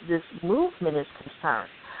far as this movement is concerned.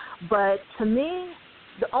 But to me,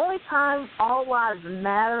 the only time all lives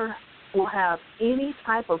matter will have any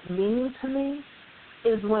type of meaning to me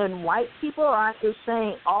is when white people are out there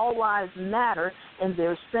saying all lives matter, and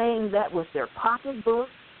they're saying that with their pocketbook,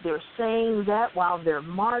 they're saying that while they're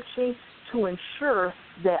marching to ensure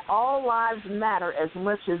that all lives matter as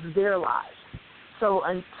much as their lives. So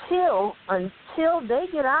until they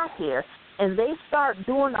get out here and they start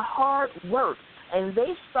doing the hard work, and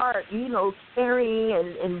they start,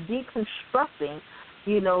 carrying and deconstructing,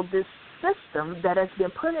 this system that has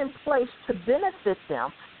been put in place to benefit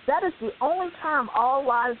them, that is the only time all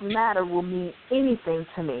lives matter will mean anything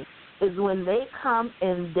to me, is when they come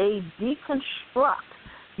and they deconstruct,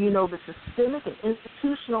 the systemic and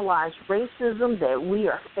institutionalized racism that we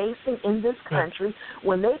are facing in this country,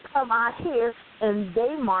 when they come out here and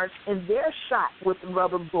they march and they're shot with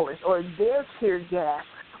rubber bullets, or they're tear gas,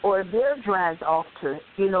 or they're dragged off to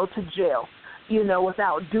jail,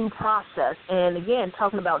 without due process. And again,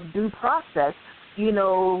 talking about due process,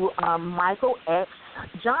 Michael X.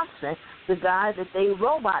 Johnson, the guy that they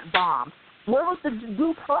robot bombed, where was the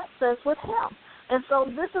due process with him? And so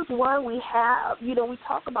this is why we have, we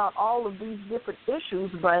talk about all of these different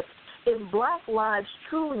issues, but if Black lives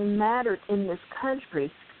truly mattered in this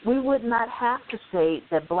country, we would not have to say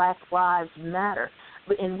that Black lives matter.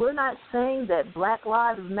 And we're not saying that Black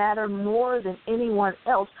lives matter more than anyone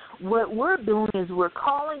else. What we're doing is we're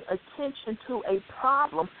calling attention to a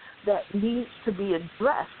problem that needs to be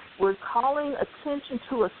addressed. We're calling attention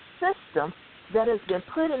to a system that has been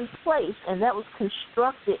put in place and that was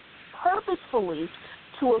constructed purposefully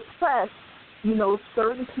to oppress,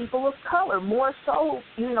 certain people of color, more so,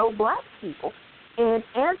 Black people. And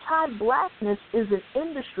anti-Blackness is an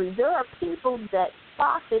industry. There are people that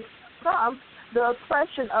profit from the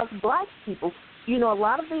oppression of Black people. A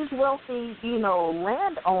lot of these wealthy,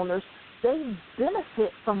 landowners, they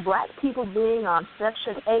benefit from Black people being on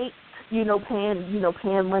Section 8,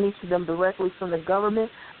 paying money to them directly from the government.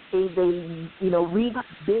 They reap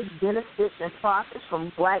big benefits and profits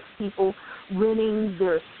from Black people renting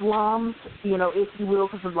their slums, if you will,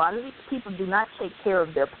 because a lot of these people do not take care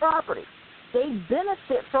of their property. They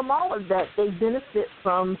benefit from all of that. They benefit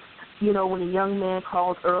from, when a young man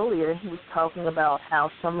called earlier, he was talking about how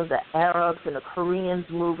some of the Arabs and the Koreans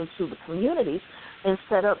move into the communities and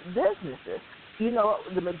set up businesses.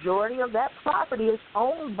 The majority of that property is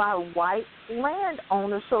owned by white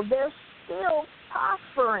landowners, so they're still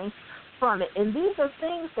prospering from it. And these are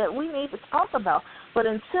things that we need to talk about. But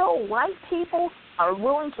until white people are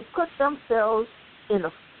willing to put themselves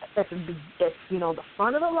at the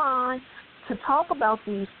front of the line to talk about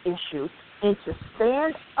these issues and to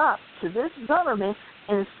stand up to this government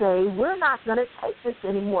and say, we're not going to take this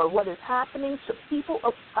anymore. What is happening to people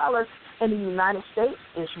of color in the United States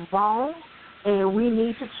is wrong, and we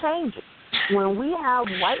need to change it. When we have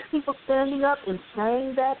white people standing up and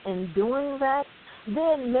saying that and doing that,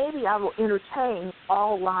 then maybe I will entertain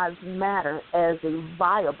All Lives Matter as a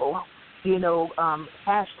viable,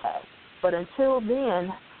 hashtag. But until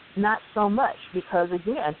then, not so much, because,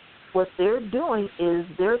 again, what they're doing is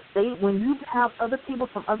when you have other people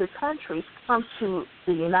from other countries come to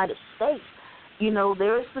the United States,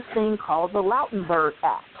 there's this thing called the Lautenberg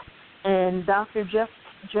Act. And Dr.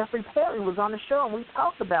 Jeffrey Perry was on the show, and we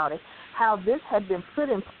talked about it, how this had been put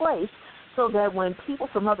in place so that when people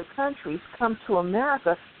from other countries come to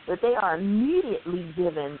America, that they are immediately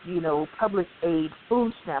given, public aid,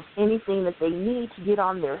 food stamps, anything that they need to get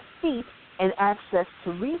on their feet and access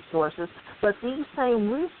to resources. But these same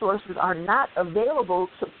resources are not available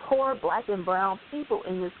to poor black and brown people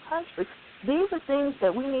in this country. These are things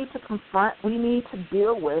that we need to confront, we need to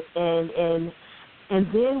deal with, and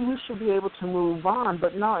then we should be able to move on.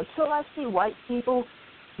 But no, until I see white people,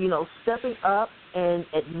 stepping up and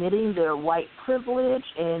admitting their white privilege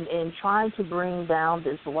and trying to bring down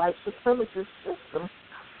this white supremacist system,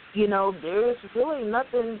 there's really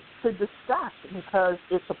nothing to discuss because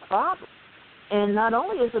it's a problem. And not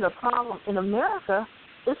only is it a problem in America,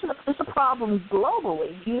 it's a problem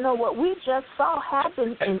globally. What we just saw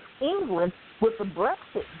happen in England with the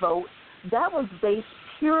Brexit vote, that was based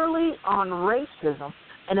purely on racism.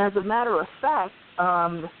 And as a matter of fact,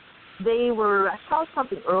 I saw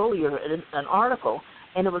something earlier, an article,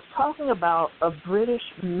 and it was talking about a British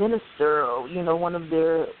minister, one of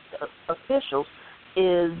their officials,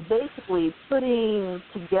 is basically putting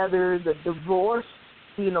together the divorce,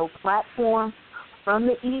 platform from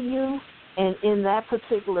the EU. And in that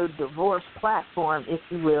particular divorce platform, if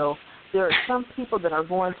you will, there are some people that are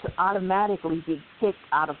going to automatically be kicked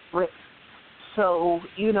out of Britain. So,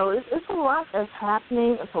 it's a lot that's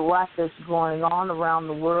happening. It's a lot that's going on around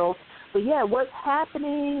the world. But, yeah, what's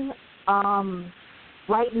happening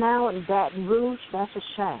right now in Baton Rouge, that's a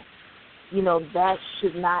shame. That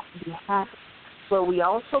should not be happening. But we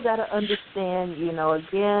also got to understand,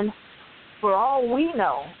 again, for all we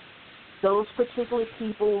know, those particular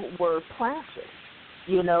people were planted.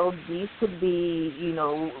 These could be,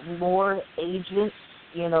 more agents,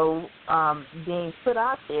 being put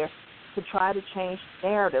out there to try to change the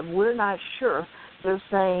narrative. We're not sure. They're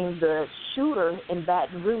saying the shooter in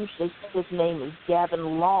Baton Rouge, they said his name is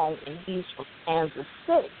Gavin Long, and he's from Kansas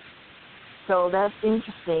City. So that's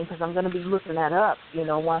interesting because I'm going to be looking that up,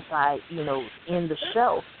 once I, end the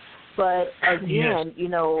show. But again,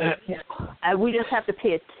 we just have to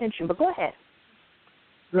pay attention. But go ahead.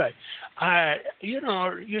 Right.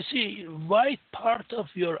 You see, white part of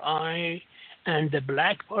your eye and the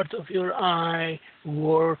black part of your eye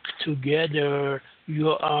work together.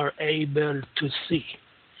 You are able to see.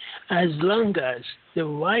 As long as the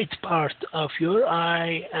white part of your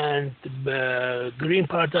eye and the green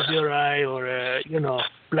part of your eye, or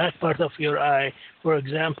black part of your eye, for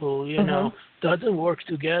example, doesn't work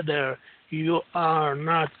together, you are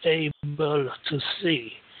not able to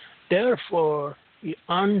see. Therefore,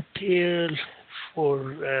 until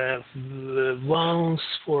for once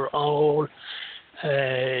for all,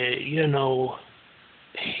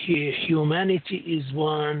 humanity is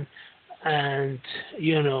one, and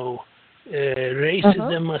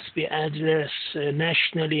racism must be addressed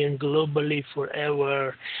nationally and globally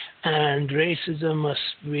forever, and racism must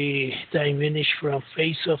be diminished from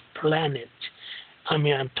face of planet. I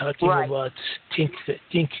mean, I'm talking about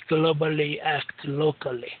think globally, act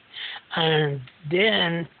locally. And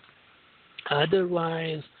then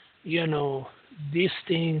otherwise, these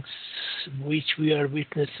things which we are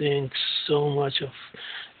witnessing so much of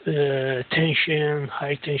tension,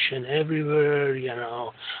 high tension everywhere,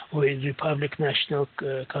 with Republic National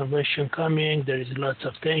Convention coming, there is lots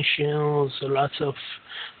of tensions, lots of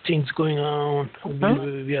things going on.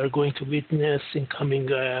 We are going to witness in coming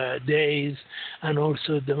days, and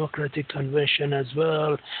also Democratic Convention as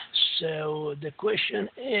well. So the question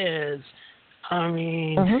is,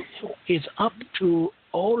 it's up to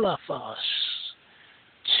all of us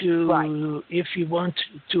if you want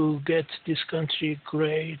to get this country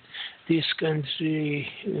great, this country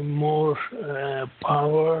more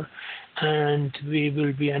power, and we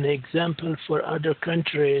will be an example for other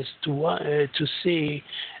countries to see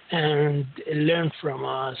and learn from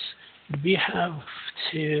us. We have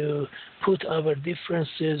to put our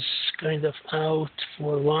differences kind of out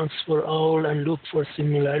for once for all and look for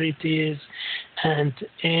similarities and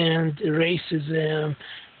end racism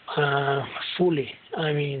fully.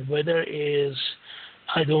 I mean, whether is,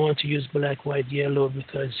 I don't want to use black, white, yellow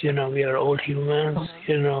because, we are all humans.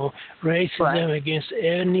 Racism against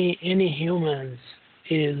any humans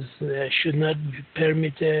should not be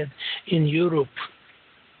permitted in Europe.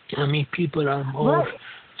 I mean, people are more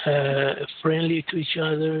friendly to each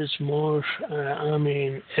other, more,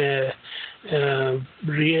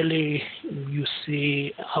 really, you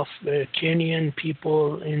see Kenyan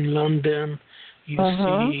people in London, you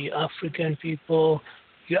see African people.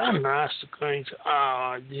 You are not going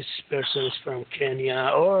to, this person is from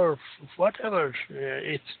Kenya or whatever,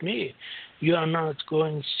 it's me. You are not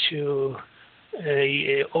going to,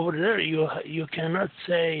 over there, you cannot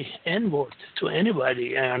say N-word to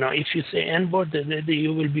anybody. If you say N-word,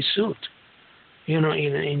 you will be sued,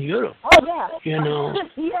 in Europe. Oh, yeah.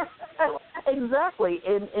 Yes, exactly.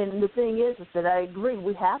 And the thing is that I agree.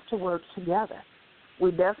 We have to work together.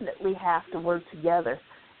 We definitely have to work together.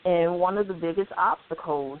 And one of the biggest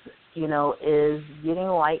obstacles, is getting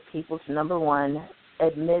white people to, number one,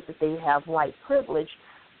 admit that they have white privilege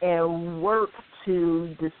and work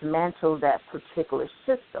to dismantle that particular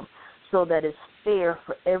system so that it's fair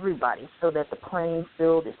for everybody, so that the playing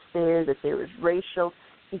field is fair, that there is racial,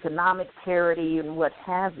 economic parity, and what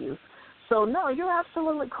have you. So, no, you're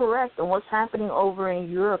absolutely correct. And what's happening over in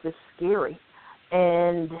Europe is scary.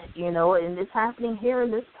 And, and it's happening here in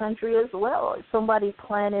this country as well. Somebody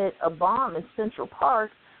planted a bomb in Central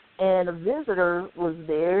Park, and a visitor was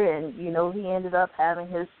there, and, he ended up having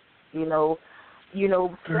his, stepping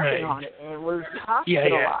on it and was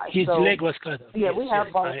hospitalized. Yeah. His leg was cut off. Yeah, yes, we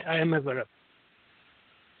have both. I am aware of.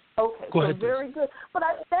 Okay, Go ahead, very good. But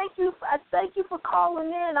I thank you for calling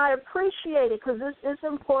in. I appreciate it because it's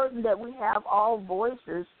important that we have all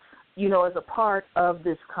voices, as a part of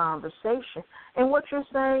this conversation. And what you're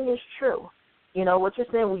saying is true. What you're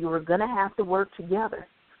saying, we were going to have to work together.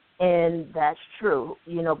 And that's true,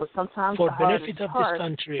 but sometimes for the benefit of this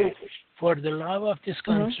country, for the love of this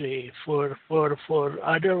country, for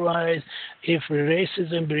otherwise, if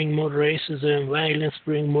racism bring more racism, violence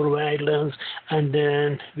bring more violence, and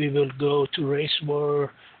then we will go to race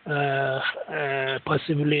war,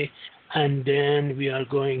 possibly, and then we are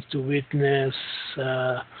going to witness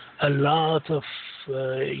a lot of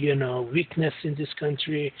weakness in this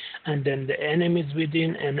country, and then the enemies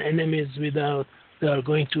within and enemies without, they are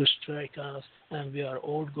going to strike us, and we are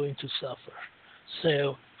all going to suffer.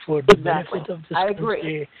 So, for the benefit of this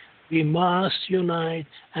country, we must unite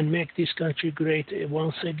and make this country great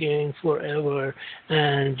once again, forever.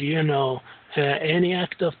 And, any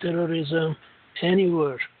act of terrorism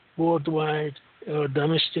anywhere, worldwide or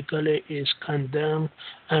domestically, is condemned,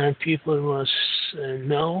 and people must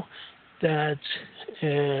know that,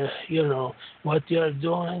 what they are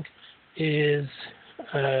doing is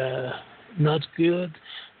not good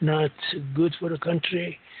for the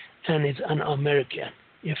country, and it's un-American.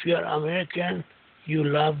 If you are American, you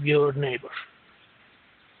love your neighbor.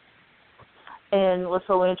 And what's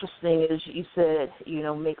so interesting is you said,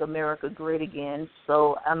 make America great again.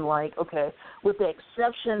 So I'm like, okay, with the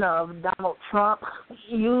exception of Donald Trump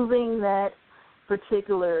using that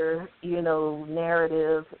particular,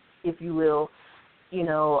 narrative, if you will,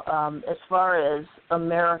 as far as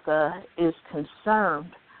America is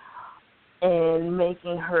concerned, and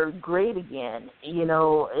making her great again,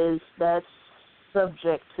 that's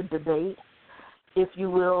subject to debate, if you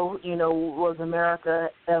will. Was America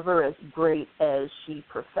ever as great as she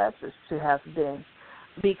professes to have been?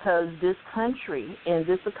 Because this country and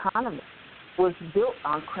this economy was built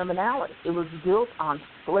on criminality. It was built on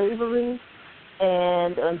slavery,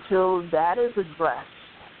 and until that is addressed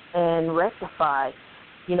and rectified,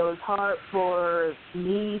 it's hard for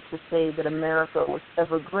me to say that America was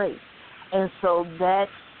ever great. And so that's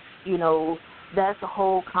a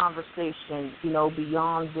whole conversation,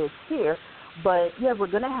 beyond this here. But, yeah, we're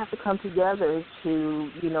going to have to come together to,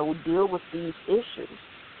 deal with these issues.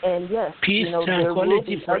 And, yes, peace,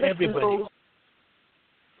 tranquility for everybody.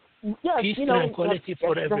 Yes, peace, tranquility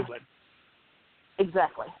for everybody.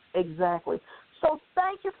 Exactly. So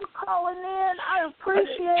thank you for calling in. I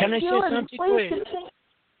appreciate Can I you. say something quick?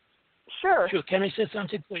 Sure. Sure. Can I say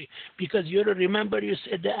something for you? Because you remember you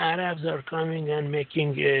said the Arabs are coming and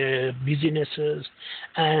making businesses,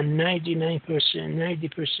 and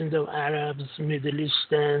 90% of Arabs, Middle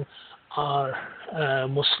Eastern, are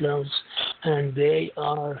Muslims, and they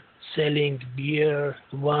are selling beer,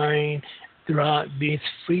 wine,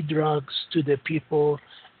 free drugs to the people,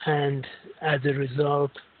 and as a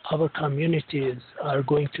result, our communities are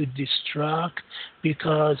going to destruct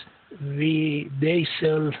because they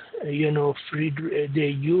sell, free. They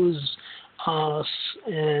use us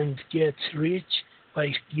and get rich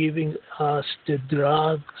by giving us the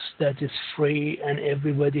drugs that is free and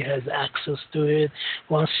everybody has access to it.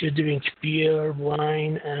 Once you drink beer,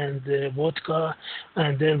 wine, and vodka,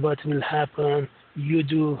 and then what will happen?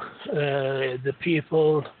 The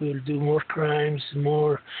people will do more crimes,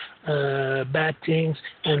 more bad things,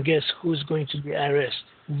 and guess who's going to be arrested?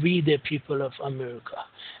 We, the people of America.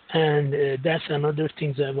 And that's another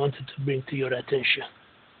thing that I wanted to bring to your attention.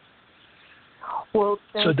 Well,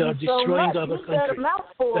 so they're destroying our country.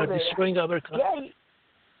 They're destroying our country.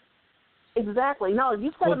 Yeah, exactly. No,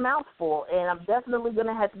 you said a mouthful, and I'm definitely going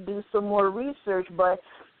to have to do some more research, but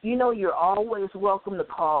you're always welcome to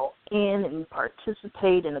call in and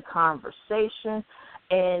participate in a conversation.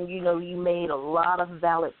 And, you made a lot of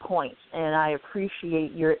valid points, and I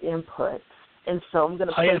appreciate your input. And so I'm going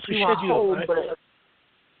to place you on hold.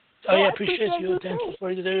 I appreciate you. Thank you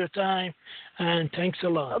for your time, and thanks a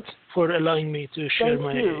lot for allowing me to share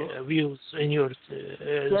my views in your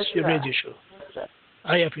radio show. Yes,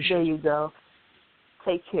 I appreciate it. There you go.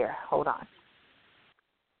 Take care. Hold on.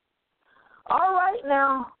 All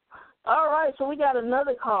right, so we got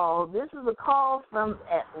another call. This is a call from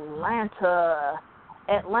Atlanta.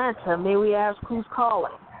 May we ask who's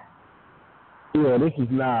calling? Yeah, this is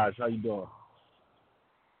Naj. How you doing?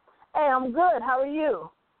 Hey, I'm good. How are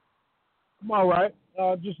you? I'm all right.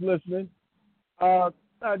 Just listening.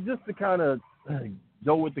 Just to kind of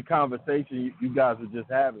go with the conversation you guys were just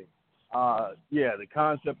having. The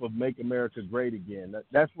concept of make America great again.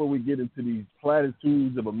 That's where we get into these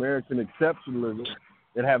platitudes of American exceptionalism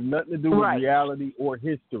that have nothing to do with reality or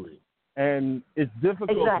history. And it's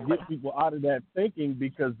difficult to get people out of that thinking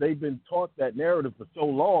because they've been taught that narrative for so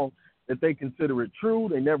long that they consider it true.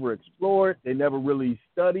 They never explore it. They never really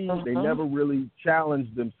study. They never really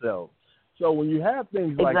challenge themselves. So when you have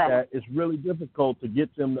things like that, it's really difficult to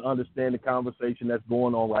get them to understand the conversation that's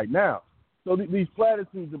going on right now. So these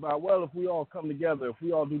platitudes about, well, if we all come together, if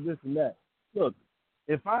we all do this and that. Look,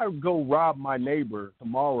 if I go rob my neighbor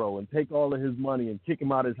tomorrow and take all of his money and kick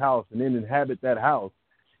him out of his house and then inhabit that house,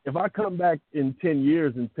 if I come back in 10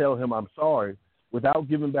 years and tell him I'm sorry without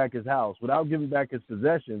giving back his house, without giving back his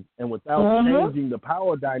possessions, and without changing the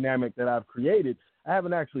power dynamic that I've created, I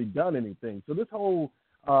haven't actually done anything. So this whole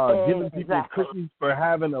giving people cookies for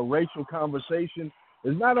having a racial conversation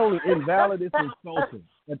is not only invalid, it's insulting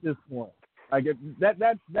at this point. Like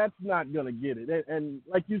that's not going to get it. And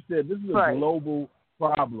like you said, this is a global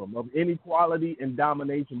problem of inequality and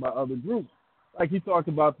domination by other groups. Like you talked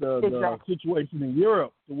about the situation in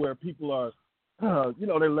Europe, to where people are,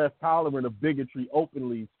 they're less tolerant of bigotry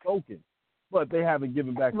openly spoken, but they haven't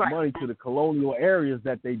given back the money to the colonial areas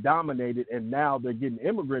that they dominated, and now they're getting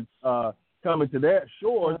immigrants coming to their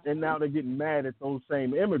shores, and now they're getting mad at those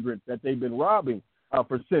same immigrants that they've been robbing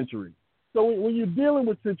for centuries. So when you're dealing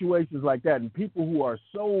with situations like that and people who are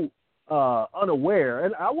so unaware,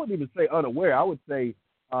 and I wouldn't even say unaware, I would say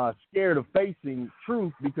scared of facing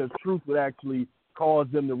truth, because truth would actually cause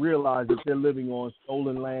them to realize that they're living on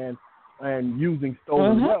stolen land and using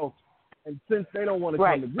stolen wealth. And since they don't want to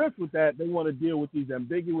come to grips with that, they want to deal with these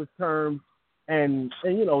ambiguous terms and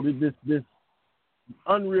this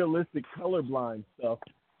unrealistic colorblind stuff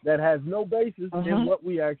that has no basis in what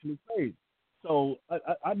we actually face. So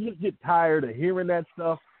I just get tired of hearing that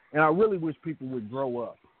stuff, and I really wish people would grow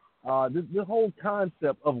up. This whole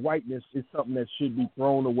concept of whiteness is something that should be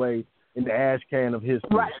thrown away in the ash can of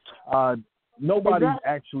history. Nobody's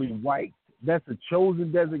actually white. That's a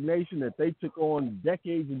chosen designation that they took on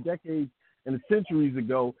decades and decades and centuries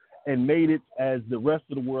ago and made it, as the rest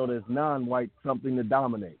of the world as non-white, something to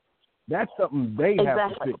dominate. That's something they have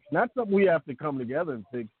to fix, not something we have to come together and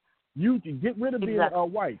fix. You can get rid of being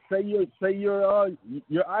white. Say you're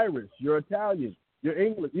Irish, you're Italian, you're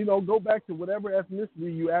English. Go back to whatever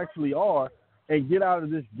ethnicity you actually are, and get out of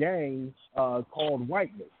this gang called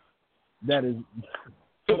whiteness. That is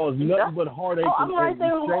caused nothing but heartache and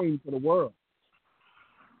shame for the world.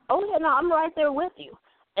 Oh yeah, no, I'm right there with you,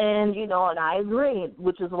 and and I agree,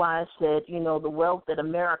 which is why I said the wealth that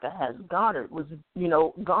America has garnered was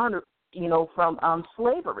garnered from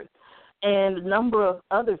slavery. and a number of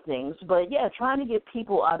other things. But, yeah, trying to get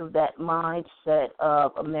people out of that mindset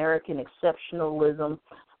of American exceptionalism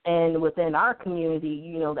and within our community,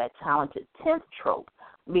 you know, that talented 10th trope.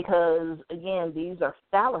 Because, again, these are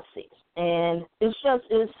fallacies. And it's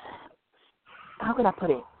how can I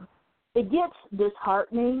put it? It gets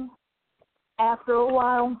disheartening after a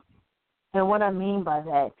while. And what I mean by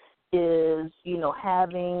that is, you know,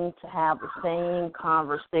 having to have the same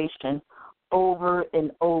conversation over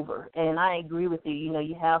and over. And I agree with you. You know,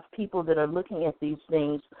 you have people that are looking at these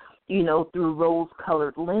things, you know, through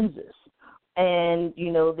rose-colored lenses. And,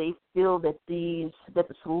 you know, they feel that the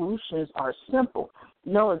solutions are simple.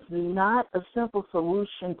 No, it's not a simple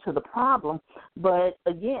solution to the problem. But,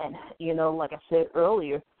 again, you know, like I said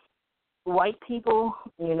earlier, white people,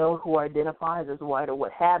 you know, who identify as white or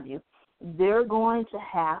what have you, they're going to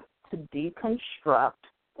have to deconstruct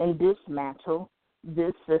and dismantle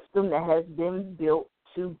this system that has been built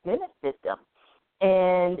to benefit them.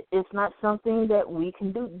 And it's not something that we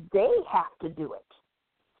can do. They have to do it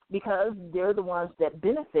because they're the ones that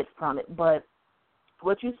benefit from it. But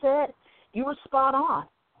what you said, you were spot on.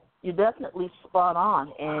 You're definitely spot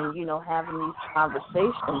on. And, you know, having these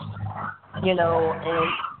conversations, you know,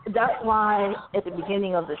 and that's why at the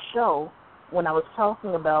beginning of the show, when I was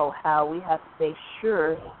talking about how we have to make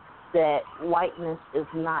sure that whiteness is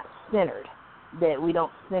not centered, that we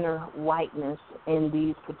don't center whiteness in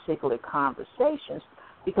these particular conversations,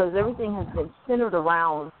 because everything has been centered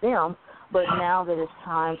around them, but now that it's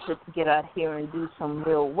time to get out here and do some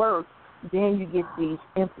real work, then you get these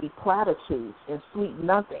empty platitudes and sweet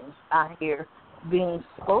nothings out here being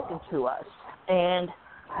spoken to us. And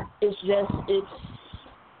it's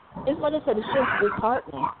like I said, it's just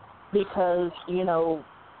disheartening because, you know,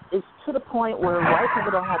 it's to the point where white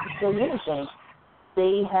people don't have to say anything.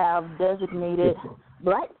 They have designated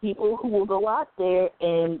black people who will go out there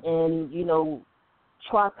and you know,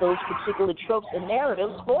 trot those particular tropes and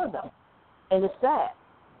narratives for them. And it's sad.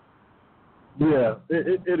 Yeah,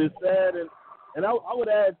 it is sad. And I would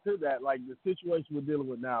add to that, like the situation we're dealing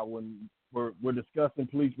with now when we're discussing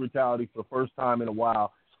police brutality for the first time in a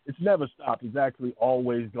while, it's never stopped. It's actually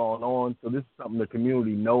always gone on. So this is something the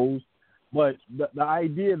community knows. But the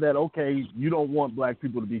idea that, okay, you don't want black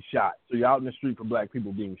people to be shot, so you're out in the street for black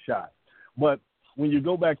people being shot. But when you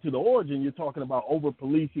go back to the origin, you're talking about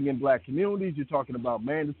over-policing in black communities. You're talking about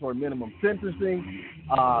mandatory minimum sentencing,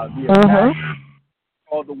 the attack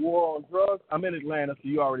called the war on drugs. I'm in Atlanta, so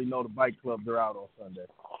you already know the bike clubs are out on Sunday.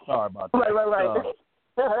 Sorry about that. Right.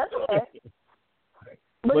 That's okay.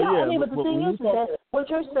 But yeah, I mean, but the thing is that what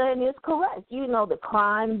you're saying is correct. You know, the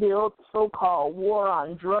crime bill, so-called war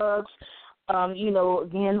on drugs, you know,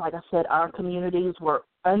 again, like I said, our communities were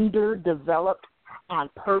underdeveloped on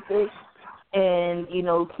purpose and, you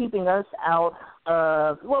know, keeping us out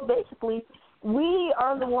of, well, basically, we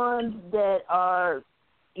are the ones that are,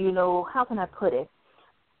 you know, how can I put it?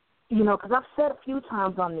 You know, because I've said a few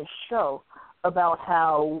times on this show about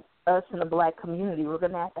how us in the black community, we're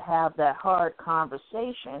going to have that hard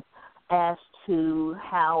conversation as to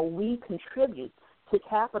how we contribute to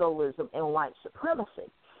capitalism and white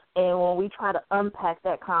supremacy. And when we try to unpack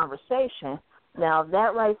that conversation, now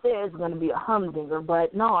that right there is going to be a humdinger.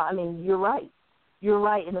 But no, I mean, you're right. You're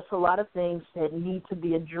right, and there's a lot of things that need to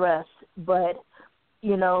be addressed. But,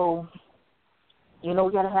 you know, we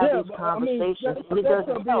got to have these conversations. I mean, steps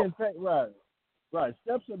are being taken, right.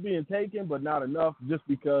 Steps are being taken, but not enough just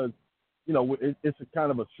because, you know, it's a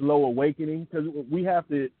kind of a slow awakening because we have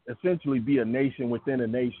to essentially be a nation within a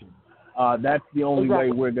nation. That's the only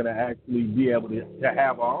way we're going to actually be able to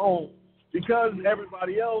have our own, because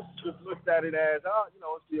everybody else just looks at it as, you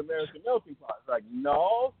know, it's the American melting pot. It's like,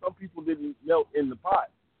 no, some people didn't melt in the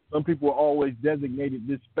pot. Some people were always designated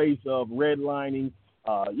this space of redlining,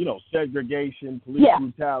 you know, segregation, police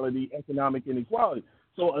brutality, economic inequality.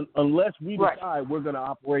 So unless we decide we're going to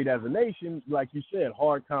operate as a nation, like you said,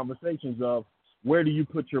 hard conversations of where do you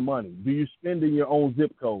put your money? Do you spend in your own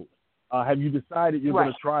zip code? Have you decided you're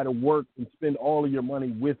going to try to work and spend all of your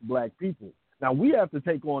money with black people? Now, we have to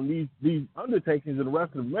take on these undertakings, and the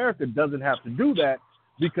rest of America doesn't have to do that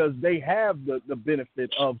because they have the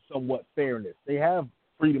benefit of somewhat fairness. They have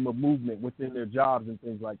freedom of movement within their jobs and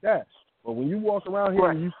things like that. But when you walk around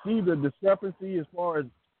here and you see the discrepancy as far as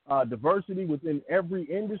diversity within every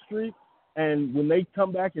industry, and when they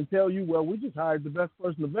come back and tell you, well, we just hired the best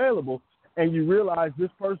person available, and you realize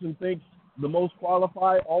this person thinks the most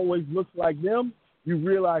qualified always looks like them, you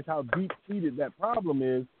realize how deep-seated that problem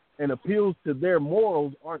is, and appeals to their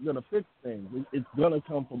morals aren't going to fix things. It's going to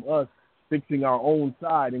come from us fixing our own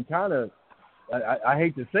side and kind of, I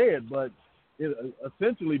hate to say it, but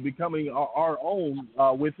essentially becoming our own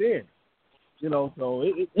within. So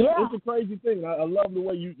Yeah. it's a crazy thing. I love the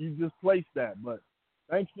way you just placed that. But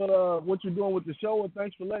thanks for what you're doing with the show, and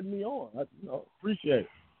thanks for letting me on. I appreciate it.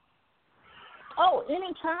 Oh,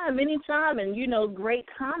 anytime, and, great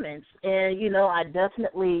comments. And, I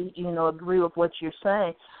definitely, agree with what you're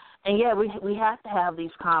saying. And, yeah, we have to have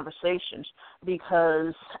these conversations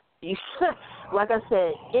because, like I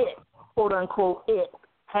said, quote, unquote, it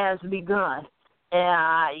has begun.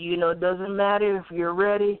 And, it doesn't matter if you're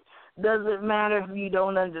ready. Doesn't matter if you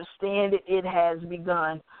don't understand it. It has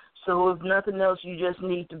begun. So if nothing else, you just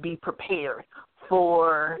need to be prepared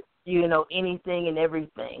for anything and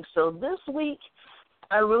everything. So this week,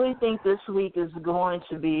 I really think this week is going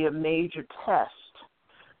to be a major test,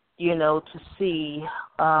 to see,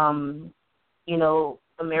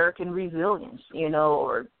 American resilience,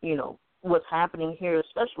 or, what's happening here,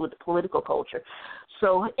 especially with the political culture.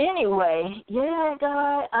 So anyway, yeah,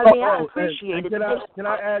 guy, I appreciate it. Can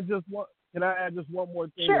I add just one more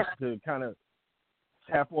thing Sure. to kind of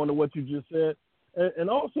tap on to what you just said? And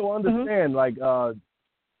also understand,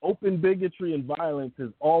 open bigotry and violence has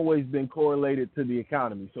always been correlated to the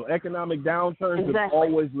economy. So economic downturns have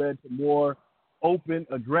always led to more open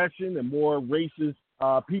aggression and more racist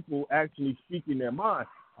people actually speaking their mind.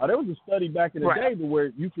 There was a study back in the day where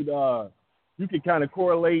you could kind of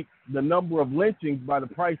correlate the number of lynchings by the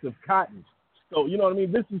price of cotton. So, you know what I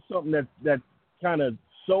mean? This is something that's kind of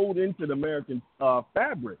sewed into the American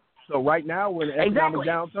fabric. So right now we're in an economic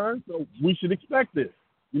downturn, so we should expect this.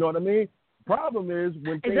 You know what I mean? Problem is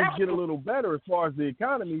when things get a little better as far as the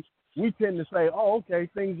economy, we tend to say, "Oh, okay,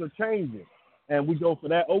 things are changing," and we go for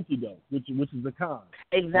that okie doke, which is a con.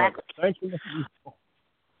 Exactly. But thanks for listening.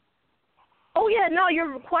 Oh yeah, no,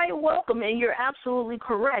 you're quite welcome, and you're absolutely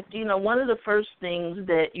correct. One of the first things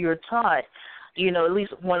that you're taught, at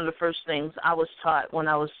least one of the first things I was taught when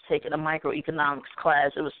I was taking a microeconomics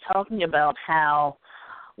class, it was talking about how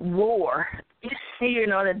war,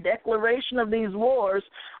 the declaration of these wars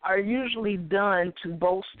are usually done to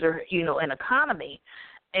bolster, an economy.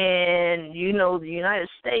 And, the United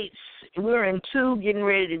States, we're in two, getting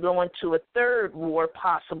ready to go into a third war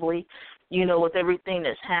possibly, with everything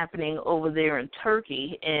that's happening over there in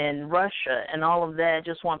Turkey and Russia and all of that.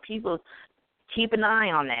 Just want people to keep an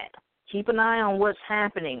eye on that. Keep an eye on what's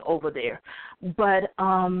happening over there. But,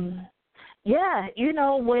 yeah,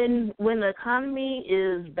 when the economy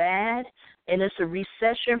is bad and it's a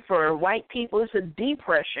recession for white people, it's a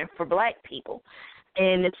depression for black people.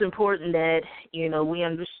 And it's important that, we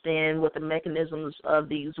understand what the mechanisms of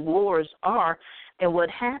these wars are and what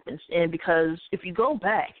happens. And because if you go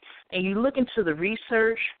back and you look into the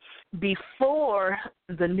research before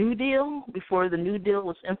the New Deal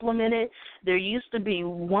was implemented, there used to be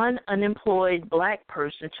one unemployed black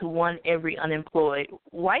person to one every unemployed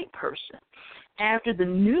white person. After the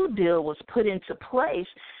New Deal was put into place,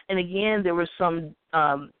 and again, there were some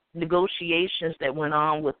negotiations that went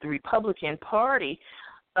on with the Republican Party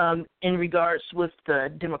in regards with the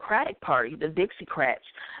Democratic Party, the Dixiecrats,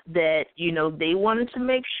 that, they wanted to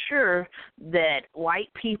make sure that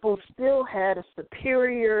white people still had a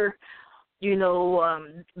superior,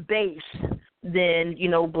 base than,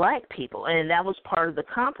 black people. And that was part of the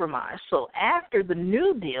compromise. So after the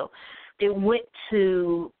New Deal, it went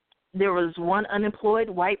to, there was one unemployed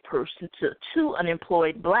white person to two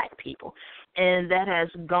unemployed black people. And that has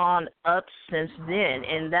gone up since then.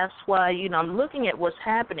 And that's why, I'm looking at what's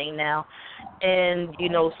happening now and,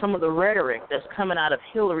 some of the rhetoric that's coming out of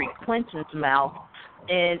Hillary Clinton's mouth.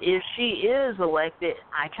 And if she is elected,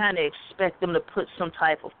 I kind of expect them to put some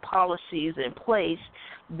type of policies in place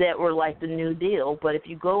that were like the New Deal. But if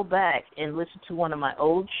you go back and listen to one of my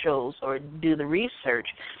old shows or do the research,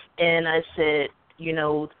 and I said,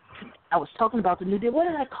 I was talking about the New Deal. What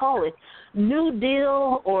did I call it? New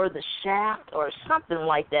Deal or the Shaft or something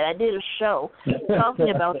like that. I did a show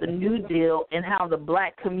talking about the New Deal and how the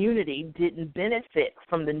black community didn't benefit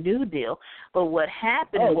from the New Deal. But what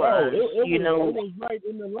happened was, it was right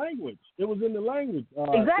in the language. It was in the language.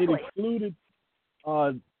 Exactly. It excluded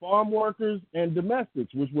farm workers and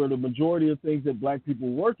domestics, which were the majority of things that black people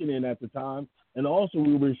were working in at the time. And also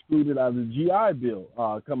we were excluded out of the GI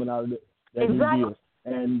Bill coming out of that New Deal.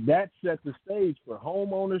 And that set the stage for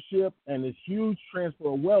home ownership and this huge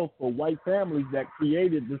transfer of wealth for white families that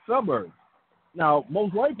created the suburbs. Now,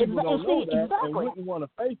 most white people don't know that and wouldn't want to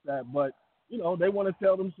face that, but, they want to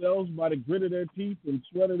tell themselves by the grit of their teeth and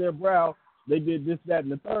sweat of their brow, they did this, that,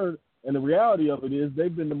 and the third. And the reality of it is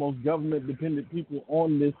they've been the most government-dependent people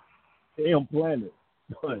on this damn planet.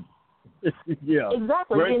 But, yeah.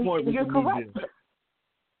 Exactly. Great point. You're correct.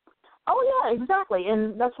 Oh yeah, exactly,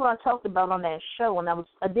 and that's what I talked about on that show. And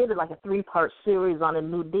I did like a 3-part series on a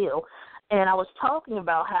New Deal, And I was talking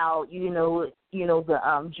about how, the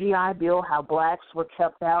GI Bill, how blacks were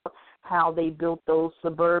kept out, how they built those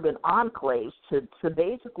suburban enclaves to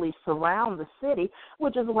basically surround the city,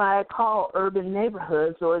 which is why I call urban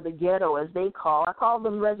neighborhoods, or the ghetto as I call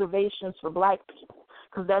them reservations for black people.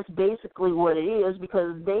 Because that's basically what it is,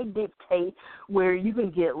 because they dictate where you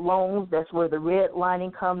can get loans. That's where the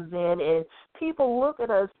redlining comes in. And people look at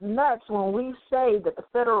us nuts when we say that the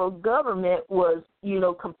federal government was,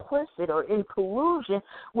 complicit or in collusion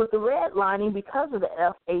with the redlining because of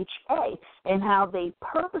the FHA, and how they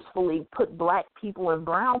purposefully put black people and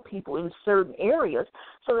brown people in certain areas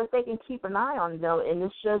so that they can keep an eye on them. And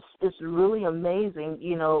it's really amazing,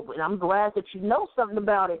 and I'm glad that you know something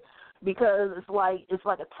about it, because it's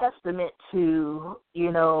like a testament to,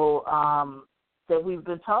 that we've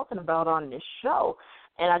been talking about on this show.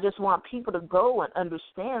 And I just want people to go and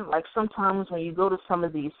understand, like sometimes when you go to some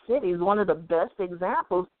of these cities, one of the best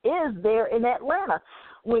examples is there in Atlanta.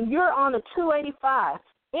 When you're on the 285,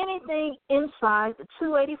 anything inside the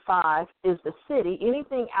 285 is the city.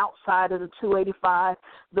 Anything outside of the 285,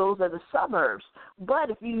 those are the suburbs. But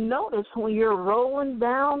if you notice, when you're rolling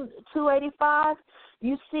down 285,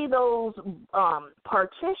 you see those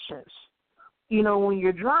partitions, when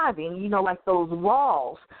you're driving, like those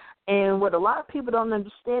walls. And what a lot of people don't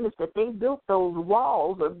understand is that they built those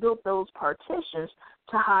walls or built those partitions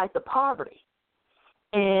to hide the poverty.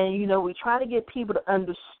 And, we try to get people to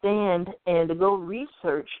understand and to go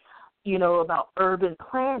research, about urban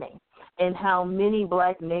planning and how many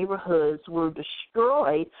black neighborhoods were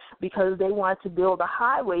destroyed because they wanted to build a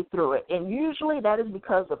highway through it. And usually that is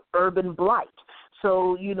because of urban blight.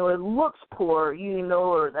 So, it looks poor,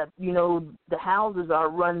 or that, the houses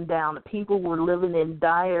are run down. The people were living in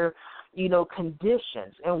dire,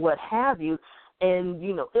 conditions and what have you. And,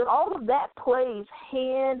 all of that plays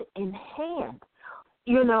hand in hand,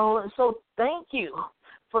 So thank you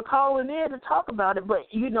for calling in to talk about it. But,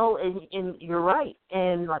 and you're right.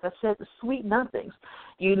 And like I said, the sweet nothings.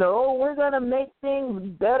 We're going to make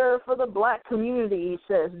things better for the black community,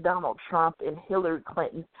 says Donald Trump and Hillary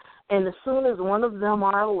Clinton. And as soon as one of them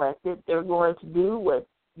are elected, they're going to do what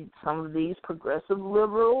some of these progressive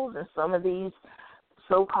liberals and some of these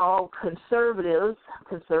so-called conservative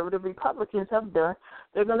Republicans have done.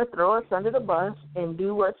 They're going to throw us under the bus and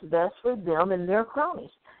do what's best for them and their cronies.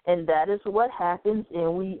 And that is what happens,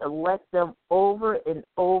 and we elect them over and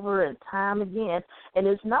over and time again. And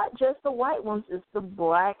it's not just the white ones, it's the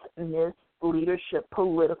blackness leadership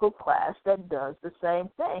political class that does the same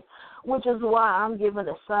thing, which is why I'm giving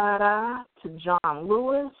a side eye to John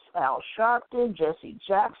Lewis, Al Sharpton, Jesse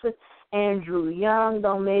Jackson, Andrew Young,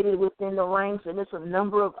 though made it within the ranks, and it's a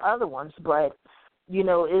number of other ones. But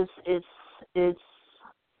it's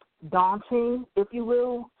daunting, if you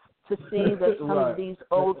will, to see that some right. of these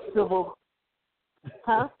old civil,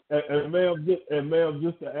 And ma'am,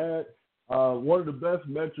 just to add, one of the best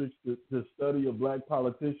metrics to study a black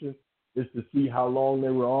politician is to see how long they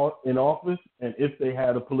were in office and if they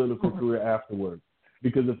had a political career afterwards.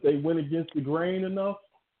 Because if they went against the grain enough,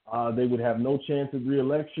 they would have no chance of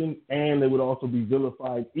re-election, and they would also be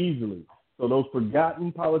vilified easily. So those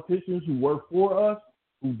forgotten politicians who worked for us,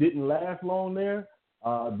 who didn't last long there,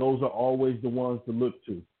 those are always the ones to look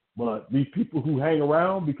to. But these people who hang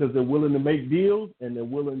around because they're willing to make deals and they're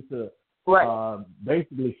willing to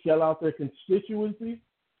basically sell out their constituency,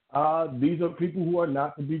 these are people who are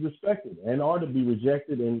not to be respected and are to be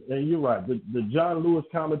rejected. And you're right. The John Lewis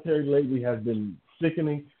commentary lately has been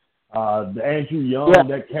sickening. The Andrew Young,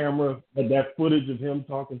 that camera, that footage of him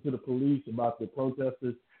talking to the police about the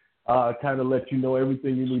protesters, kind of lets you know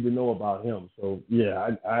everything you need to know about him. So, yeah,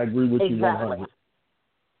 I agree with you 100%.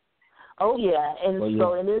 Oh, yeah. And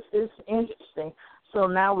and it's interesting. So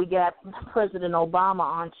now we got President Obama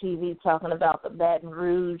on TV talking about the Baton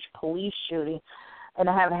Rouge police shooting. And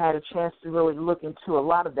I haven't had a chance to really look into a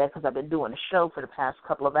lot of that because I've been doing a show for the past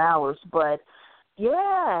couple of hours. But,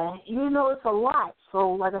 yeah, it's a lot.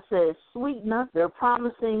 So, like I said, it's sweet enough. They're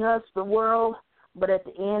promising us the world. But at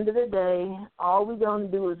the end of the day, all we're going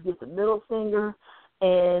to do is get the middle finger.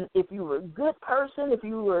 And if you were a good person, if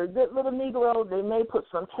you were a good little Negro, they may put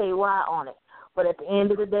some KY on it. But at the end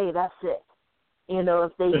of the day, that's it.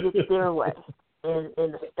 If they get their way and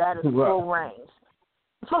the status quo reigns.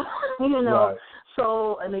 Right.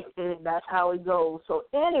 So that's how it goes. So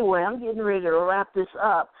anyway, I'm getting ready to wrap this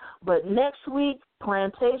up. But next week,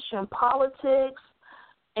 plantation politics,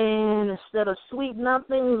 and instead of sweet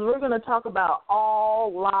nothings, we're going to talk about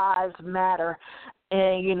all lives matter.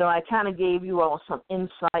 And, I kind of gave you all some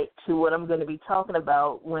insight to what I'm going to be talking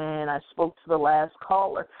about when I spoke to the last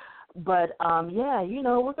caller But, yeah,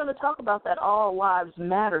 we're going to talk about that All Lives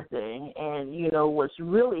Matter thing and, what's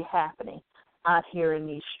really happening out here in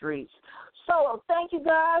these streets. So thank you,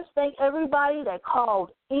 guys. Thank everybody that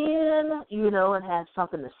called in, and had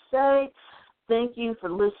something to say. Thank you for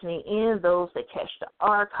listening in, those that catch the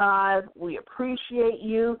archive. We appreciate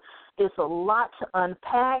you. It's a lot to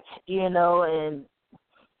unpack, and, I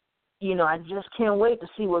just can't wait to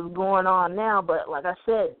see what's going on now. But like I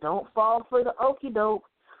said, don't fall for the okie doke.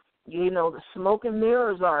 The smoke and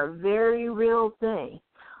mirrors are a very real thing.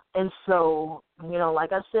 And so,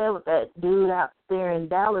 like I said, with that dude out there in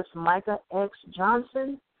Dallas, Micah X.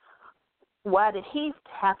 Johnson, why did he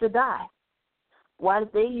have to die? Why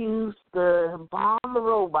did they use the bomb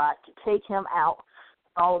robot to take him out?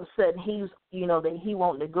 All of a sudden, that he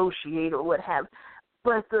won't negotiate or what have.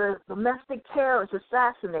 But the domestic terrorist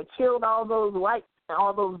assassin that killed all those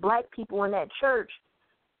black people in that church,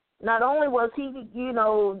 not only was he,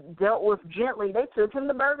 dealt with gently, they took him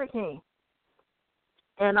to Burger King.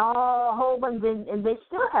 And a whole bunch, and they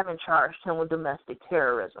still haven't charged him with domestic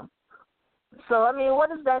terrorism. So,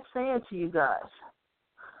 what is that saying to you guys?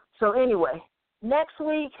 So, anyway, next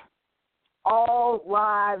week, All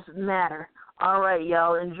Lives Matter. All right,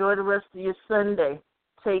 y'all, enjoy the rest of your Sunday.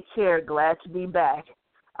 Take care. Glad to be back.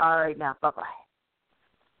 All right, now, bye-bye.